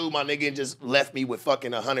came through. My nigga just left me with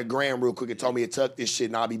fucking 100 grand real quick and told me to tuck this shit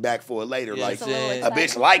and I'll be back for it later. Like a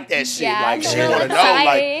bitch like that shit. Yeah, like she want to know.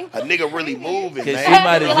 Like a nigga really moving, man. Cause she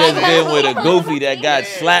might have just been with a goofy that got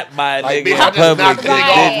slapped by a nigga bitch, in public. you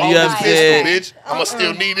know what I'm saying? Bitch, I'm gonna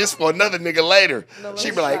still need this for another nigga later.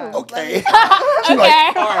 She be like, okay. She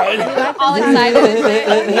like, all right. All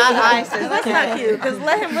excited. Not ISIS. That's not cute. Because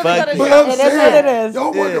let him really go to But jail. I'm saying, it is.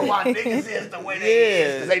 Don't wonder why niggas is the way they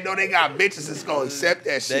is. Because they know they got bitches that's gonna accept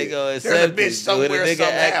that shit. They gonna accept There's a bitch somewhere, nigga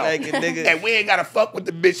somehow. like a nigga. And we ain't gotta fuck with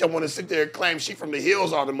the bitch that wanna sit there and claim she from the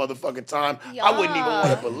hills all the motherfucking time. I wouldn't even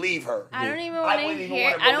wanna believe her. I don't even want to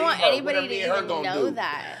hear. I don't want anybody to even know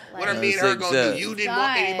that. What are me and her gonna do? You didn't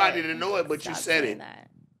want anybody to know it, but you said it.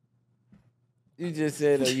 You just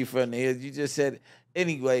said, "Are you from the hills?" You just said it.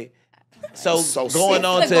 Anyway. So going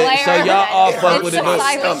on to so y'all all fuck with a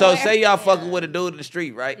dude. So say y'all fucking with a dude in the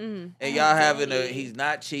street, right? And y'all having he's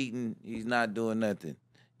not cheating, he's not doing nothing.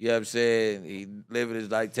 You know what I'm saying? He living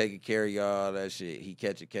his life, taking care of y'all, all that shit. He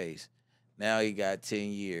catch a case. Now he got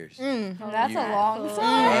 10 years. That's a long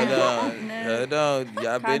time. Hold on.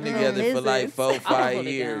 Y'all been together for like 4-5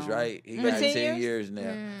 years, right? He got 10 years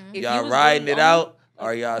now. Y'all riding it out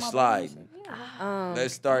or y'all sliding?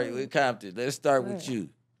 Let's start with Compton. Let's start with you.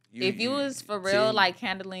 If you was for real, like,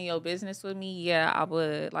 handling your business with me, yeah, I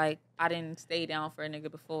would. Like, I didn't stay down for a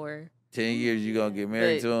nigga before. 10 years, you gonna get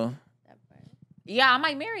married to him? Yeah, I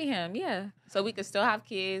might marry him, yeah. So we could still have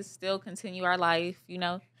kids, still continue our life, you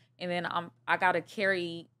know? And then I got to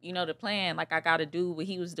carry, you know, the plan. Like, I got to do what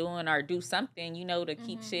he was doing or do something, you know, to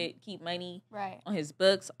keep keep money on his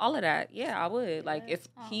books, all of that. Yeah, I would. Like, if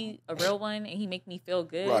he a real one and he make me feel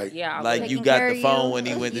good, yeah, I would. Like, you got the phone when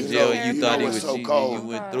he went to jail and you thought he was so cold. You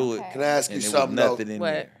went through it. Can I ask you something, though?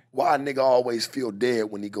 Why a nigga always feel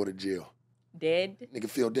dead when he go to jail? Dead? Nigga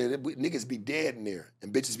feel dead. Niggas be dead in there.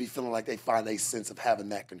 And bitches be feeling like they find a sense of having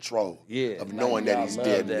that control. Yeah. Of knowing that he's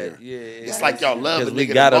dead in there. Yeah. It's like y'all love the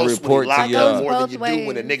nigga gotta the most report when he to locked y'all. up more than you do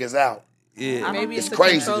when the nigga's out. Yeah. Maybe it's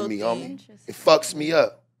crazy to me, homie. It fucks me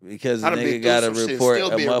up. Because the nigga gotta report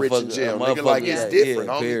still a being rich in jail. Nigga like it's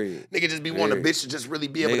different, homie. Period. Nigga just be wanting a bitch to just really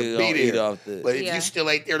be able to be there. But if you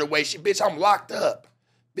still ain't there the way bitch, I'm locked up.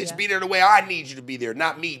 Bitch, be there the way I need you to be there,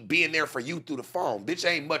 not me being there for you through the phone. Bitch,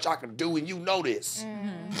 ain't much I can do, and you know this.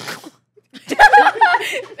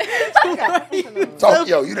 So,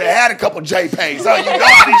 yo, you done had a couple JPays. So you know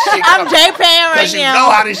how this shit I'm JPaying right now. Because you know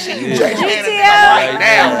how this shit, you JPaying right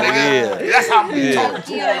now, nigga. That's how we talking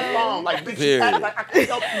to you on the phone. Like, bitch, like, I can't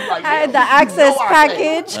help you. Like, I had the access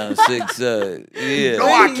package. I'm 6, You know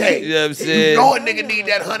I can't. You know what I'm saying? You know a nigga need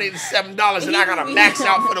that $107 and I gotta max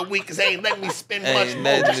out for the week because they ain't letting me spend much more.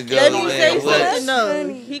 Let me say something, no.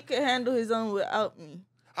 He could handle his own without me.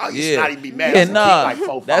 I used to not even be mad.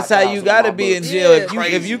 That's how you gotta be in jail.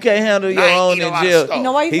 If you can't handle your own in jail, you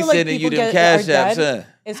know why you feel like people get cash are apps, dead?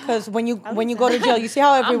 It's because when you go to jail, you see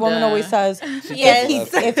how every woman always says,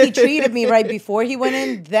 if he treated me right before he went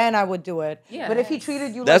in, then I would do it. Yeah. But if he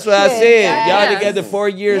treated you, that's like what shit, I said. Y'all together 4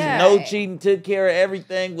 years, no cheating, took care of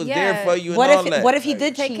everything, was there for you. What if he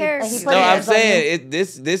did cheat? No, I'm saying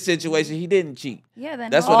this situation, he didn't cheat. Yeah,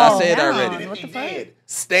 then that's what I said already. What the fuck?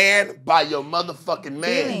 Stand by your motherfucking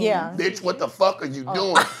man. Yeah. Bitch, what the fuck are you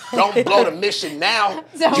doing? Don't blow the mission now.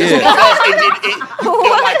 Just because you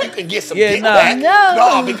feel like you can get some get back.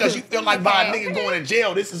 No, because you feel like by a nigga going to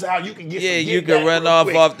jail, this is how you can get some get you back. can run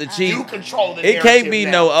off the cheat. You control the It can't be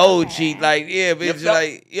now. no old cheat. Like, bitch,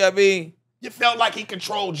 like, you know what I mean? You felt like he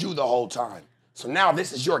controlled you the whole time. So now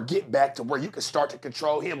this is your get back to where you can start to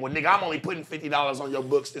control him. Well, nigga, I'm only putting $50 on your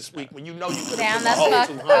books this week when you know you could have that's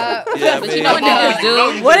fucked up. Yeah, but you know what niggas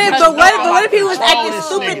do? What if he was acting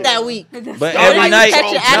stupid that week? But every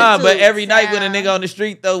night when a nigga on the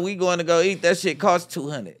street though, we going to go eat. That shit costs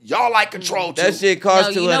 $200. Y'all like control too. That shit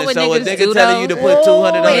costs $200. So a nigga do, telling you to put $200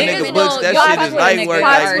 on a nigga books, that shit is light work.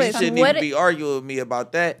 Like, you shouldn't even be arguing with me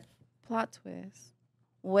about that. Plot twist.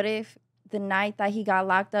 What if the night that he got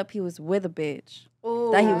locked up, he was with a bitch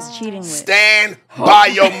that he was cheating with? Stand by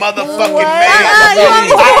your motherfucking man.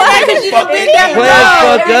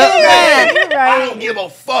 I don't give a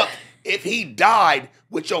fuck if he died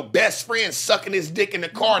with your best friend sucking his dick in the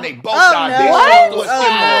car and they both died.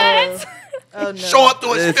 Show up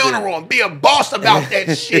to his funeral and be a boss about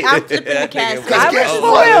that shit. I'm flipping the casket. Because guess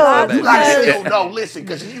what? You gotta still know. Listen,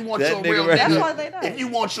 because if you want your real nigga, if you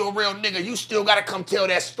want your real nigga, you still gotta come tell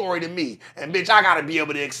that story to me. And bitch, I gotta be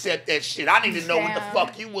able to accept that shit. I need to know what the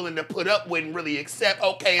fuck you willing to put up with and really accept.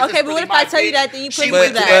 Okay, but what if I tell you that, then you put me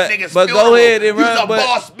with that? But go ahead and run. You's a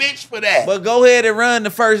boss bitch for that. But go ahead and run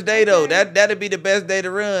the first day though. That'd be the best day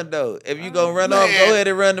to run though. If you gonna run off, go ahead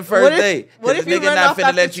and run the first day. Because the nigga not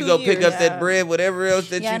finna let you go pick up that bread, whatever else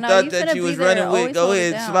that you thought that you was running with, go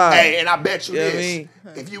ahead and slide. Hey, and I bet you this.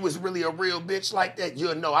 If you was really a real bitch like that,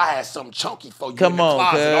 you'll know I had something chunky for you in the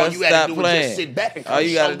closet. All you had to do was just sit back and all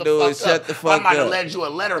you got to do is shut the fuck up. I might have led you a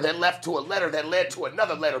letter that left to a letter that led to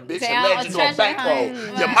another letter, bitch, and led you to a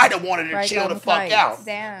bankroll. You might have wanted to chill the fuck out.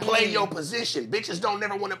 Play your position. Bitches don't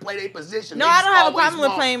never want to play their position. No, I don't have a problem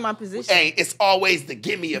with playing my position. Hey, it's always the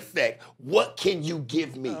gimme effect. What can you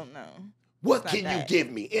give me? Oh, no. What can you give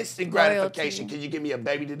me? Instant gratification. Can you give me a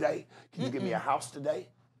baby today? Can you give me a house today?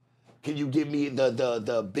 Can you give me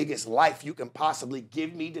the biggest life you can possibly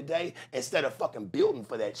give me today? Instead of fucking building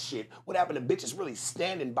for that shit. What happened to bitches really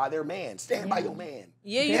standing by their man? Stand by your man.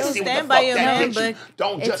 Yeah, you can stand by your man, but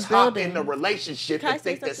don't just hop in the relationship and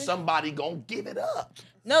think that somebody gonna give it up.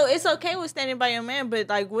 No, it's okay with standing by your man, but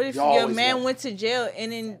like, what if your man went to jail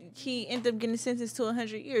and then he ended up getting sentenced to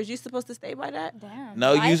 100 years? You supposed to stay by that? Damn.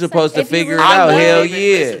 No, you supposed to figure it out. Hell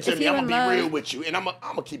yeah. Listen to me, I'm gonna be real with you, and I'm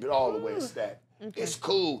gonna keep it all the way a stack. Okay. It's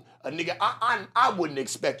cool. A nigga, I wouldn't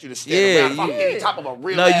expect you to stay around if I'm any type of a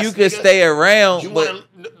real No, you can stay around.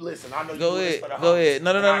 Listen, I know go you ahead. Go ahead.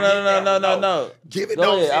 No. Give it.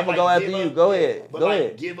 Go ahead. I'm gonna go after you. Go ahead. Go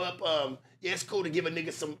ahead. Give up. Yeah, it's cool to give a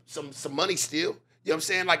nigga some money still. You know what I'm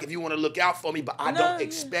saying? Like, if you want to look out for me, but I don't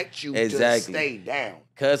expect you to stay down.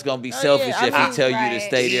 Cuz gonna be selfish if he tell you to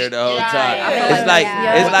stay there the whole time.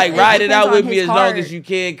 It's like ride it out with me as long as you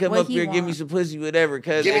can. Come up here, give me some pussy, whatever.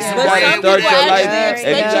 Cuz if you gotta start your life,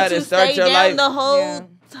 if you gotta start your life, the whole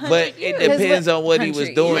but it depends on what he was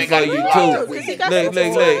doing for you too. Look.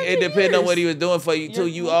 It depends on what he was doing for you too.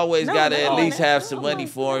 You always gotta at least have some money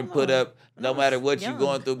for him put up, no matter what you're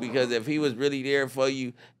going through. Because if he was really there for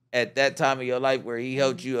you at that time of your life where he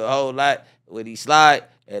helped you a whole lot, when he slide,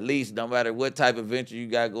 at least no matter what type of venture you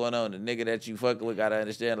got going on, the nigga that you fucking with gotta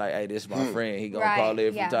understand, like, hey, this is my friend. He gonna call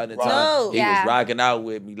in from time to time. He was rocking out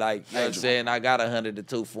with me. Like, you know what I'm saying? I got 100 to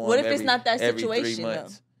 2 for him. What if it's not that situation, though?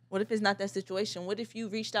 What if it's not that situation? What if you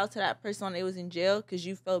reached out to that person when they was in jail because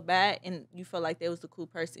you felt bad and you felt like they was a cool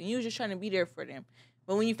person? You was just trying to be there for them.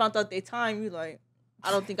 But when you found out their time, you like,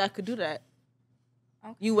 I don't think I could do that.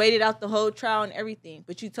 Okay. You waited out the whole trial and everything,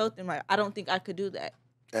 but you told them, like, I don't think I could do that.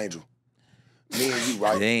 Angel, me and you,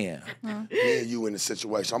 right? Damn. Me and you in the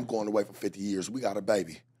situation. I'm going away for 50 years. We got a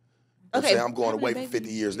baby. Okay. I'm going away for 50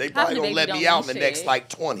 years. They probably don't let me out in the next, like,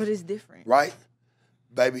 20. But it's different. Right?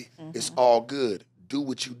 Baby, it's all good. Do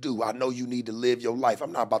what you do. I know you need to live your life.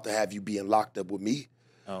 I'm not about to have you being locked up with me.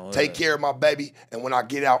 Take care of my baby, and when I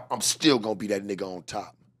get out, I'm still going to be that nigga on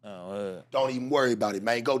top. Don't even worry about it,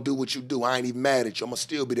 man. Go do what you do. I ain't even mad at you. I'm going to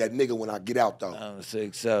still be that nigga when I get out, though. I'm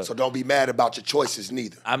sick, so don't be mad about your choices,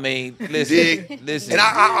 neither. I mean, listen. And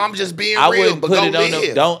I'm just being real, but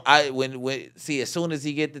go live. See, as soon as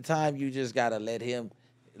he get the time, you just got to let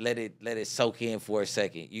it soak in for a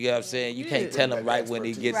second. You know what I'm saying? You can't tell him right when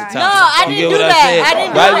he gets the time. No, I didn't do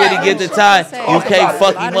that. Right when he get the time, you can't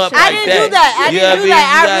fuck him up like that. I didn't do that.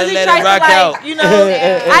 I really tried to, like, you know,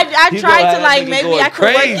 I tried to, like, maybe I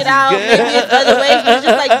could work it out. Maybe it's other ways. But it's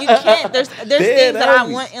just like, you can't. There's things that I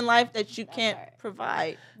want in life that you can't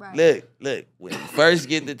provide. Right. Look. When you first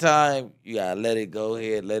get the time, you gotta let it go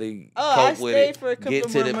ahead. Let it cope with it. For a couple get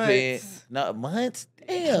to the pen. Months. No, months.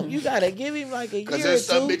 Damn, you gotta give him like a year or two. Because there's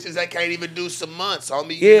some bitches that can't even do some months,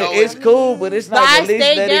 homie. Yeah, you know it's cool, but it's like at least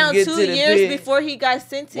let him get to the pen. But I stayed down 2 years before he got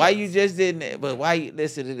sentenced. Why you just didn't? But why you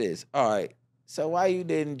listen to this? All right, so why you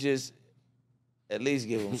didn't just at least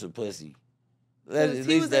give him some pussy? At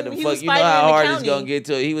least let him fuck. You know how hard it's gonna get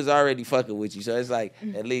to it. He was already fucking with you, so it's like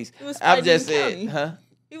at least. I'm just saying, huh?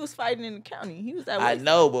 He was fighting in the county. He was that way. I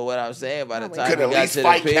know, but what I'm saying, by the time he got to the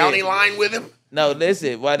pen, county line with him. No,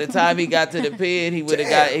 listen. By the time he got to the pen, he would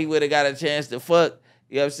have got a chance to fuck.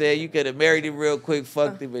 You know what I'm saying? You could have married him real quick,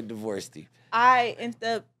 fucked him, and divorced him. I ended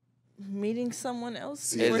up meeting someone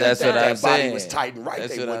else. That's what I'm saying. Body was tight and right.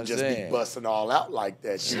 They wouldn't just be busting all out like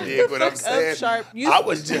that. You dig what I'm saying? I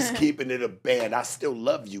was just keeping it a band. I still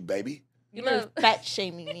love you, baby. You're fat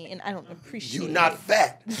shaming me, and I don't appreciate it. You not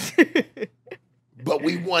fat. But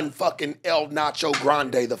we won fucking El Nacho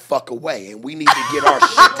Grande the fuck away, and we need to get our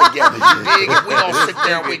shit together. You dig? If we gonna sit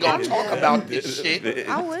there and we gonna talk about this shit.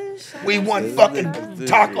 I wish. We won fucking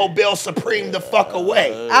Taco Bell Supreme the fuck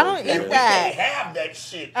away. I don't eat that. We can't have that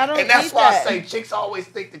shit. I don't and that's eat why that. I say chicks always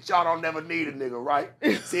think that y'all don't never need a nigga, right?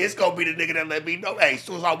 See, it's gonna be the nigga that let me know. Hey, as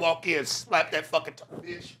soon as I walk in, slap that fucking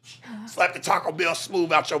bitch. Slap the Taco Bell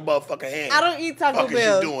smooth out your motherfucking hand. I don't eat Taco Bell. What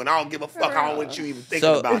Bell. you doing? I don't give a fuck. I don't want you even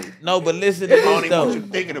thinking about it. No, but listen to this though. What you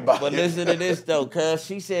thinking about but listen to this though, cuz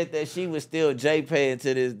she said that she was still J-paying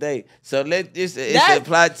to this day. So let this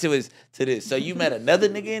apply to this. So you met another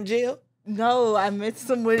nigga in jail? No, I met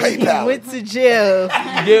someone PayPal. He went to jail. You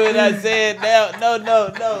get what I said now?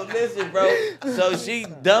 No. Listen, bro. So she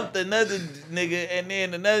dumped another nigga, and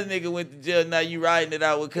then another nigga went to jail. Now you riding it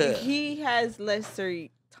out with her. He has lesser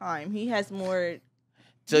time. He has more.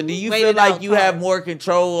 So do you feel like you have more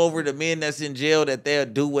control over the men that's in jail, that they'll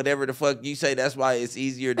do whatever the fuck you say? That's why it's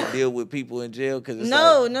easier to deal with people in jail? Cause it's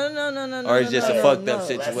no. Or it's just a fucked up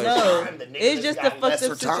situation? No, it's just a fucked up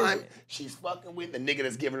situation. She's fucking with the nigga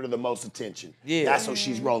that's giving her the most attention. Yeah. That's what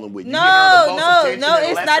she's rolling with. No,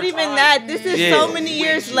 it's not even that. This is so many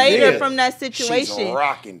years later from that situation. She's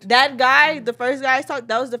rocking. That guy, the first guy I talked,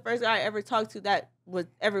 that was the first guy I ever talked to that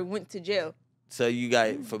ever went to jail. So you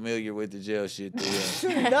got familiar with the jail shit through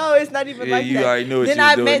him. No, it's not even like that. You already knew what then you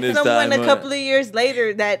was I doing met this someone time, a couple of years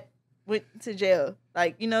later that went to jail.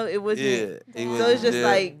 Like, it wasn't. Yeah, so it's just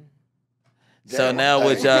like. So now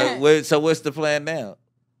what y'all? So what's the plan now?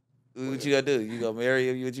 What you gonna do? You gonna marry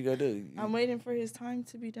him? What you gonna do? I'm waiting for his time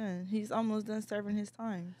to be done. He's almost done serving his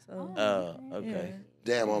time. So. Oh, okay.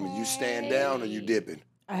 Yeah. Damn, homie, you stand down or you dipping?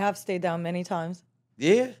 I have stayed down many times.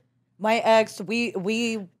 Yeah. My ex, we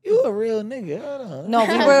you a real nigga. Hold on.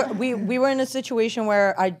 No, we were in a situation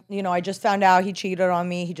where I just found out he cheated on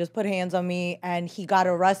me. He just put hands on me, and he got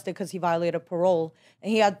arrested because he violated parole,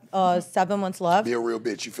 and he had 7 months left. Be a real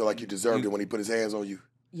bitch. You feel like you deserved it when he put his hands on you.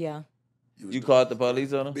 Yeah. You called the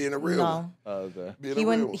police on him? Being a real one. No. Oh,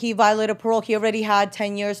 okay. He violated parole. He already had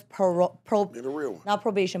 10 years Being a real one. Not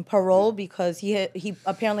probation, parole, because he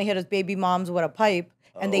apparently hit his baby moms with a pipe,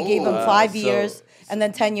 and they gave him 5 years and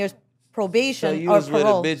then 10 years probation. So you or was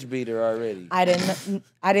parole. with a bitch beater already. I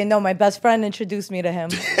didn't know. My best friend introduced me to him.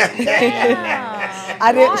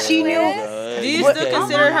 She knew. Do you still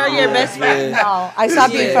consider her your best friend? No, I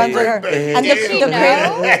stopped being friends with her. And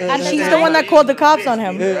she's the one that called the cops on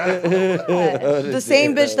him. The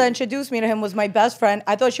same bitch that introduced me to him was my best friend.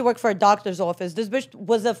 I thought she worked for a doctor's office. This bitch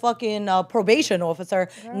was a fucking probation officer.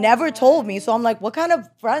 Never told me. So I'm like, what kind of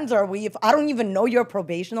friends are we if I don't even know you're a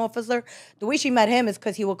probation officer? The way she met him is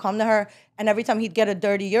because he would come to her, and every time he'd get a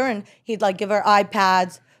dirty urine, he'd give her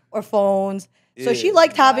iPads or phones. So she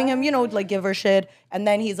liked having him, give her shit. And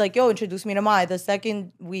then he's like, yo, introduce me to Mai. The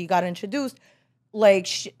second we got introduced,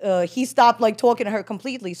 he stopped, talking to her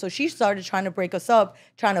completely. So she started trying to break us up,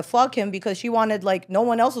 trying to fuck him because she wanted, no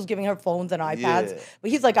one else was giving her phones and iPads. Yeah. But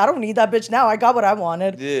he's like, I don't need that bitch now. I got what I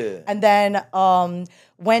wanted. Yeah. And then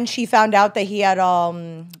when she found out that he had,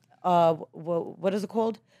 what is it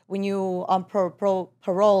called? When you on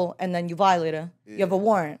parole and then you violate it. Yeah. You have a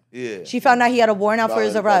warrant. Yeah. She found out he had a warrant out for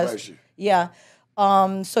his arrest. Yeah.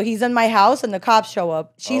 So he's in my house and the cops show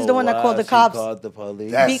up. She's the one that called the cops. Called the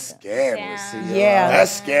police. That's scandalous. Yeah.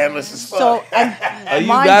 That's scandalous as fuck. So, you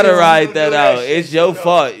gotta ride that out. It's your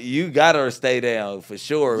fault. You gotta stay down for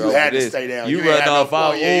sure. You had to stay down. You run off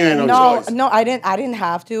out. No, I didn't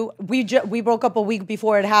have to. We broke up a week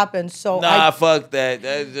before it happened. So fuck that.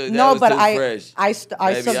 That no, was but too fresh. I stood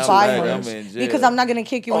by him because I'm not gonna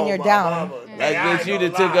kick you when you're down. Like bitch, you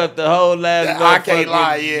done took up the whole last. I can't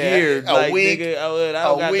lie. Year. A week.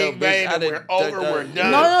 A week, baby, we're over, we're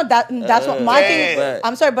done. No, that's what my thing.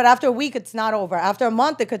 I'm sorry, but after a week, it's not over. After a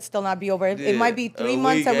month, it could still not be over. It might be 3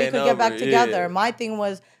 months and we could get back together. My thing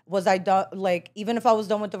was I done, even if I was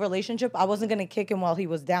done with the relationship, I wasn't gonna kick him while he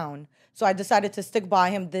was down. So I decided to stick by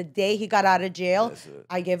him. The day he got out of jail,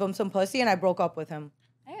 I gave him some pussy and I broke up with him.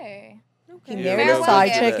 Hey, he married a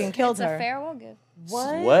side chick and killed her. It's a farewell gift.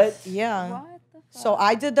 What? Yeah. What the fuck? So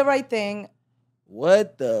I did the right thing.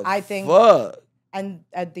 What the I think fuck? And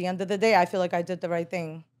at the end of the day, I feel like I did the right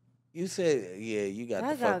thing. You said, you got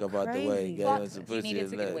the fuck up out the way. Got some pussy.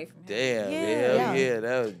 Damn,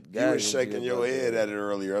 that was. You were shaking your head at it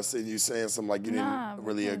earlier. I said you saying something like you didn't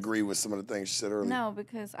really agree with some of the things she said earlier. No,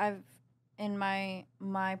 because in my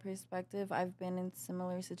perspective, I've been in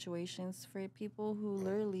similar situations for people who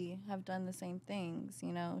literally have done the same things.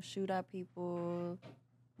 Shoot at people,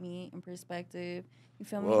 me in perspective. You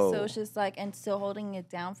feel me? So it's just and still holding it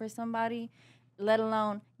down for somebody. Let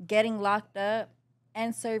alone getting locked up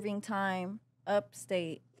and serving time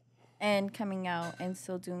upstate and coming out and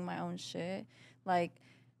still doing my own shit. I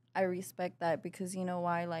respect that because you know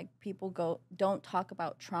why? People don't talk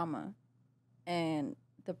about trauma and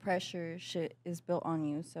the pressure shit is built on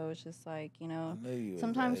you. So it's just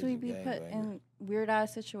sometimes we be put in weird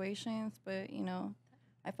ass situations, but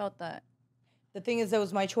I felt that. The thing is, it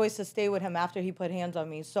was my choice to stay with him after he put hands on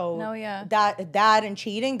me. So yeah. that and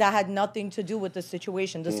cheating, that had nothing to do with the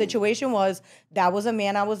situation. The situation was that was a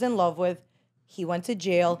man I was in love with. He went to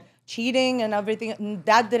jail. Cheating and everything,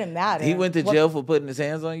 that didn't matter. He went to jail for putting his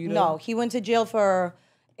hands on you, though? No, he went to jail for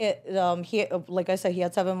he, like I said, he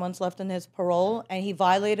had 7 months left in his parole, and he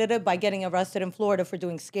violated it by getting arrested in Florida for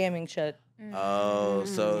doing scamming shit. Oh,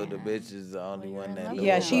 so the bitch is the only one that knew.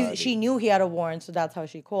 Yeah, she knew he had a warrant, so that's how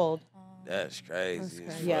she called. That's crazy.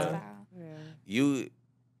 Yeah.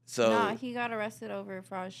 Nah, he got arrested over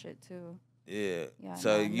fraud shit too. Yeah.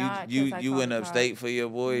 So you went upstate for your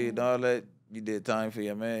boy and all that. You did time for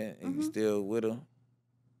your man, and you still with him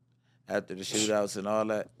after the shootouts and all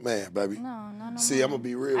that. Man, baby. No. See, I'm gonna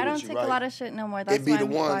be real with you. I don't take a lot of shit no more. That's it be why the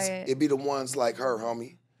I'm ones. quiet. It be the ones like her,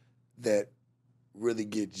 homie, that really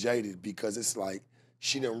get jaded because it's like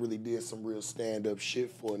she done really did some real stand up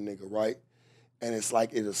shit for a nigga, right? And it's like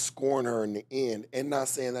it'll scorn her in the end. And not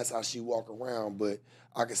saying that's how she walk around, but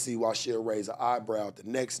I can see why she'll raise an eyebrow at the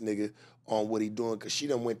next nigga on what he doing, because she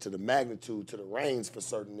done went to the magnitude, to the reigns for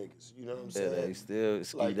certain niggas. You know what I'm saying? Yeah, they still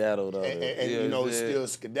skedaddled on her. And you know, it's still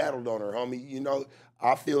skedaddled on her, homie. You know,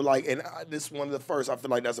 I feel like, and this one of the first, I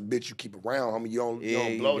feel like that's a bitch you keep around, homie. You don't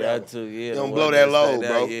blow that. You don't blow that load,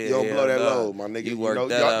 bro. You don't blow that load, my nigga.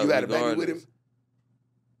 You had a baby with him?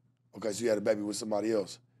 Okay, so you had a baby with somebody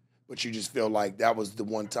else. But you just feel like that was the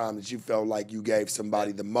one time that you felt like you gave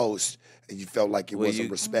somebody the most and you felt like it wasn't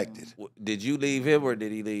respected. Did you leave him or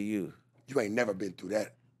did he leave you? You ain't never been through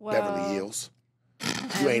that, Beverly Hills.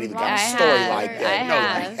 You ain't even got a story like that.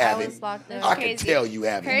 No, you haven't. I can tell you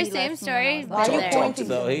haven't. Her same story.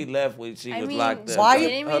 So he left when she was locked up. Why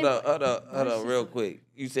you? Hold on, real quick.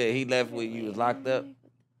 You said he left when you was locked up?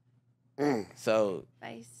 So...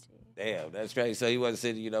 Damn, that's crazy. So he wasn't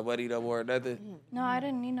sending you no money no more or nothing? No, I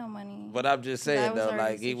didn't need no money. But I'm just saying, though,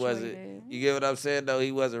 like, he wasn't... You get what I'm saying, though?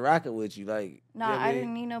 He wasn't rocking with you, like... No, you know I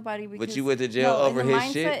didn't need nobody because... But you went to jail over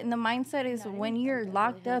his shit? And the mindset is when you're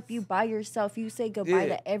locked up, you by yourself. You say goodbye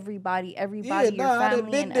to everybody, your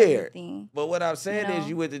family and everything. But what I'm saying is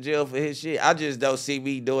you went to jail for his shit. I just don't see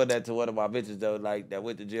me doing that to one of my bitches, though, like, that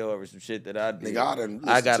went to jail over some shit that I did. Nigga,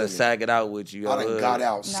 I gotta sag it out with you. I done got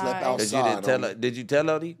out, slept outside. Did you tell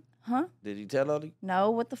Odie? Huh? Did you tell Odie?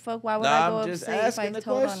 No, what the fuck? Why would I go I'm just upstate asking if I the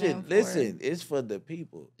told question. on him? Listen, it's for the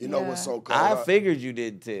people. You know what's so cold? I figured you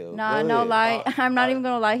didn't tell. Nah, no lie. I'm not even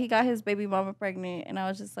gonna lie. He got his baby mama pregnant, and I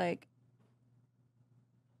was just like,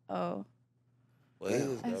 oh,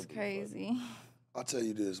 that's crazy. I'll tell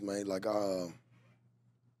you this, man. Like, so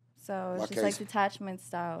it's just like detachment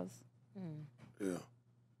styles. Yeah.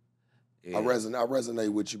 I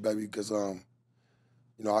resonate with you, baby, because you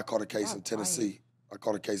know, I caught a case in Tennessee.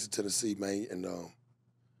 Man, and the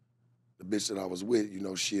bitch that I was with, you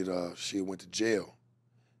know, she had went to jail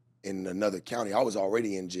in another county. I was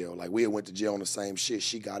already in jail. Like, we had went to jail on the same shit.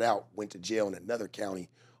 She got out, went to jail in another county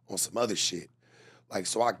on some other shit. Like,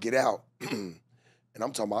 so I get out, and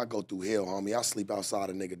I'm talking about I go through hell, homie. I sleep outside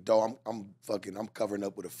a nigga door. I'm covering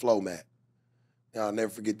up with a flow mat. I'll never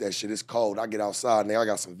forget that shit. It's cold. I get outside, nigga. I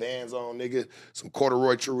got some Vans on, nigga. Some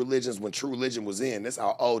corduroy True Religions when True Religion was in. That's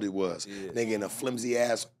how old it was. Yeah. Nigga in a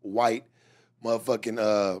flimsy-ass white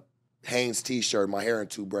motherfucking Hanes T-shirt, my hair in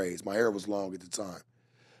 2 braids. My hair was long at the time.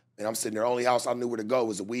 And I'm sitting there. Only house I knew where to go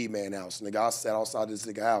was a weed man house. Nigga, I sat outside this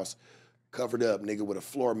nigga house, covered up, nigga, with a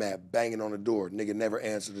floor mat, banging on the door. Nigga never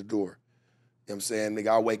answered the door. You know what I'm saying? Nigga,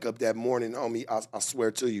 I wake up that morning, homie, I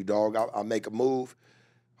swear to you, dog, I make a move.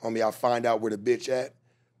 Homie, I find out where the bitch at.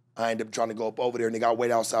 I end up trying to go up over there. Nigga, I wait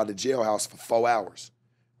outside the jailhouse for 4 hours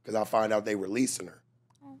because I find out they releasing her.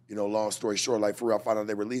 You know, long story short, like, for real, I find out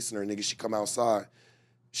they releasing her. Nigga, she come outside.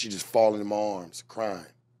 She just falling in my arms, crying,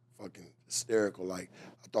 fucking hysterical. Like,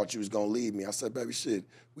 I thought you was going to leave me. I said, baby, shit,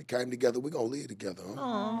 we came together. We going to leave together, huh?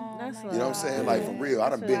 Oh, that's you know what I'm saying? Like, for real, I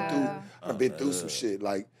done been through some shit.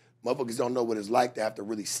 Like, motherfuckers don't know what it's like to have to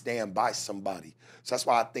really stand by somebody. So that's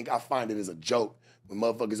why I find it as a joke when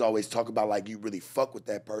motherfuckers always talk about, like, you really fuck with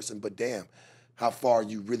that person, but damn, how far are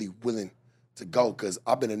you really willing to go? Because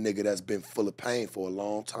I've been a nigga that's been full of pain for a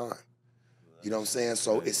long time. You know what I'm saying?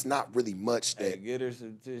 So it's not really much that... Hey, get her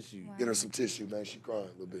some tissue. Get her some tissue, man. She crying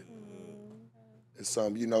a little bit. It's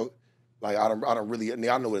some, you know, like, I don't really...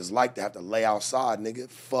 Nigga, I know what it's like to have to lay outside, nigga,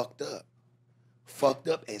 fucked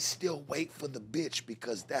up and still wait for the bitch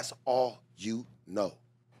because that's all you know.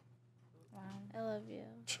 I love you.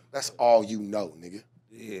 That's all you know, nigga.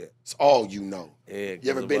 Yeah. It's all you know. Yeah, you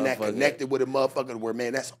ever been that connected with a motherfucker where,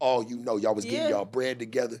 man, that's all you know. Y'all was getting y'all bread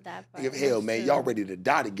together. Nigga, hell, man, y'all ready to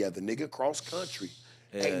die together, nigga, cross country.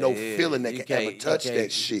 Ain't no feeling that can ever touch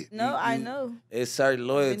that shit. No, I know. It's certain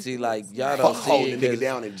loyalty, like, y'all don't see hold the nigga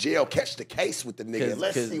down in jail, catch the case with the nigga.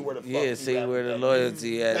 Let's see where the fuck you see where the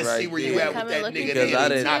loyalty at. Let's see where you at with that nigga.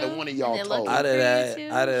 Because neither one of y'all told. I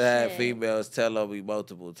done had females tell on me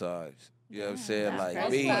multiple times. You know what I'm saying? Like,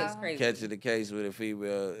 me catching the case with a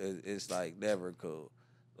female, it's like never cool.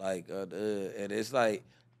 Like, and it's like,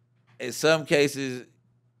 in some cases,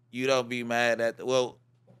 you don't be mad at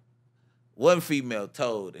one female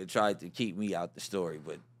told and tried to keep me out the story,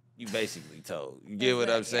 but you basically told. You get what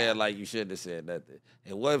I'm saying? Yeah. Like, you shouldn't have said nothing.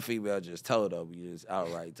 And one female just told on me, just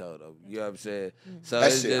outright told on me. You know what I'm saying? So that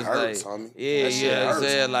it's shit just hurts, like, homie. yeah, that shit hurts. I'm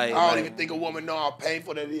saying? Like, I don't even think a woman know how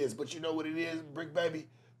painful that is. But you know what it is, Bricc Baby?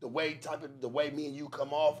 The way me and you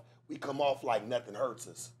come off, we come off like nothing hurts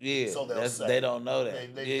us. Yeah, so they'll say. They don't know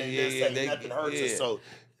that. They say nothing hurts us. So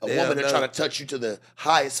a woman that try to touch you to the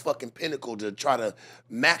highest fucking pinnacle to try to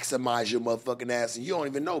maximize your motherfucking ass, and you don't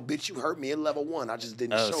even know, bitch, you hurt me at level 1. I just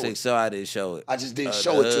didn't show it. So I didn't show it. I just didn't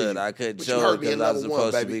show it to you. I couldn't show it because I was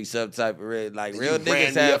supposed to be some type of red. Like, real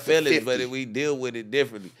niggas have feelings, but we deal with it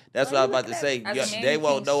differently. That's what I was about to say. They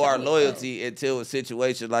won't know our loyalty until a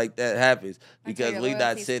situation like that happens, because we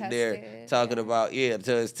not sitting there talking about,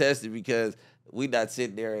 until it's tested, because we not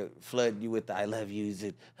sitting there flooding you with the I love yous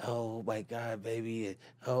and, oh my God, baby, and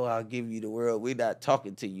oh, I'll give you the world. We not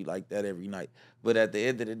talking to you like that every night. But at the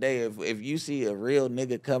end of the day, if you see a real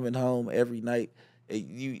nigga coming home every night,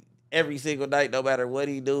 every single night, no matter what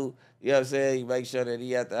he do, you know what I'm saying, you make sure that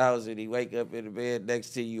he at the house and he wake up in the bed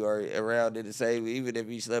next to you or around in the same, even if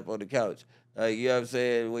he slept on the couch. You know what I'm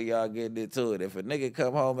saying, when y'all getting into it. If a nigga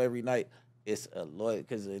come home every night, it's a loyal,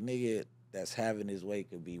 because a nigga that's having his way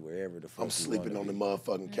could be wherever the fuck I'm sleeping on the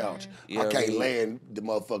motherfucking couch. Yeah, I can't lay in the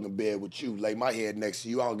motherfucking bed with you. Lay my head next to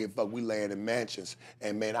you. I don't give a fuck. We laying in mansions.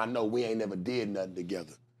 And, man, I know we ain't never did nothing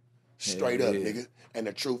together. Straight up, nigga. And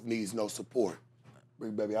the truth needs no support.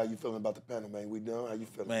 Bricc Baby, how you feeling about the panel, man? We done? How you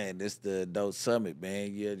feeling? Man, this the Adult Summit,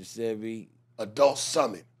 man. You understand me? Adult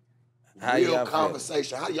Summit. Real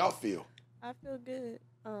conversation. How y'all feel? I feel good.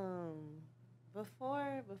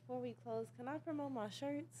 Before we close, can I promote my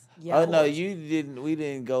shirts? Yeah. Oh no, you didn't. We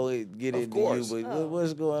didn't go get into you. But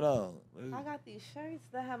what's going on? I got these shirts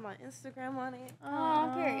that have my Instagram on it.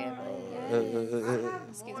 Oh, period.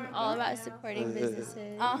 Excuse me. All about supporting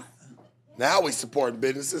businesses. Now we supporting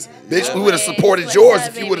businesses. Bitch, we would have supported yours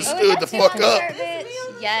if you would have stood the fuck up.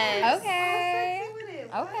 Yes.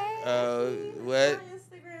 Okay. What?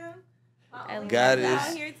 Got it.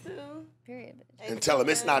 Out here too. Period. And tell them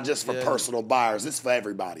it's not just for personal buyers. It's for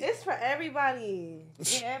everybody. It's for everybody.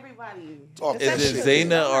 Yeah, everybody. Is it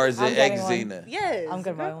Zena or is it ex-Zena? Yes. I'm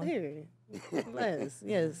good by one.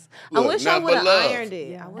 Yes. Look, I wish I would have ironed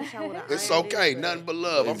it. I wish I would have ironed it. It's okay. Nothing but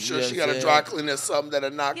love. I'm sure she got a dry cleaner or something that'll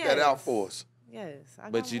knock that out for us. Yes.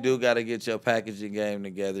 But you do got to get your packaging game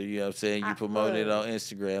together. You know what I'm saying? You promote it on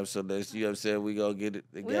Instagram. So that's, you know what I'm saying? We going to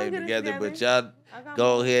get the game together. But y'all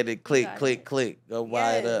go ahead and click. Go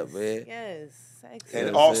buy it up, man. Yes. Excellent.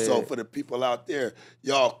 And also for the people out there,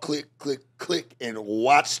 y'all click, and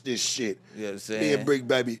watch this shit. You know what I'm saying? Me and Bricc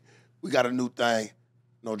Baby, we got a new thing.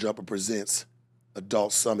 No Jumper presents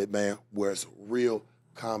Adult Summit, man, where it's real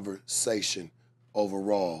conversation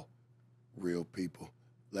overall. Real people.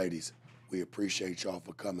 Ladies, we appreciate y'all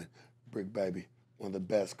for coming. Bricc Baby, one of the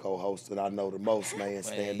best co-hosts that I know the most, man.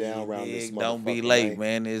 Stand down around this motherfucker. Don't be late,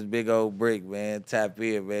 man. This big old Bricc, man. Tap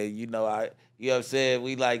in, man. You know what I'm saying?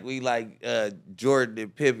 We like Jordan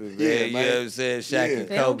and Pippen, man. Yeah, you know what I'm saying? Shaq and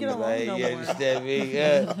Kobe, man. You understand me?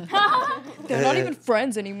 They're not even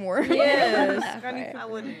friends anymore. Yes. I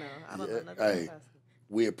wouldn't know. I don't know nothing. Hey,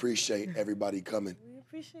 we appreciate everybody coming. We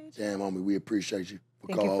appreciate you. Damn, homie, we appreciate you for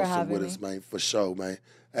Thank you for co-hosting with us, man. For sure, man.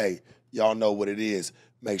 Hey, y'all know what it is.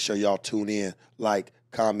 Make sure y'all tune in, like,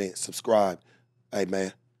 comment, subscribe. Hey,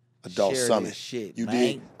 man, Adult Share Summit. This shit, you man.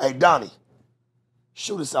 did. Hey, Donnie,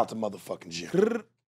 shoot us out the motherfucking gym.